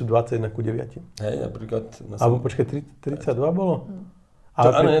nahrávané, vždy sú 21:9. Hej, napríklad. Alebo počkaj, 32 bolo?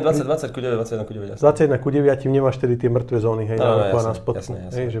 Áno, nie, 21:9, 21:9 nemáš tedy tie mŕtve zóny, hej, na spodku,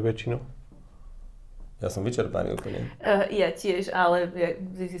 hej, že väčšinou. Ja som vyčerpaný úplne. Ja tiež, ale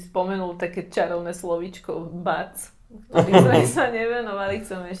si spomenul také čarovné slovíčko BAC, ktorým sme sa nevenovali,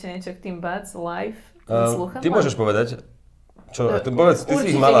 chcem ešte niečo k tým BAC live. Ty môžeš povedať, čo, povedz, ty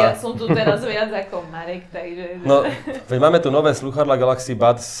si ich mala. Určite, ja som tu teraz viac ako Marek, takže... No, veď máme tu nové slúchadlá Galaxy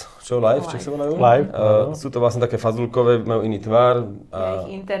Buds, čo live, čo sa volajú? Live. Sú to vlastne také fazulkové, majú iný tvár. Ja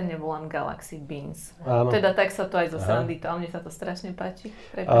ich interne volám Galaxy Beans. Áno. Teda tak sa to aj zo srandy, a mne sa to strašne páči.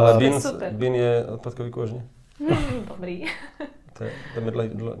 Ale Bean je odpadkový kôžne. Dobrý. To je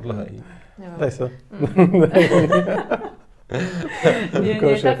dlhé. Daj sa. Nie,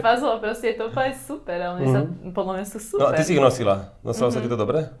 tá fazula proste je to úplne super, ale podľa mňa sú super. No a ty si ich nosila. Nosila sa ti to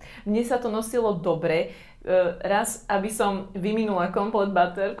dobre? Mne sa to nosilo dobre. Raz, aby som vyminula komplet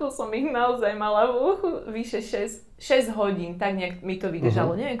baterku, som ich naozaj mala v uchu vyše 6 hodín, tak nejak mi to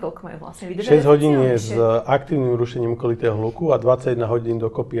vydržalo. Neviem, koľko majú vlastne vydržalo. 6 hodín je s aktívnym rušením okolitého hluku a 21 hodín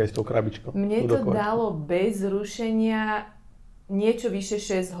dokopy aj s tou krabičkou. Mne to dalo bez rušenia niečo vyše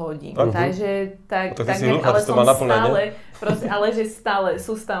 6 hodín. Takže tak nejak, ale som stále, proste, ale že stále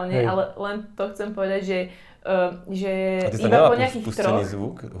sústavne, ale len to chcem povedať, že iba po nejakých troch...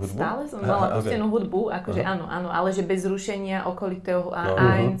 Hudbu? Stále som mala pustenú hudbu, akože áno, ale že bez rušenia okolitého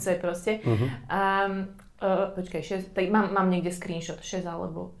ANC proste. Počkaj, mám niekde screenshot, 6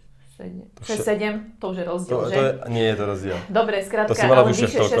 alebo 6-7, to už je rozdiel, že? Nie je to rozdiel. Dobre, skrátka, ale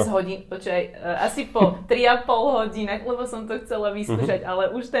vyše 6 hodín, počkaj, asi po 3,5 hodinách, lebo som to chcela vyskúšať, ale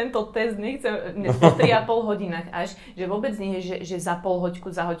už tento test nechcem, po 3,5 hodinách až, že vôbec nie je, že za pol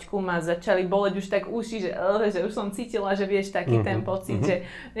hoďku, za hoďku ma začali boleť už tak uši, že už som cítila, že vieš, taký ten pocit, že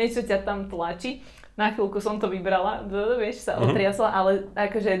niečo ťa tam tlačí. Na chvíľku som to vybrala, vieš, sa otriasla, ale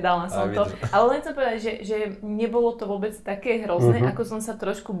akože dala som to. Ale len chcem povedať, že nebolo to vôbec také hrozné, ako som sa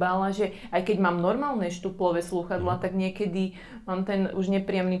trošku bála, že aj keď mám normálne štuplové slúchadlá, tak niekedy mám ten už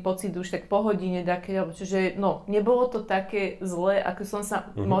nepríjemný pocit už tak po hodine, čiže no, nebolo to také zlé, ako som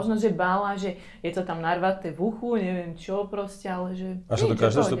sa možno, že bála, že je to tam narvaté v uchu, neviem čo proste, ale že... A čo to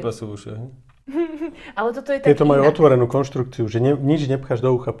každé štuple sú v uši, Ale toto je tak tieto majú otvorenú konštrukciu, že nič nepcháš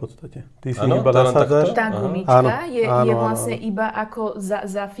do ucha v podstate. Ty si iba nasádzaš. Tá gumička je vlastne iba ako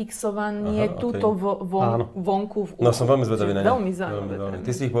zafixovanie túto vonku v uchu. No som veľmi zvedavý na ne. Veľmi zaujímavé.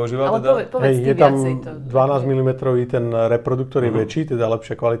 Ty si ich používal teda? Povedz ty je tam viacej to. 12 mm ten reproduktor je väčší, teda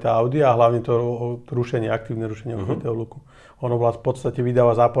lepšia kvalita audia a hlavne to rušenie, aktívne rušenie okolitého hluku. Ono v podstate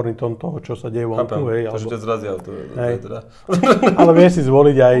vydáva záporný tón toho, čo sa deje vonku. Takže ťa zrazia. Ale vieš si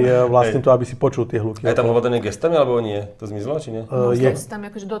zvoliť aj vlastne to, aby si počul tie hluky. Je tam ovládanie gestami, alebo nie? To zmizlo, či nie?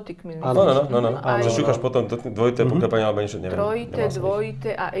 Gestami, akože dotykmi. Áno. Že šúchaš potom dvojité poklepanie, alebo niečo, neviem. Trojité,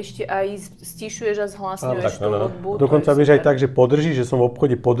 dvojité a ešte aj stišuješ a zhlasňuješ tú hudbu. Dokonca vieš aj tak, že podržíš, že som v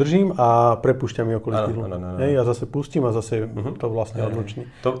obchode podržím a prepúšťam mi okolitý hluk. Ja zase pustím a zase to vlastne odluční.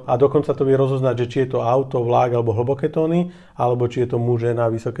 A dokonca to vie rozoznať, že či je to auto, vlák alebo hlboké tóny, alebo či je to muž,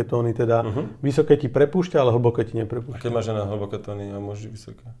 žena, vysoké tóny, teda vysoké ti prepúšťa, ale hlboké ti neprepúšťa. A keď má žena hlboké tóny a muž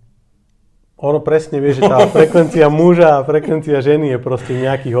vysoké? Ono presne vie, že tá frekvencia muža a frekvencia ženy je proste v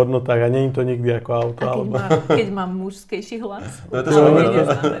nejakých hodnotách a nie je to nikdy ako auto. Keď má mužskejší hlas?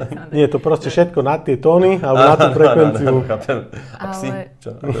 Nie, to proste všetko na tie tóny alebo na tú frekvenciu.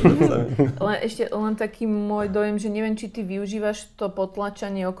 Len taký môj dojem, že neviem, či ty využívaš to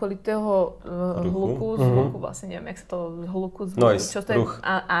potlačanie okolitého hluku, zvuku, vlastne neviem, jak sa to hluku, čo to je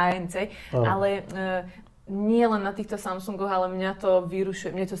ANC, ale... Nie len na týchto Samsungoch, ale mňa to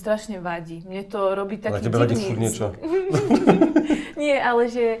vyrušuje, mne to strašne vadí. Mne to robí taký divný zvuk. Nie,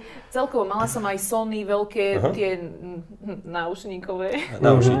 ale že celkovo mala som aj Sony veľké tie náušníkové.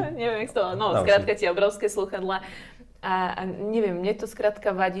 Neviem, jak to, skrátka tie obrovské slúchadlá. A neviem, mne to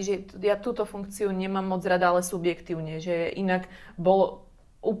skrátka vadí, že ja túto funkciu nemám moc rada, ale subjektívne, že inak bolo...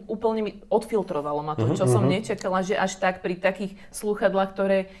 Úplne mi odfiltrovalo ma to, čo som nečakala, že až tak pri takých slúchadlách,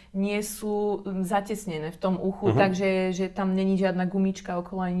 ktoré nie sú zatesnené v tom uchu, takže že tam není žiadna gumička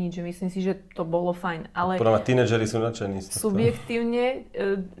okolo ani nič, že myslím si, že to bolo fajn. Ale podľa mňa tínedžeri sú nadšení. Subjektívne,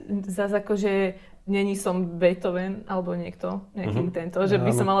 zase akože není som Beethoven alebo niekto, nejaký tento, že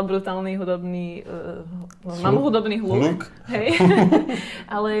by som mala brutálny hudobný, mám hudobný hluk, hej,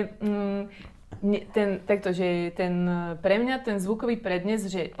 ale... Pre mňa ten zvukový prednes,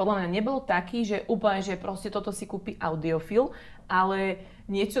 že podľa mňa nebol taký, že úplne, že proste toto si kúpi audiofil, ale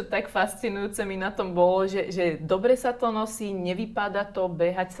niečo tak fascinujúce mi na tom bolo, že dobre sa to nosí, nevypadá to,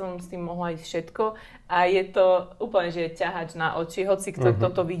 behať som s tým mohla ísť všetko a je to úplne, že ťahač na oči, hoci kto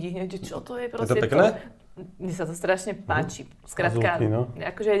to vidí hneď, že čo to je proste. Je to pekné? Mne sa to strašne páči. Skrátka,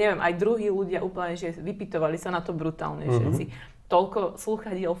 akože neviem, aj druhí ľudia úplne, že vypytovali sa na to brutálne všetci. Toľko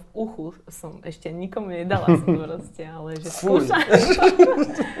slúchadiel v uchu som ešte nikomu nedala proste, ale že skúšam.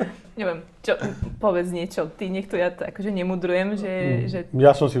 Neviem, povedz niečo, ty nech to ja akože nemudrujem, že...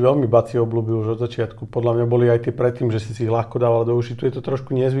 Ja som si veľmi baci obľúbil už od začiatku. Podľa mňa boli aj tie predtým, že si ich ľahko dával do uši. Tu je to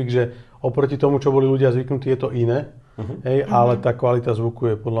trošku nezvyk, že oproti tomu, čo boli ľudia zvyknutí, je to iné. Ale tá kvalita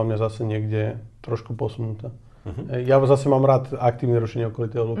zvuku je podľa mňa zase niekde trošku posunutá. Ja zase mám rád aktívne rušenie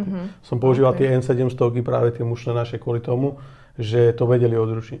okolitého hluku. Som používal tie N700, práve tie mušle naše kvôli tomu, že to vedeli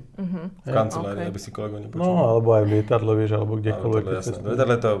odrušiť. V kancelárii, aby si kolegov nepočul. No, alebo aj v lietadle, vieš, alebo kdekoľvek. V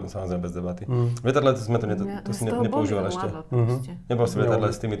lietadle to samozrejme bez debaty. V lietadle sme to si nepoužívali ešte. Nebol si v lietadle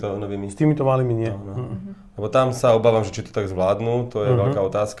s týmito novými? S týmito malými nie. Lebo tam sa obávam, že či to tak zvládnu, to je veľká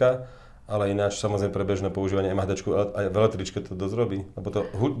otázka. Ale ináč samozrejme pre bežné používanie MHDčku aj v električke to dosť robí, lebo to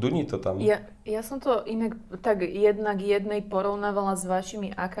duní to tam. Ja som to inak tak jednak jednej porovnávala s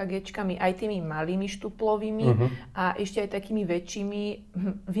vašimi AKGčkami, aj tými malými štuplovými a ešte aj takými väčšími,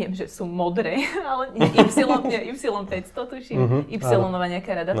 viem, že sú modré, ale Y500 tuším, Y-nová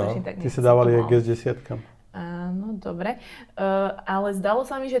nejaká rada tuším. Tak ty sa dávali aj G10. Áno, dobre. Ale zdalo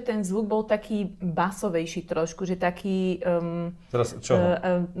sa mi, že ten zvuk bol taký basovejší trošku, že taký... Teraz čoho?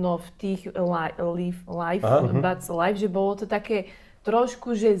 V tých live, že bolo to také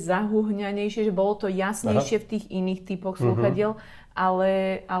trošku, že zahuhňanejšie, že bolo to jasnejšie v tých iných typoch slúchadiel,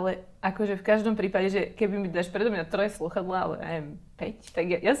 ale akože v každom prípade, že keby mi dáš predo mňa 3 slúchadlá, ale neviem, 5, tak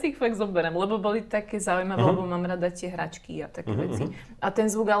ja si ich fakt zoberiem, lebo boli také zaujímavé, lebo mám rada tie hračky a také veci. A ten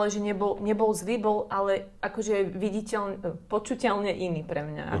zvuk ale, že nebol zlý, bol ale akože počuteľne iný pre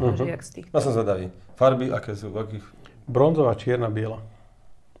mňa, akože jak z tých. Ja som zvedavý. Farby, aké sú? Akých? Bronzová, čierna, biela.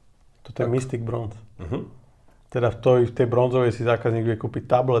 Toto je Mystic Bronze. Teda v tej bronzovej si zákazník vie kúpiť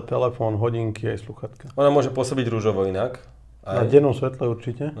tablet, telefón, hodinky aj sluchatka. Ona môže pôsobiť rúžovo inak. Na dennom svetle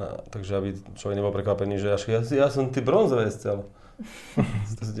určite. No, takže aby človek nebol prekvapený, že ja som ty bronzové chcel.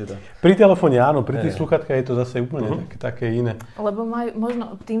 Pri telefóne áno, pri tých sluchatkách je to zase úplne také iné. Lebo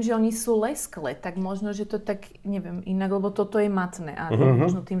možno tým, že oni sú lesklé, tak možno, že to tak, neviem, inak, lebo toto je matné. A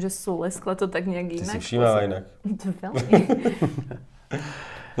možno tým, že sú lesklé, to tak nejak inak. Ty si všímala inak. To veľmi.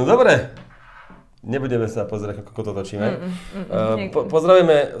 No dobre. Nebudeme sa pozerať, ako to točíme.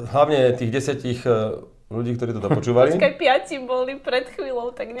 Pozdravujeme hlavne tých 10 ľudí, ktorí to dopočúvali. Počkaj, 5 boli pred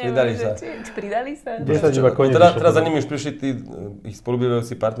chvíľou, tak neviem, pridali sa. Teraz za nimi už prišli tí ich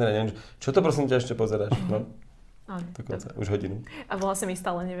spolubývajúci partneri, neviem, čo to prosím ťa ešte pozeráš? No? Dokonca, už hodinu. A vlastne my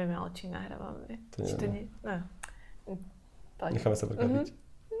stále nevieme, ale či nahrávame. Či to nie? No. Necháme sa prekvapiť.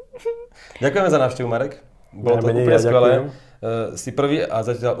 Ďakujeme za návštevu, Marek. Bolo to úplne skvelé. Si prvý a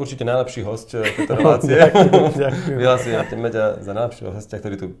zatiaľ určite najlepší hosť tejto relácie. Ďakujem. Vyhlásime ťa za najlepšieho hostia,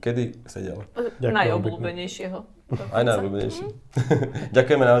 ktorý tu kedy sedel. Najobľúbenejšieho. Aj najobľúbenejší.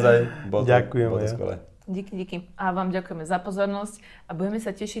 Ďakujeme naozaj. Bolo to skvelé. Díky. A vám ďakujeme za pozornosť a budeme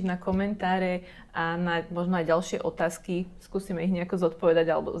sa tešiť na komentáre a na možno aj ďalšie otázky. Skúsime ich nejako zodpovedať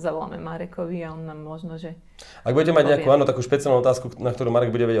alebo zavoláme Marekovi a on nám možno, že... Ak budete mať nejakú takú špeciálnu otázku, na ktorú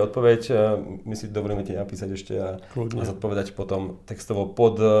Marek bude vedieť odpoveď, my si dovolíme ti napísať ešte a zodpovedať potom textovo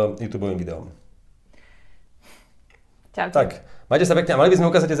pod YouTubeovým videom. Čaute. Tak, majte sa pekne. A mali by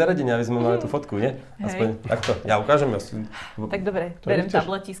sme ukázať tie zariadenia, aby sme mali tú fotku, nie? Aspoň takto. Ja ukážem. Tak dobre, berem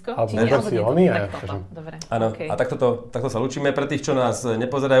tabletisko. Dobre. Áno, a takto sa lúčime. Pre tých, čo nás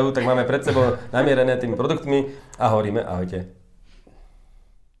nepozerajú, tak máme pred sebou namierené tými produktmi a hovoríme ahojte.